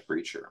that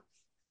creature.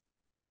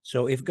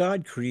 So if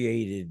God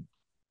created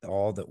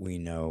all that we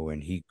know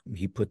and he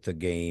put the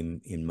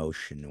game in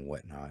motion and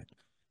whatnot,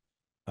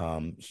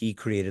 he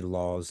created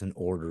laws and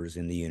orders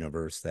in the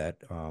universe that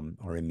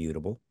are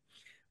immutable.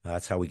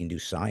 That's how we can do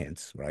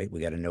science, right? We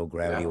got to know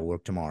gravity Yeah. will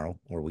work tomorrow,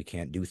 or we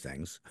can't do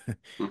things.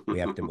 We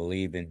have to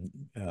believe in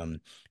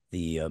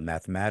the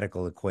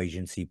mathematical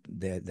equations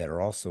that are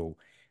also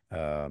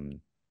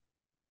um,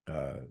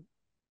 uh,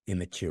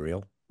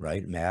 immaterial,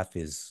 right? Math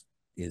is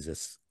a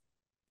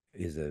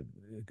is a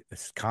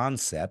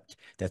concept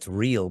that's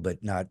real,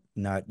 but not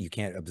you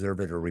can't observe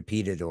it or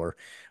repeat it or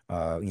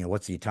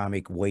what's the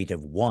atomic weight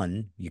of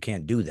one? You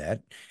can't do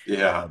that,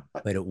 Yeah.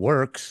 but it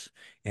works,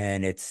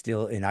 and it's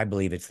still, and I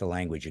believe it's the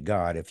language of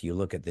God. If you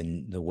look at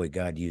the way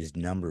God used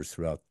numbers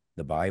throughout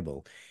the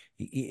Bible,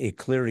 it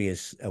clearly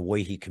is a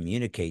way He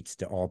communicates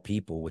to all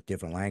people with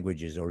different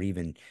languages or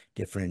even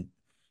different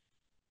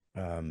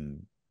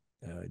um,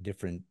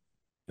 different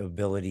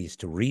abilities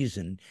to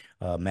reason.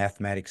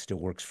 Mathematics still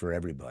works for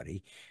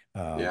everybody.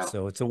 Yeah.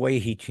 So it's a way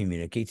he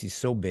communicates. He's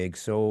so big,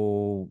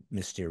 so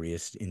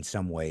mysterious in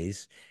some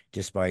ways,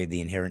 just by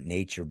the inherent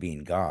nature of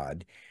being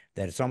God,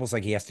 that it's almost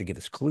like he has to give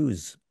us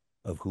clues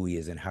of who he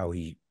is and how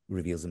he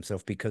reveals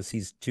himself because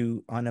he's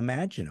too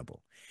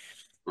unimaginable.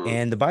 Mm.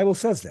 And the Bible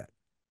says that.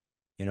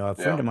 You know, a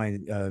friend Yeah. of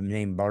mine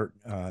named Bart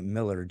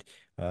Millard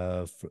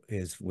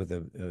is with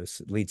a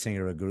lead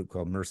singer of a group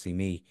called Mercy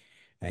Me,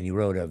 and he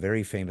wrote a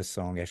very famous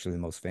song, actually the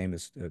most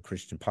famous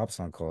Christian pop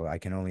song called "I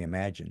Can Only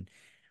Imagine."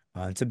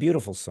 It's a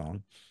beautiful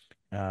song,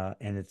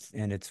 and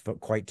it's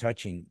quite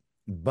touching,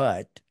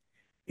 but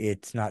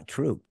it's not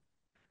true.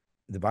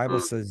 The Bible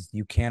Mm, says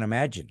you can't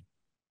imagine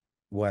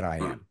what I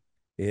mm, am.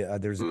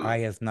 There's mm.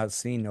 eye hath not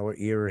seen, nor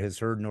ear has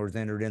heard, nor has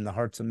entered in the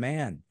hearts of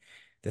man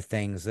the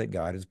things that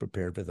God has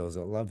prepared for those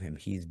that love him.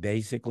 He's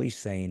basically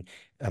saying,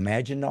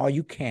 imagine all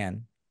you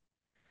can,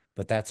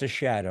 but that's a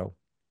shadow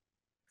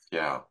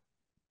Yeah.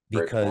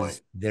 Great because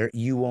point. there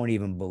you won't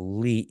even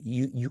believe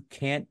you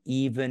can't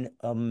even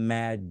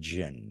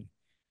imagine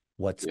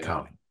what's Yeah.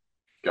 coming.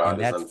 And God is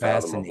that's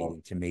unfathomable.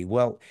 fascinating to me.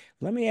 Well,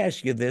 let me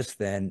ask you this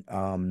then.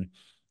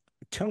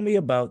 Tell me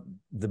about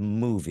the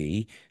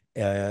movie,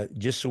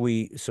 just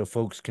so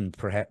folks can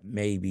perhaps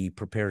maybe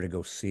prepare to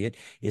go see it.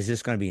 Is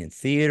this going to be in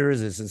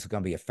theaters? Is this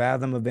going to be a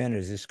Fathom event?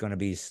 Is this going to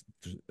be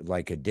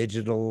like a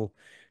digital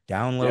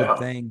download Yeah.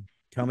 thing?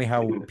 Tell me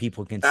how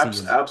people can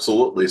see you.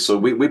 Absolutely. So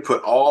we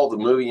put all the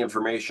movie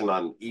information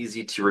on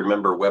easy to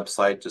remember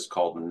website just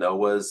called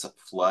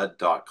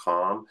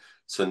noahsflood.com.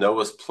 So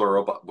Noah's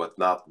plural, but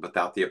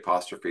without the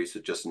apostrophe.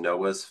 So just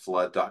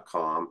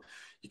noahsflood.com.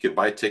 You can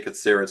buy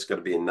tickets there. It's going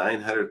to be in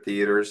 900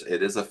 theaters.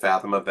 It is a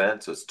Fathom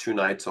event, so it's 2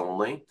 nights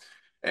only.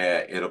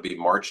 It'll be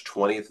March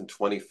 20th and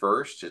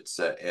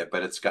 21st.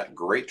 But it's got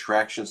great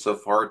traction so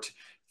far.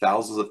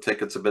 Thousands of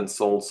tickets have been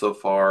sold so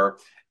far,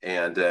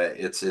 and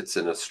it's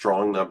in a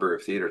strong number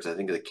of theaters. I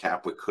think the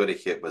cap we could have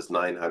hit was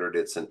 900.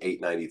 It's an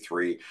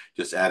 893.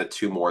 Just added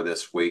two more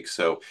this week,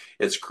 so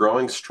it's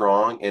growing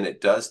strong, and it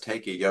does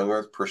take a young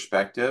Earth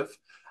perspective,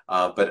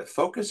 but it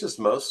focuses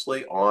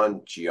mostly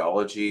on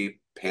geology,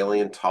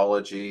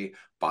 paleontology,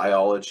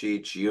 biology,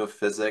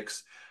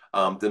 geophysics.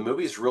 The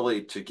movie's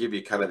really, to give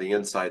you kind of the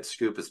inside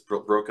scoop, is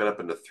broken up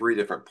into three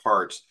different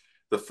parts.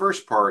 The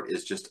first part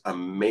is just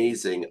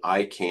amazing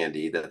eye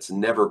candy that's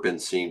never been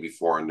seen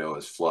before on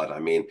Noah's Flood. I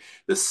mean,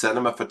 the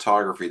cinema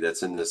photography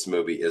that's in this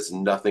movie is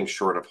nothing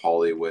short of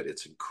Hollywood.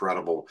 It's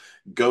incredible.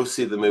 Go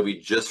see the movie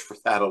just for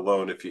that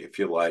alone if you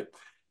like.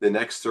 The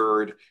next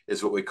third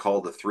is what we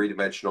call the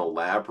three-dimensional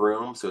lab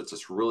room. So it's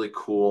this really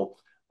cool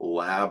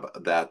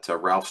lab that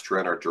Ralph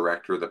Stren, our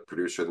director, the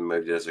producer of the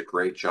movie, does a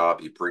great job.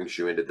 He brings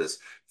you into this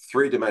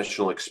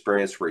three-dimensional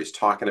experience where he's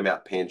talking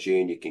about Pangea,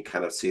 and you can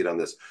kind of see it on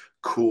this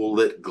cool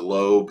lit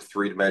globe,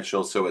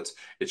 three-dimensional. So it's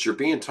you're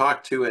being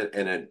talked to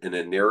in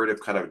a narrative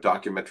kind of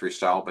documentary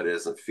style, but it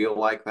doesn't feel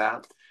like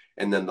that.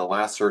 And then the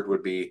last third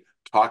would be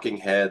talking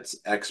heads,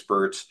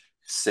 experts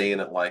saying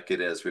it like it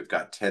is. We've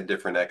got 10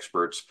 different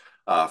experts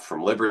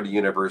from Liberty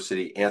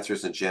University,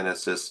 Answers in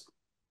Genesis,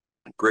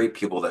 great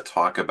people that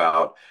talk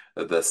about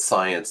the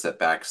science that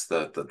backs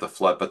the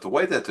flood. But the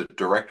way that the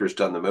director's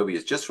done the movie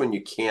is just when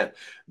you can't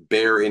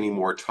bear any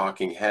more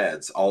talking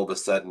heads, all of a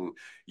sudden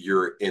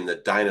you're in the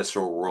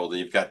dinosaur world and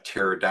you've got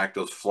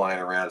pterodactyls flying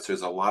around. So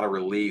there's a lot of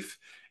relief,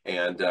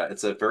 and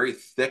it's a very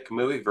thick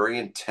movie, very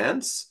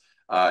intense.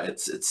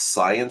 It's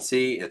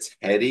sciency, it's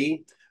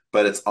heady,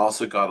 but it's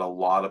also got a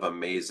lot of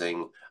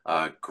amazing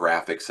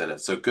graphics in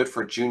it. So good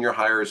for junior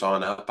hires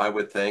on up, I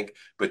would think.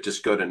 But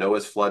just go to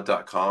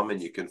noahsflood.com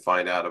and you can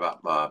find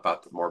out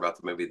more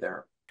about the movie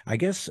there. I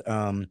guess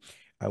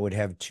I would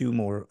have two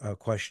more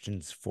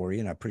questions for you,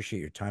 and I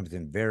appreciate your time. It's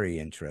been very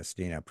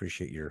interesting. I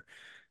appreciate your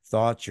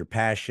thoughts, your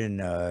passion,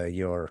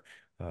 your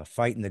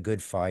fighting the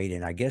good fight.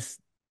 And I guess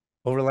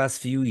over the last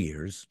few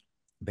years,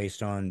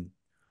 based on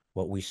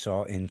what we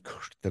saw in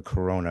the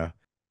Corona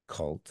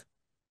cult,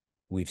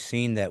 we've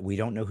seen that we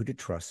don't know who to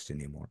trust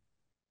anymore.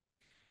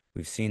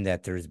 We've seen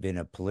that there's been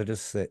a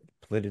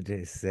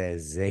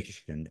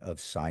politicization of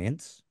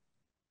science,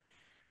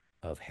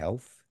 of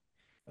health,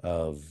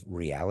 of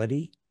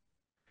reality.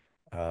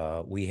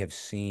 We have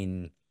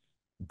seen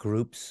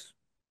groups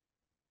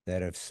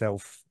that have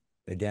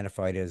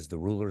self-identified as the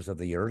rulers of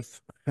the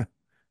earth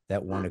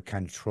that want to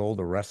control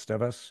the rest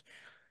of us,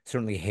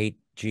 certainly hate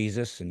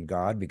Jesus and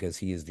God because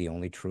he is the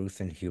only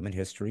truth in human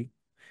history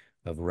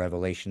of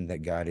revelation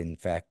that God, in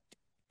fact,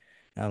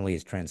 not only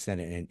is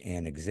transcendent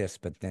and exists,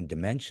 but then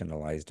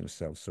dimensionalized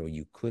himself so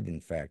you could,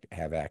 in fact,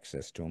 have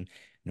access to him.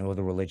 No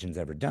other religion's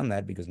ever done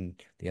that because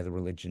the other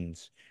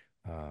religions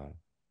uh,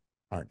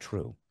 aren't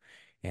true.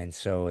 And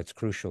so it's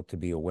crucial to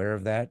be aware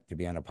of that, to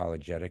be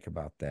unapologetic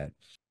about that.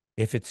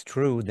 If it's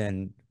true,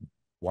 then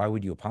why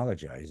would you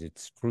apologize?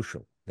 It's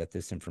crucial that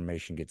this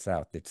information gets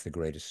out. It's the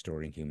greatest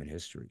story in human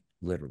history,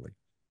 literally.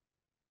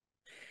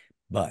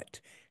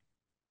 But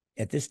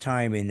at this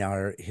time in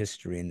our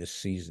history, in this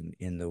season,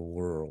 in the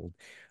world,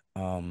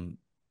 um,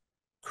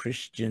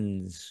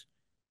 Christians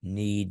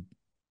need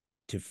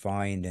to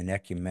find an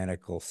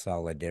ecumenical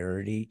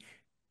solidarity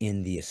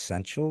in the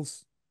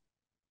essentials.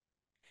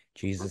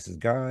 Jesus is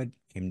God,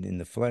 came in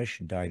the flesh,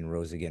 died and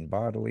rose again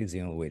bodily. He's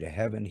the only way to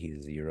heaven.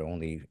 He's your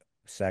only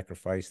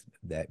sacrifice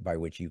that by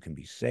which you can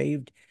be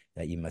saved,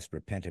 that you must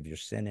repent of your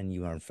sin, and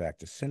you are in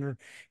fact a sinner,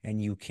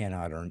 and you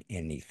cannot earn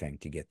anything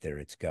to get there.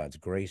 It's God's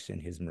grace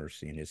and his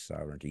mercy and his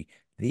sovereignty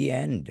The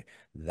end.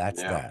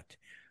 That's Yeah. that.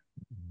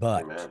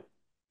 But Amen.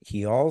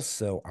 he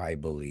also, I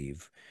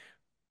believe,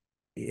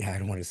 I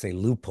don't want to say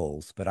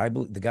loopholes, but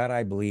the God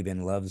I believe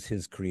in loves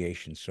his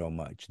creation so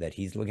much that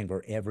he's looking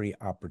for every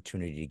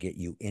opportunity to get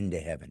you into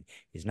heaven.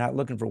 He's not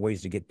looking for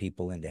ways to get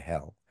people into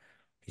hell.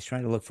 He's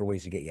trying to look for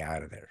ways to get you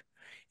out of there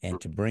and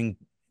to bring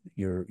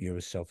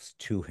yourselves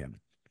to him.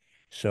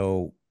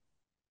 So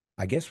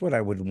I guess what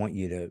I would want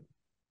you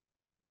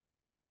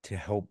to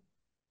help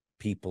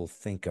people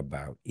think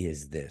about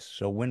is this.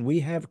 So when we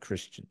have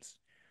Christians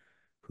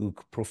who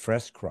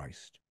profess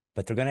Christ,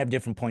 but they're going to have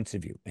different points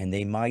of view. And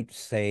they might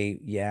say,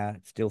 yeah,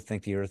 still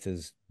think the earth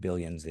is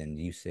billions. And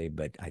you say,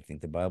 but I think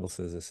the Bible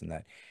says this and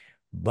that.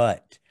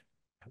 But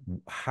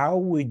how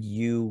would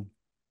you,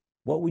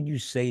 what would you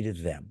say to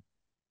them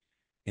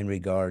in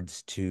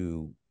regards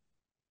to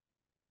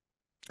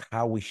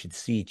how we should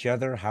see each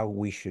other, how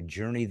we should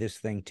journey this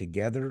thing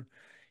together?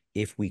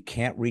 If we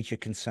can't reach a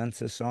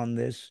consensus on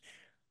this,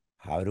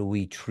 how do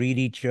we treat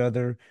each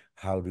other?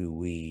 How do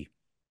we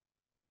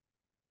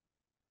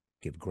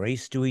give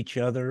grace to each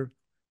other?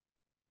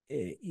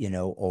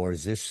 Or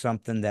is this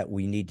something that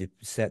we need to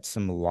set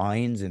some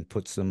lines and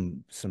put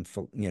some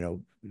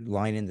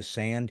line in the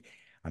sand?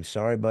 I'm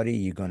sorry, buddy,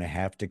 you're going to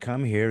have to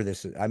come here.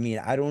 I mean,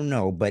 I don't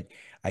know, but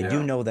I do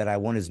Yeah. know that I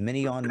want as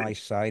many on my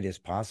side as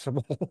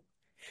possible,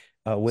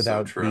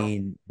 So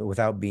true.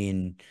 without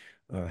being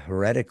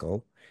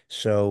heretical.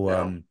 So,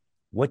 Yeah.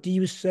 what do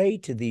you say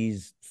to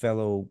these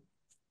fellow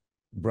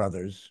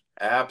brothers?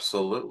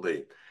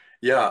 Absolutely.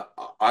 Yeah,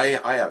 I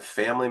have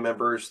family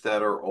members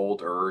that are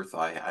old earth.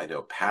 I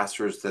know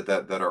pastors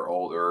that are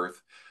old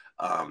earth.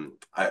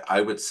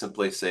 I would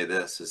simply say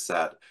this is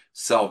that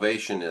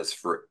salvation is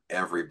for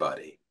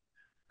everybody.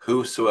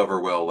 Whosoever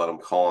will, let him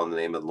call on the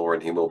name of the Lord,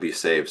 and he will be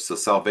saved. So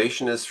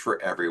salvation is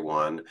for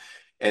everyone.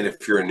 And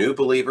if you're a new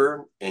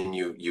believer and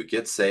you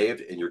get saved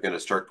and you're going to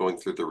start going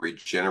through the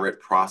regenerate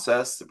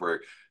process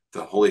where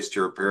the Holy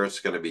Spirit is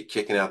going to be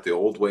kicking out the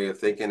old way of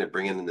thinking and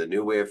bringing in the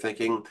new way of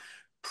thinking,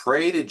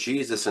 pray to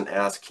Jesus and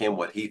ask him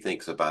what he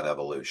thinks about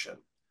evolution.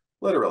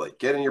 Literally,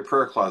 get in your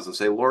prayer closet and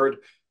say, Lord,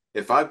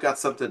 if I've got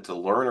something to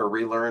learn or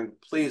relearn,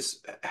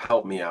 please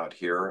help me out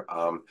here.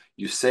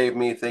 You saved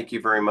me. Thank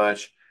you very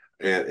much.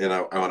 And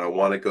I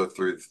want to go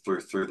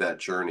through that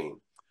journey.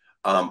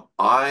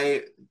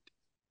 I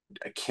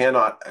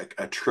cannot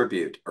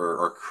attribute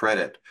or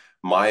credit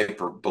my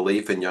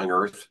belief in young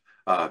earth,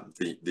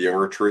 the young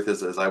earth truth,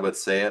 as I would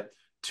say it,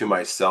 to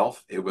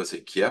myself. It was a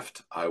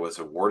gift. I was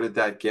awarded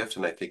that gift,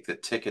 and I think the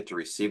ticket to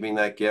receiving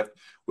that gift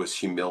was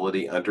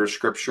humility under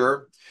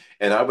scripture.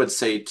 And I would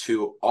say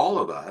to all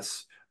of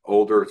us,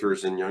 old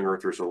earthers and young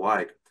earthers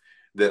alike,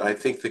 that I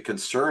think the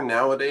concern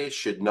nowadays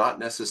should not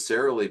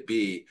necessarily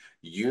be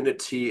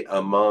unity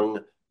among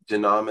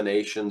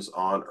denominations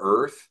on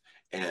earth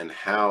and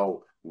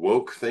how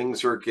woke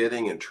things are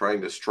getting and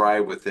trying to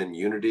strive within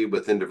unity,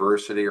 within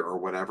diversity, or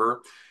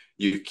whatever.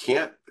 You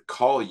can't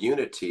call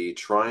unity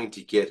trying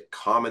to get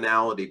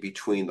commonality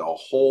between the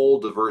whole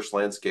diverse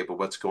landscape of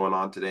what's going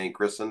on today in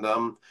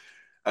Christendom.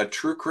 A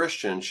true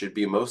Christian should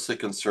be mostly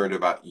concerned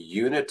about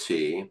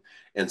unity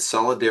and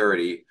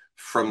solidarity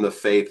from the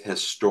faith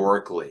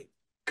historically,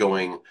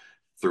 going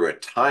through a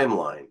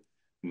timeline,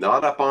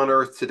 not up on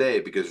earth today,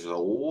 because there's a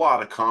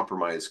lot of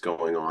compromise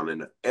going on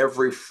in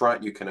every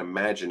front you can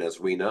imagine, as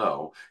we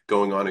know,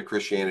 going on in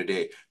Christianity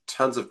today.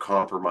 Tons of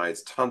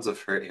compromise, tons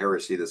of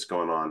heresy that's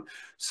going on.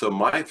 So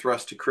my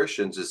thrust to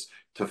Christians is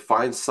to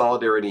find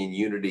solidarity and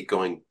unity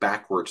going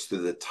backwards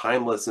through the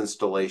timeless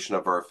installation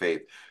of our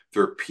faith,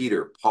 through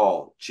Peter,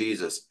 Paul,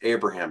 Jesus,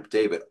 Abraham,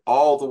 David,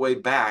 all the way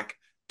back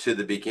to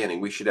the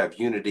beginning. We should have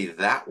unity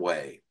that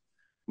way,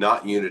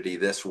 not unity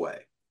this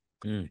way.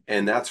 Mm.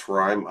 And that's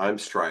where I'm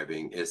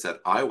striving, is that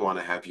I want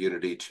to have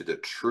unity to the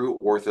true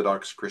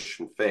Orthodox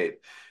Christian faith.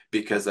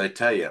 Because I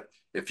tell you,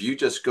 if you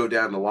just go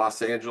down to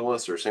Los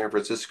Angeles or San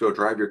Francisco,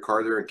 drive your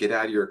car there and get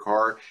out of your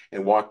car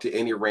and walk to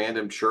any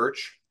random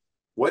church,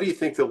 what do you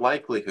think the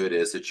likelihood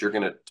is that you're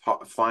going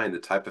to find the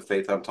type of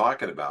faith I'm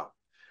talking about?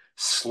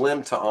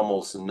 Slim to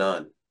almost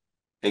none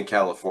in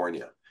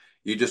California.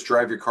 You just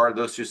drive your car to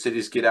those two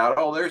cities, get out.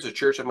 Oh, there's a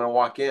church. I'm going to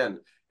walk in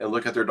and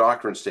look at their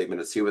doctrine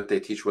statement and see what they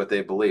teach, what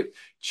they believe.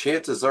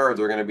 Chances are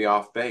they're going to be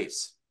off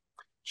base.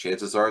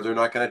 Chances are they're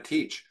not going to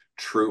teach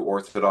true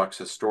Orthodox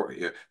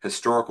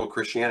historical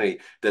Christianity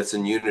that's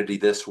in unity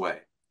this way.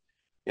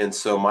 And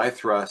so my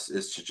thrust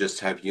is to just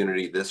have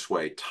unity this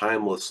way,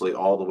 timelessly,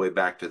 all the way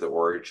back to the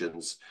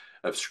origins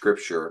of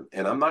Scripture.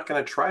 And I'm not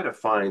going to try to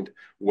find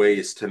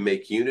ways to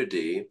make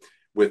unity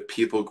with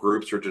people,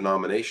 groups, or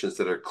denominations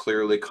that are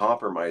clearly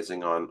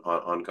compromising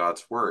on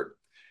God's word.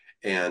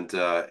 And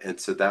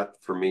so that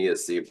for me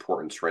is the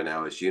importance right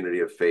now, is unity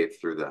of faith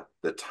through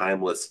the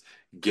timeless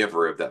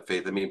giver of that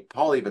faith. I mean,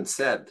 Paul even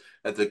said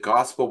that the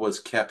gospel was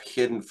kept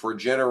hidden for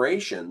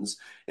generations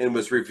and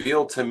was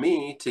revealed to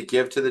me to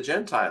give to the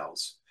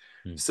Gentiles.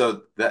 Mm.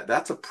 So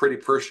that's a pretty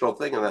personal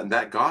thing, and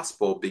that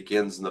gospel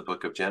begins in the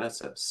book of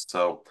Genesis.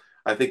 So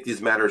I think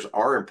these matters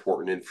are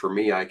important, and for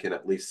me, I can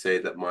at least say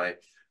that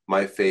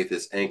my faith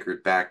is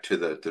anchored back to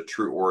the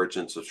true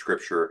origins of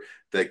Scripture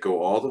that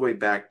go all the way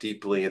back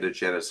deeply into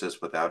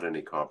Genesis without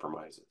any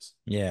compromises.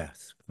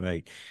 Yes,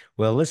 right.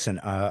 Well, listen,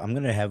 I'm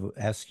going to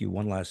ask you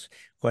one last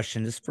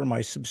question. This is for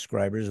my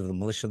subscribers of the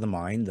Militia of the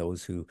Mind,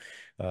 those who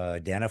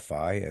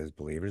identify as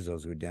believers,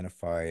 those who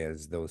identify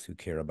as those who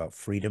care about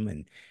freedom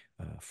and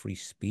free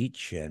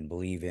speech and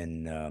believe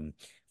in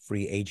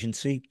free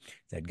agency,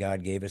 that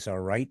God gave us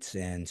our rights.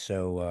 And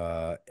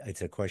so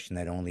it's a question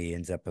that only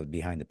ends up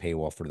behind the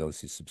paywall for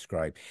those who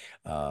subscribe.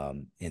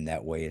 In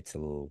that way, it's a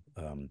little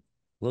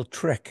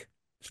trick.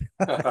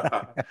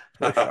 But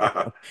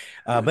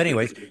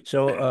anyways,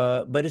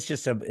 but it's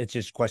just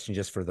a question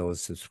just for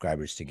those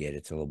subscribers to get.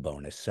 It's a little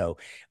bonus. So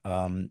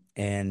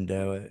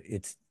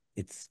it's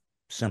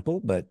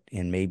simple,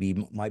 and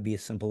maybe might be a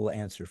simple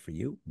answer for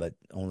you, but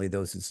only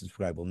those who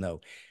subscribe will know.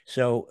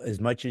 So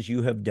as much as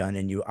you have done,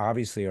 and you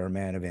obviously are a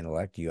man of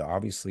intellect, you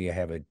obviously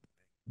have a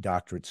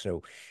doctorate,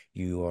 so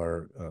you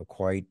are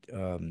quite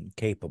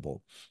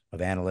capable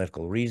of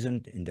analytical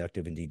reason,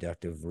 inductive and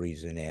deductive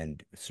reason,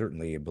 and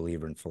certainly a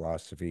believer in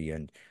philosophy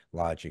and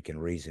logic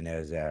and reason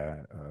as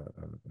a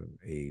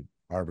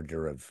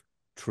arbiter of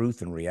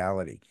truth and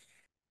reality.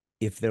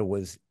 If there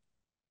was,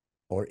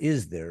 or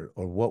is there,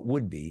 or what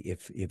would be,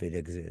 if it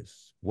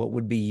exists, what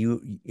would be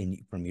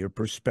from your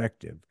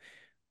perspective,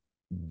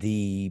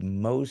 the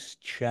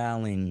most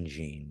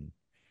challenging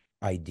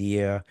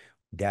idea,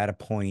 data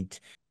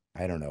point,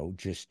 I don't know,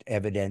 just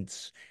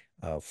evidence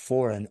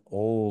for an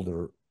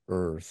older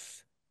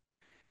Earth?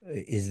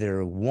 Is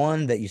there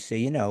one that you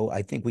say,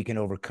 I think we can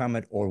overcome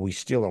it, or we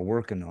still are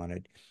working on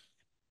it,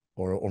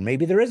 or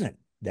maybe there isn't?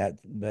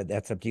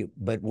 That's up to you.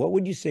 But what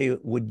would you say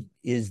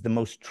is the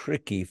most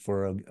tricky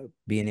for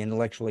being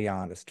intellectually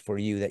honest for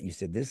you, that you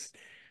said this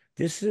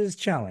is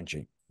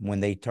challenging? When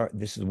they talk,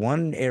 this is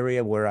one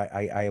area where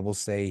I will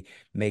say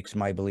makes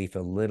my belief a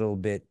little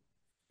bit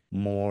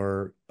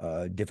more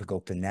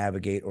difficult to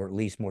navigate, or at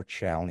least more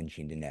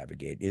challenging to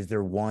navigate. Is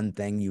there one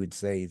thing you would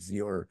say is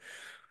your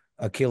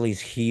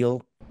Achilles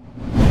heel?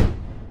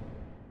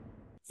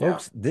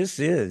 Folks, this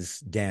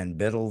is Dan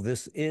Biddle.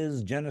 This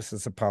is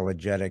Genesis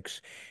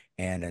Apologetics,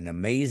 and an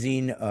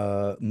amazing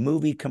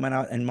movie coming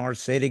out in March.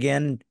 Say it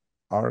again.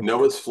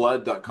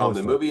 NoahsFlood.com.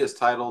 The movie is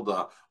titled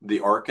The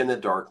Ark in the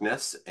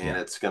Darkness, and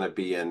it's going to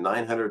be in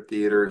 900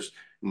 theaters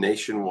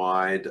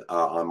nationwide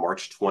on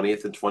March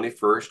 20th and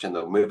 21st. And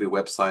the movie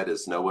website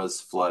is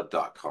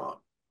NoahsFlood.com.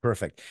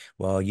 Perfect.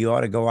 Well, you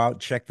ought to go out,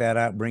 check that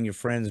out. Bring your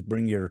friends,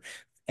 bring your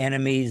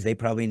enemies. They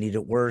probably need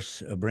it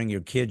worse. Bring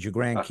your kids, your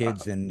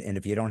grandkids, and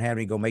if you don't have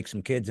any, go make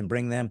some kids and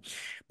bring them.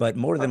 But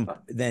more than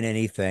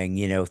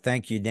anything,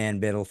 thank you, Dan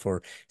Biddle,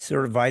 for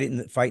sort of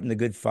fighting the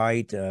good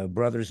fight,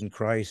 brothers in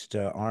Christ,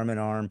 arm in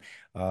arm.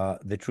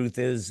 The truth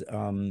is,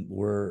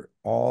 we're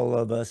all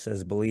of us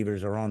as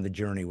believers are on the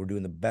journey. We're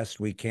doing the best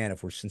we can.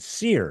 If we're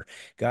sincere,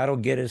 God will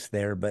get us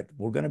there. But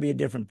we're going to be at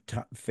different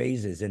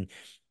phases, and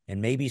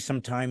maybe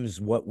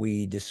sometimes what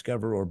we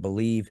discover or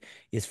believe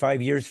is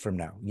 5 years from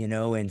now,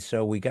 and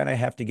so we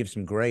have to give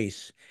some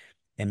grace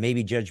and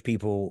maybe judge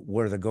people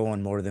where they're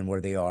going more than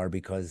where they are,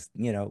 because,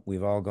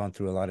 we've all gone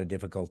through a lot of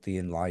difficulty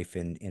in life,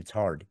 and it's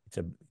hard.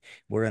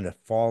 We're in a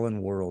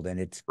fallen world, and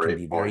it can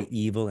be very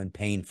evil and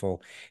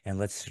painful. And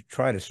let's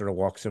try to sort of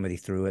walk somebody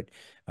through it.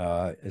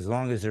 As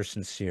long as they're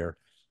sincere,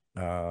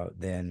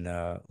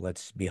 then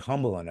let's be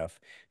humble enough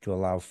to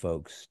allow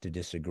folks to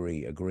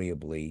disagree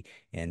agreeably,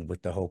 and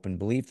with the hope and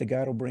belief that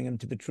God will bring them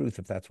to the truth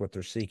if that's what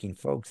they're seeking.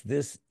 Folks,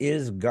 this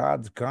is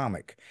God's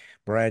comic.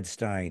 Brad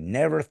Stine.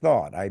 Never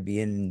thought I'd be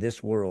in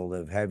this world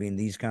of having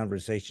these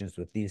conversations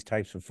with these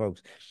types of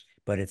folks,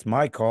 but it's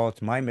my call,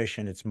 it's my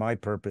mission, it's my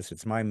purpose,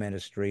 it's my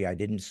ministry. I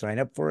didn't sign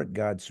up for it.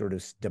 God sort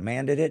of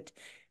demanded it.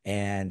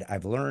 And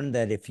I've learned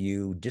that if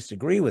you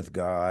disagree with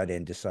God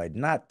and decide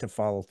not to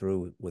follow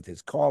through with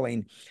his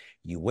calling,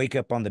 you wake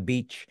up on the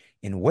beach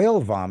in whale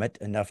vomit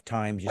enough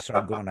times, you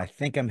start going, I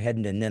think I'm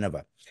heading to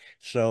Nineveh.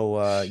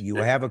 So you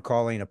have a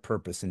calling, a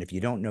purpose. And if you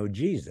don't know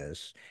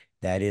Jesus,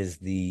 that is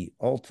the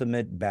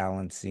ultimate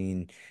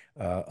balancing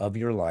of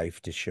your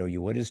life, to show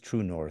you what is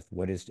true north,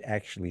 what is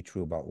actually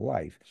true about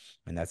life.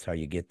 And that's how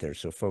you get there.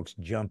 So folks,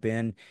 jump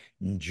in,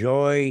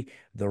 enjoy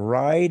the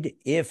ride.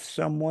 If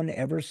someone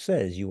ever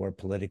says you are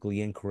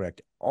politically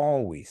incorrect,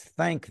 always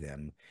thank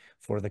them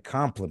for the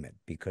compliment,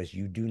 because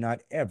you do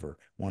not ever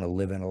want to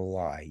live in a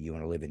lie. You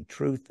want to live in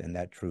truth, and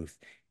that truth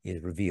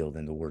is revealed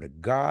in the Word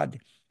of God.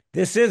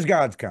 This is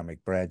God's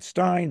comic, Brad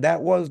Stine.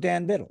 That was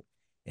Dan Biddle.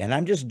 And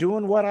I'm just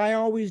doing what I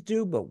always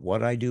do, but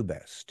what I do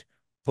best.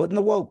 Putting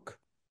the woke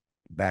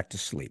back to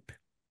sleep.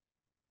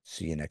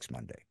 See you next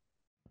Monday.